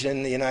changed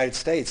in the United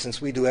States,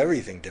 since we do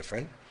everything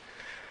different,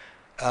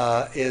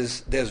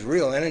 is there's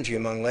real energy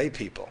among lay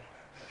people.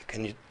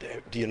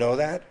 Do you know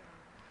that?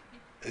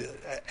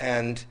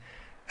 And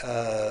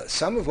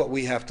some of what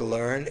we have to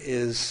learn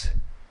is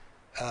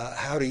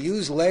how to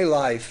use lay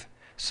life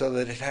so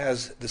that it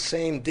has the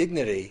same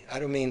dignity. I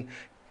don't mean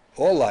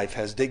all life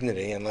has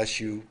dignity unless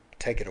you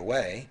take it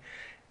away.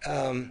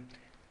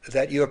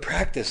 That your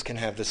practice can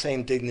have the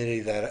same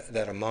dignity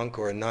that a monk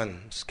or a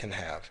nun can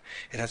have.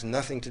 It has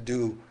nothing to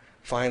do,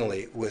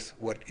 finally, with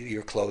what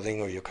your clothing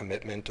or your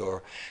commitment,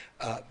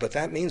 but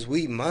that means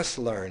we must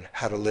learn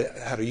how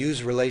to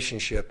use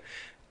relationship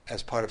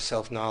as part of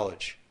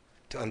self-knowledge,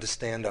 to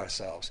understand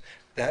ourselves.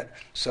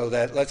 So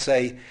that, let's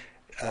say,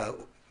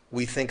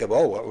 we think of,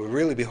 what would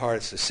really be hard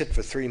is to sit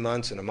for 3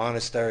 months in a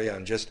monastery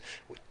on just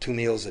 2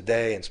 meals a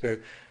day and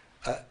spirit.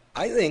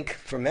 I think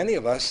for many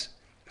of us,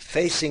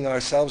 facing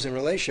ourselves in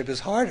relationship is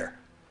harder.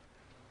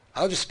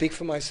 I'll just speak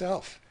for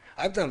myself.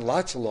 I've done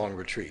lots of long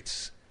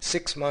retreats.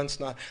 6 months,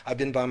 I've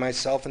been by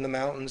myself in the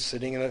mountains,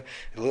 sitting in a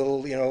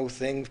little,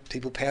 thing.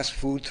 People pass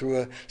food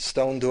through a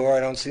stone door. I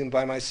don't see them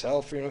by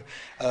myself.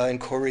 In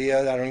Korea,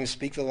 I don't even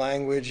speak the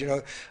language.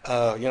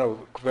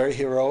 Very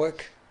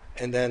heroic.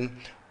 And then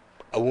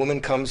a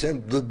woman comes in.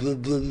 Blah, blah,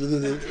 blah,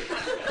 blah.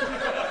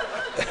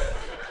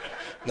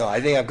 No,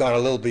 I think I've gone a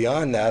little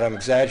beyond that. I'm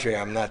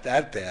exaggerating. I'm not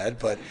that bad,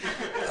 but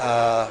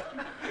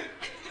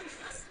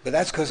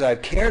that's because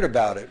I've cared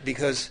about it.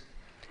 Because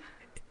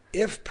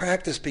if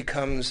practice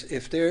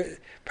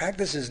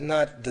is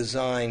not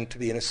designed to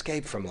be an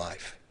escape from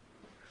life,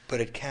 but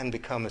it can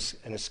become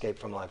an escape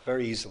from life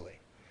very easily.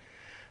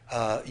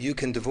 You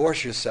can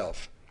divorce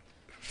yourself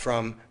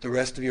from the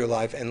rest of your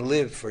life and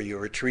live for your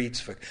retreats,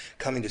 for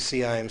coming to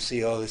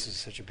CIMC. Oh, this is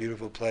such a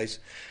beautiful place,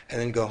 and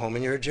then go home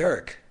and you're a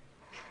jerk.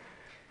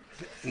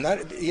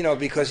 Not,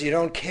 because you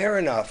don't care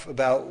enough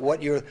about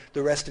what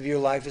the rest of your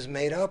life is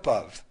made up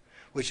of,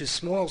 which is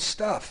small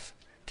stuff.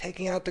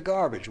 Taking out the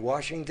garbage,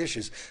 washing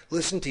dishes.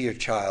 Listen to your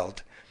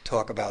child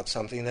talk about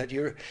something that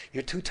you're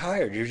too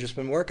tired. You've just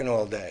been working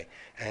all day.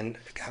 And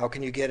how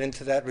can you get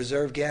into that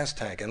reserve gas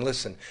tank and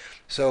listen?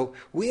 So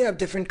we have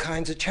different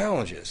kinds of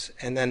challenges.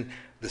 And then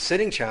the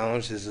sitting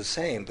challenge is the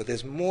same, but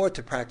there's more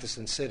to practice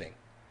than sitting.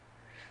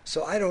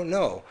 So I don't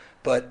know,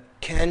 but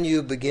can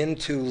you begin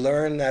to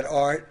learn that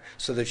art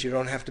so that you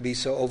don't have to be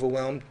so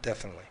overwhelmed?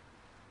 Definitely.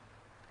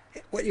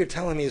 What you're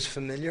telling me is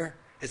familiar.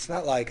 It's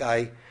not like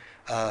I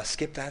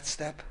skip that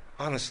step,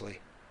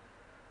 honestly.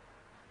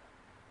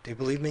 Do you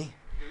believe me?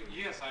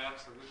 Yes, I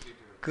absolutely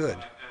do. Good.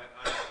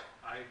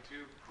 I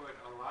do put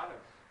a lot of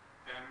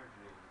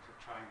energy into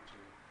trying to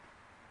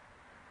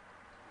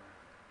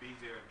be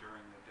there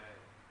during the day.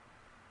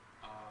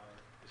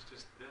 It's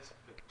just this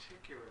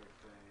particular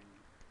thing,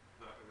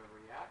 the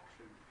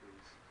reaction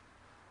piece,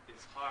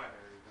 is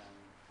harder than,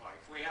 like,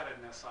 if we had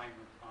an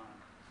assignment on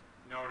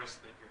notice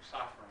that you're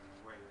suffering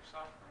and where you're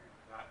suffering,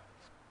 that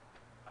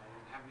I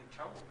didn't have any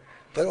trouble with.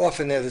 But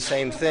often they're the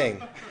same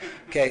thing.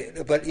 Okay,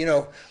 but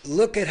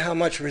look at how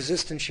much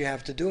resistance you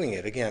have to doing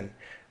it again,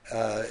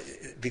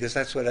 because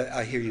that's what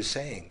I hear you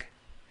saying.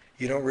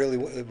 You don't really,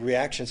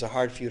 reactions are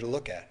hard for you to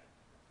look at.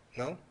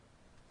 No?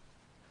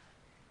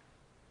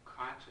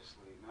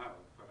 Consciously, no,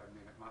 but I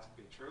mean, it must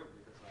be true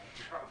because I have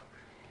trouble.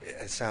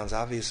 It sounds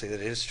obviously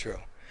that it is true.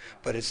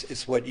 But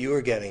it's what you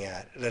are getting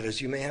at. That is,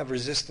 you may have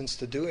resistance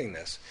to doing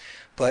this.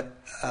 But,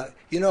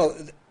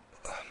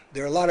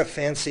 there are a lot of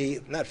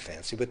not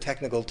fancy, but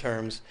technical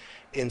terms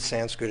in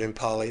Sanskrit and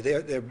Pali.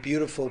 They're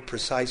beautiful,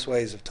 precise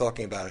ways of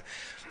talking about it.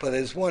 But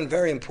there's one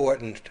very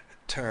important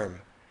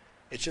term.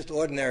 It's just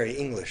ordinary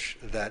English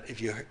that if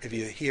you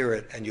hear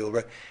it and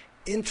you'll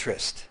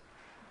interest.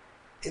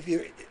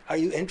 Are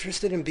you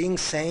interested in being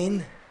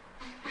sane?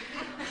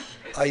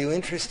 Are you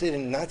interested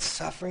in not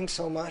suffering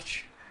so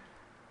much?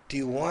 Do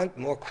you want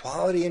more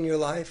quality in your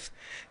life?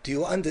 Do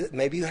you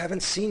maybe you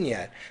haven't seen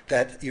yet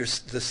that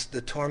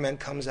the torment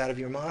comes out of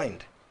your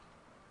mind.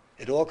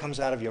 It all comes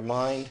out of your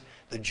mind.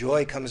 The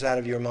joy comes out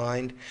of your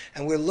mind,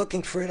 and we're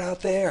looking for it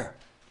out there.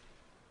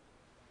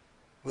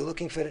 We're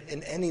looking for it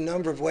in any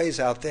number of ways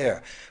out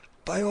there.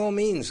 By all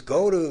means,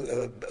 go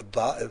to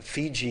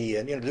Fiji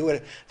and do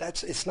it.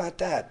 It's not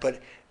that, but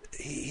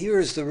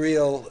here's the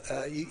real.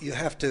 You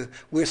have to.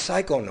 We're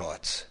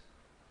psychonauts.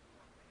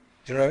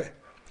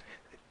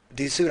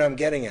 Do you see what I'm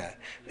getting at?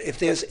 If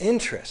there's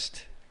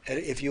interest,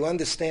 if you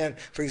understand,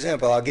 for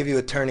example, I'll give you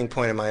a turning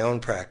point in my own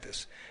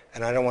practice,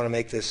 and I don't want to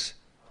make this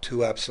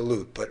too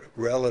absolute, but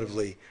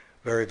relatively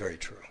very, very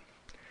true.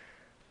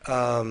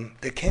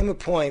 There came a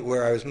point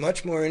where I was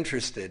much more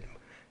interested,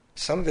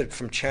 some of it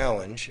from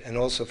challenge and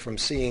also from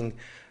seeing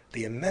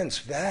the immense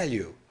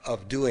value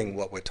of doing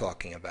what we're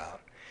talking about,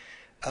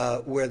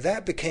 where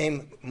that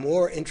became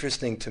more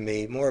interesting to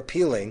me, more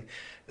appealing,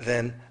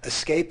 than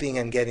escaping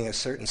and getting a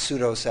certain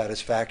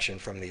pseudo-satisfaction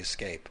from the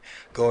escape,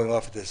 going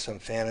off into some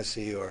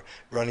fantasy or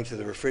running to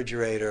the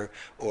refrigerator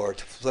or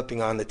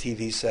flipping on the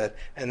TV set,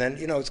 and then,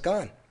 it's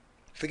gone.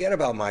 Forget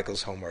about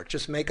Michael's homework.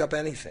 Just make up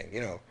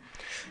anything,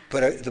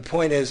 But the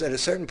point is, at a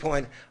certain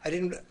point, I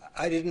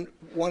didn't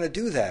want to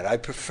do that. I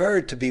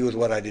preferred to be with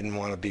what I didn't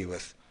want to be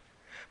with.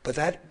 But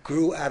that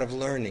grew out of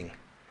learning,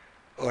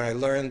 or I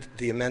learned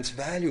the immense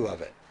value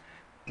of it.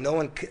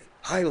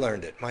 I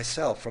learned it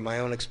myself from my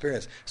own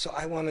experience. So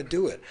I want to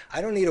do it. I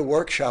don't need a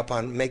workshop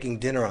on making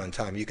dinner on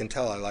time. You can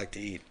tell I like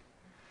to eat.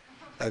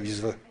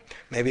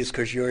 Maybe it's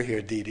because you're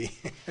here, Dee Dee.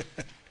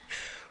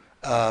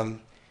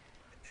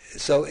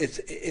 So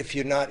if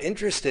you're not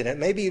interested, and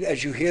maybe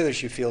as you hear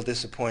this you feel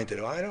disappointed.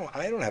 Oh, I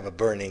don't have a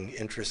burning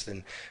interest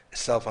in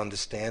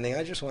self-understanding.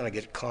 I just want to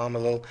get calm a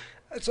little.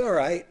 It's all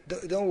right.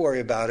 Don't worry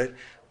about it.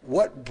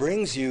 What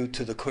brings you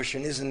to the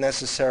cushion isn't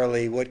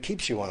necessarily what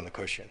keeps you on the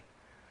cushion.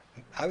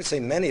 I would say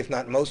many, if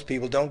not most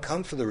people, don't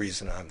come for the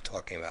reason I'm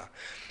talking about.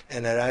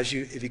 And that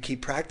if you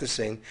keep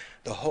practicing,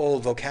 the whole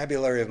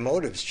vocabulary of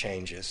motives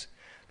changes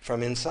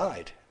from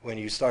inside. When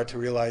you start to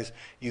realize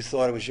you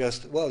thought it was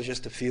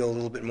just to feel a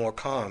little bit more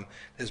calm.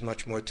 There's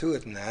much more to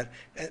it than that.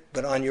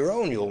 But on your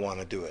own, you'll want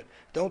to do it.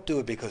 Don't do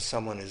it because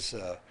someone is...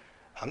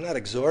 I'm not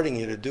exhorting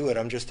you to do it.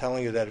 I'm just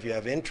telling you that if you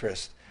have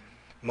interest,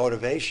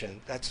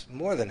 motivation, that's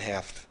more than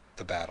half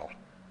the battle.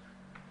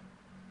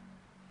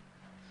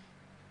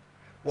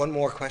 One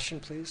more question,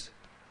 please.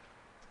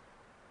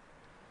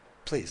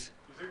 Please.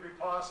 Do you think it would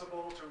be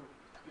possible to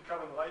become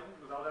enlightened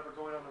without ever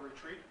going on a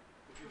retreat?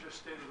 If you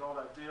just stayed with all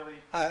that daily...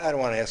 I don't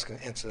want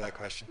to answer that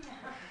question.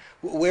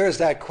 Where is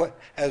that,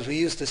 as we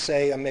used to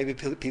say, and maybe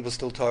people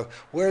still talk,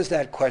 where is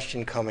that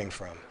question coming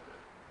from?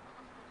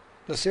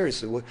 No,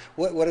 seriously,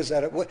 what is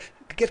that?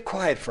 Get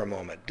quiet for a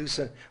moment. Do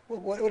some.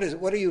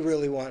 What do you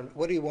really want?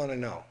 What do you want to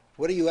know?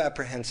 What are you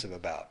apprehensive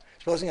about?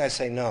 Supposing I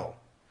say no.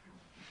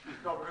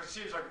 No, because it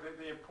seems like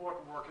the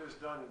important work is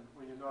done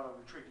when you're not on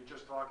retreat. You're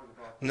just talking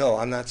about... No,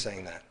 I'm not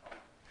saying that.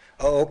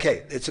 Oh,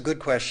 okay. It's a good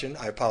question.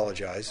 I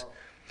apologize.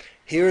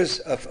 Here's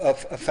a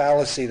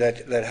fallacy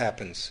that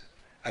happens.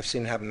 I've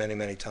seen it happen many,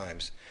 many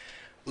times.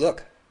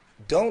 Look,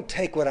 don't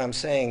take what I'm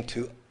saying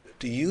to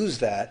use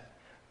that.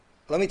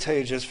 Let me tell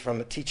you just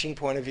from a teaching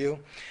point of view,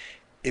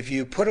 if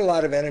you put a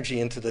lot of energy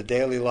into the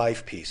daily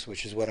life piece,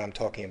 which is what I'm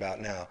talking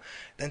about now,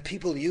 then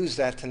people use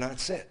that to not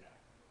sit.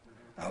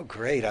 Oh,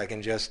 great, I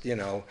can just,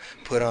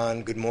 put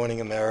on Good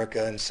Morning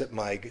America and sip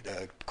my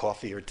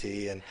coffee or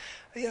tea, and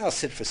I'll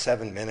sit for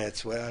 7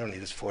 minutes. Well, I don't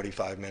need this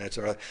 45 minutes.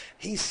 Or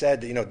he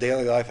said,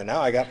 daily life, and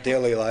now I got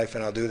daily life,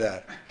 and I'll do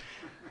that.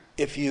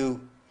 If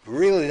you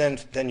really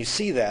then you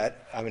see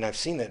that, I've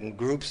seen it in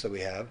groups that we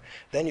have,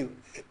 then you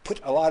put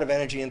a lot of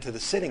energy into the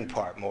sitting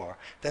part more.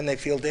 Then they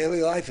feel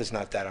daily life is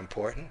not that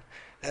important.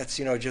 That's,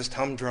 just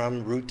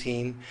humdrum,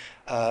 routine.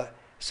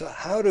 So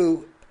how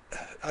to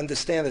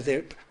understand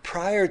that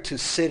prior to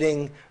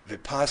sitting,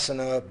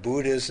 Vipassana,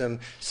 Buddhism,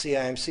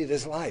 CIMC,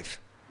 there's life.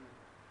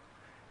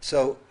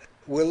 So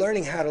we're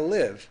learning how to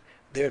live.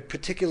 There are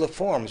particular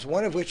forms,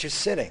 one of which is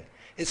sitting.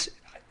 It's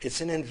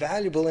an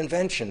invaluable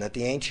invention that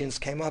the ancients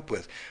came up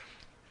with.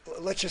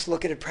 Let's just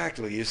look at it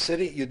practically. You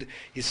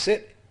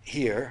sit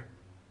here,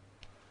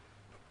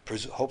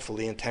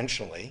 hopefully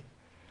intentionally,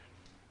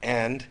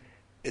 and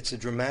it's a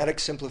dramatic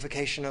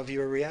simplification of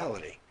your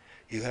reality.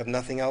 You have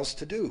nothing else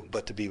to do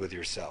but to be with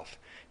yourself.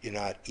 You're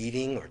not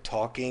eating or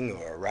talking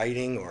or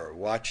writing or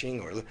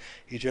watching, or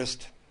you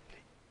just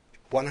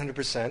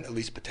 100%, at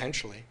least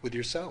potentially, with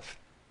yourself.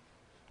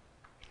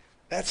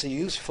 That's a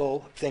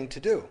useful thing to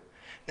do.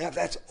 Now, if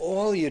that's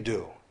all you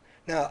do,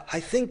 now, I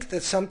think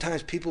that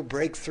sometimes people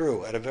break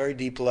through at a very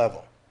deep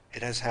level.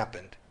 It has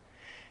happened.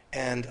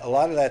 And a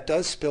lot of that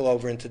does spill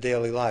over into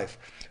daily life.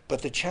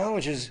 But the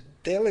challenge is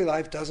daily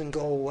life doesn't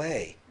go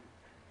away.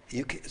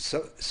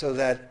 So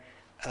that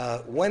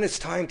when it's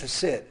time to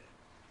sit,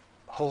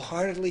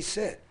 wholeheartedly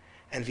sit.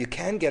 And if you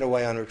can get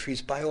away on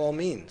retreats, by all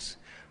means.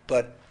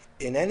 But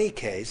in any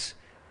case,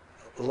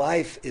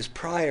 life is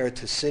prior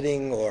to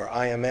sitting or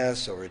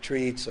IMS or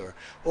retreats or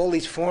all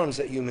these forms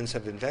that humans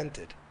have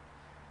invented.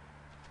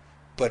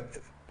 But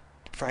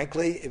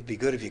frankly, it'd be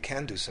good if you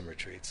can do some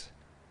retreats.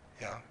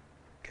 Yeah?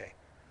 Okay.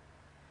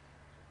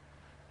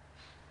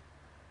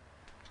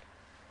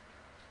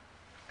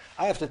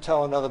 I have to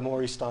tell another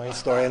Maury Stein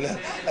story, and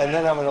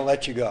then I'm going to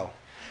let you go.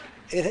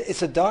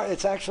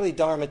 It's actually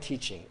Dharma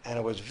teaching, and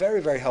it was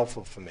very, very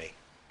helpful for me.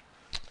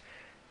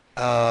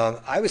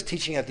 I was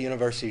teaching at the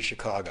University of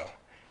Chicago,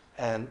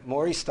 and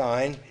Maury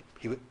Stein,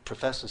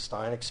 Professor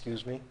Stein,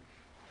 excuse me,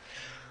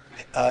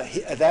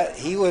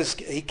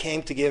 he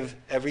came to give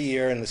every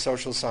year in the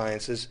social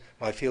sciences.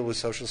 My field was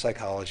social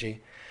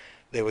psychology.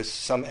 There was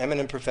some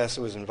eminent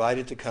professor was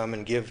invited to come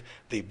and give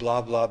the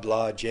blah blah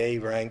blah J.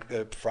 Rank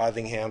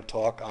Frothingham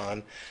talk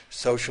on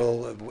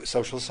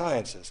social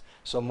sciences.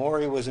 So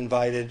Maury was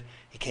invited.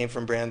 He came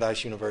from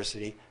Brandeis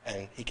University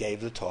and he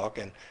gave the talk,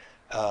 and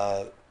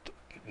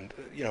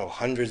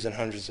hundreds and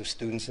hundreds of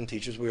students and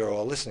teachers, we were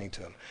all listening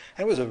to him.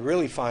 And it was a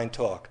really fine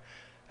talk.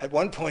 At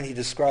one point he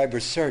described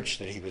research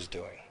that he was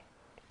doing.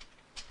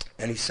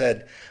 And he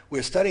said,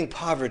 we're studying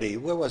poverty.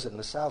 Where was it? In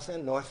the South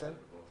End, North End?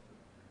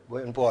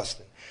 We're in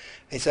Boston.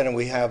 He said, and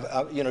we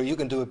have, you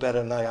can do it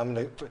better than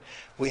I.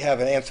 We have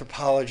an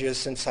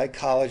anthropologist and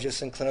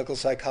psychologist and clinical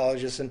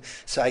psychologists and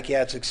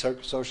psychiatric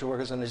social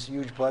workers on this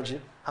huge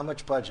budget. How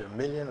much budget? $1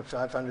 million or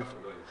 500?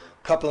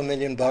 Couple of $1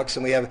 million,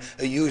 and we have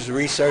a huge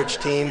research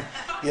team,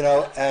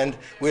 and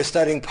we're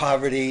studying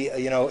poverty,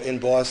 in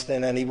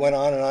Boston. And he went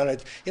on and on.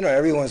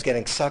 Everyone's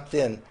getting sucked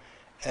in.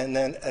 And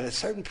then at a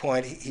certain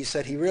point, he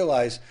said he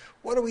realized,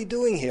 what are we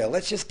doing here?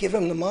 Let's just give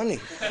him the money.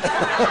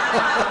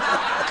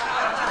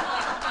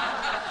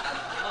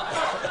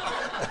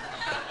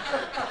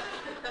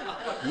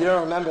 You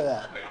don't remember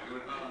that?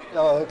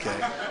 Oh, okay.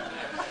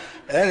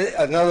 And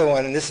another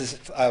one, and this is,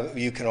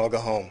 you can all go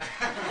home.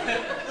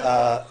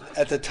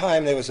 At the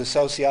time, there was a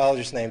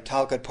sociologist named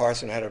Talcott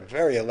Parson who had a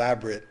very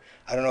elaborate,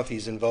 I don't know if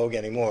he's in vogue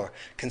anymore,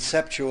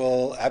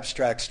 conceptual,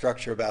 abstract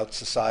structure about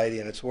society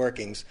and its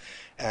workings,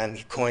 and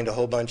he coined a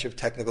whole bunch of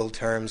technical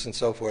terms and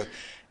so forth.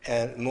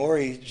 And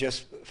Morey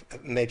just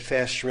made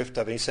fast shrift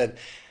of it. He said,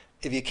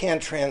 if you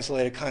can't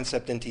translate a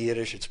concept into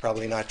Yiddish, it's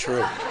probably not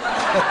true.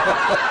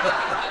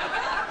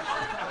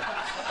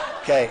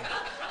 Okay,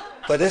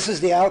 but this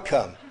is the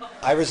outcome.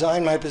 I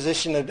resigned my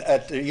position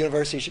at the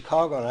University of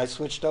Chicago, and I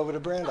switched over to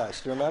Brandeis.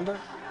 Do you remember?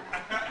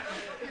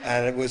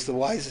 And it was the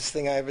wisest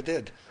thing I ever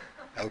did.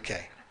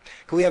 Okay.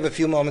 Can we have a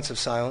few moments of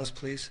silence,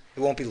 please?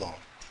 It won't be long.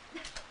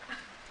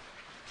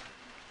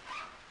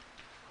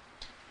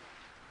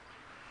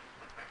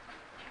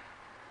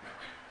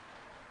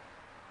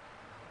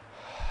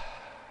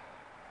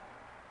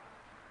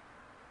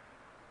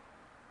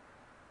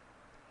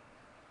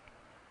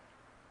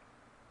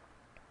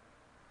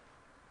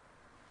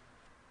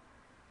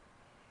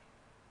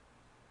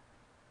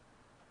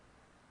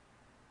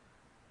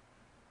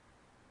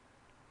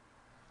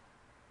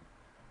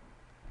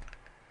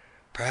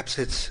 Perhaps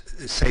it's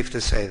safe to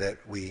say that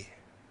we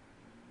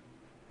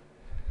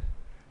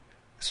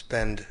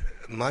spend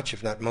much,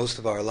 if not most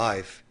of our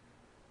life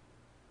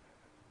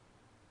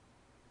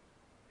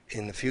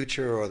in the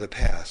future or the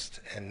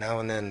past, and now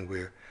and then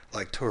we're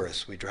like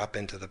tourists. We drop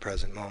into the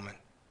present moment.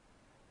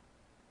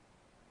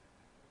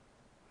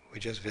 We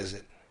just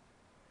visit.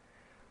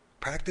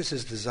 Practice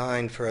is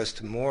designed for us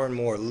to more and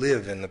more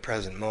live in the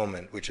present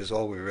moment, which is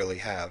all we really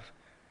have,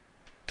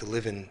 to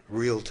live in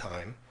real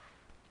time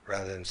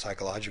rather than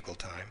psychological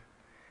time,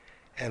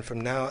 and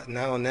from now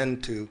and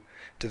then to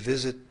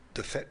visit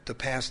the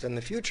past and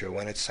the future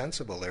when it's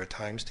sensible. There are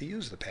times to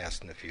use the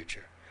past and the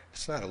future.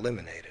 It's not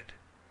eliminated.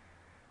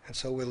 And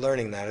so we're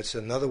learning that. It's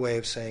another way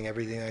of saying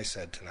everything I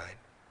said tonight.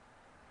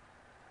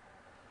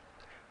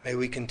 May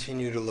we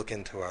continue to look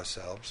into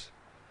ourselves.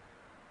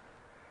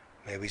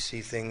 May we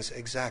see things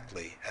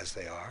exactly as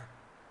they are.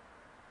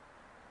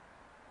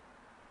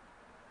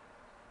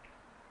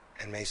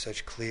 And may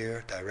such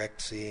clear,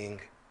 direct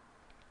seeing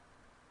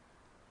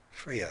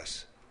free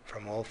us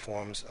from all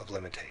forms of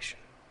limitation.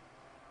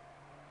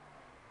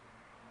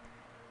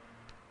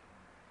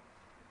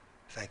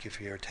 Thank you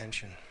for your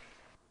attention.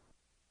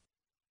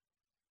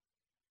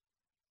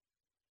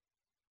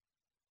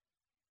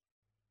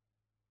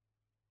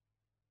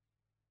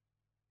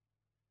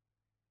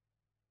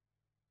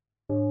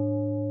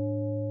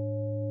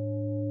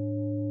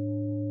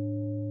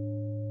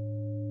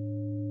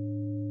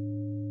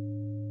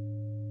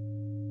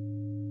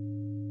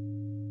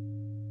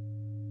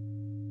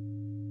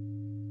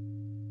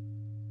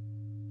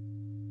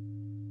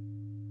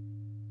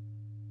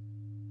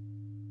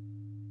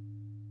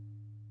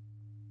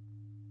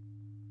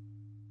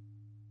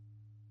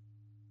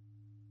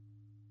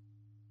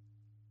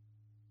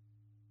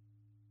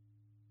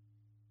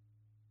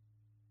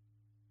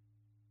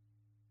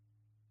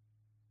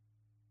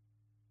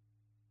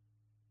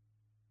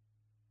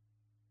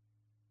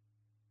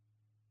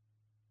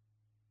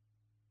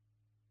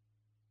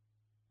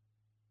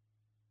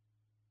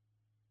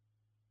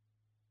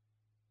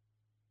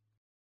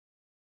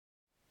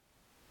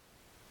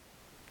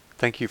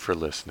 Thank you for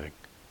listening.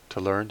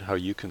 To learn how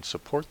you can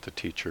support the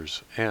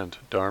teachers and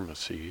Dharma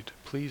Seed,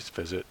 please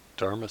visit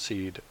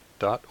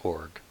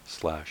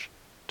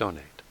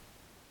dharmaseed.org/donate.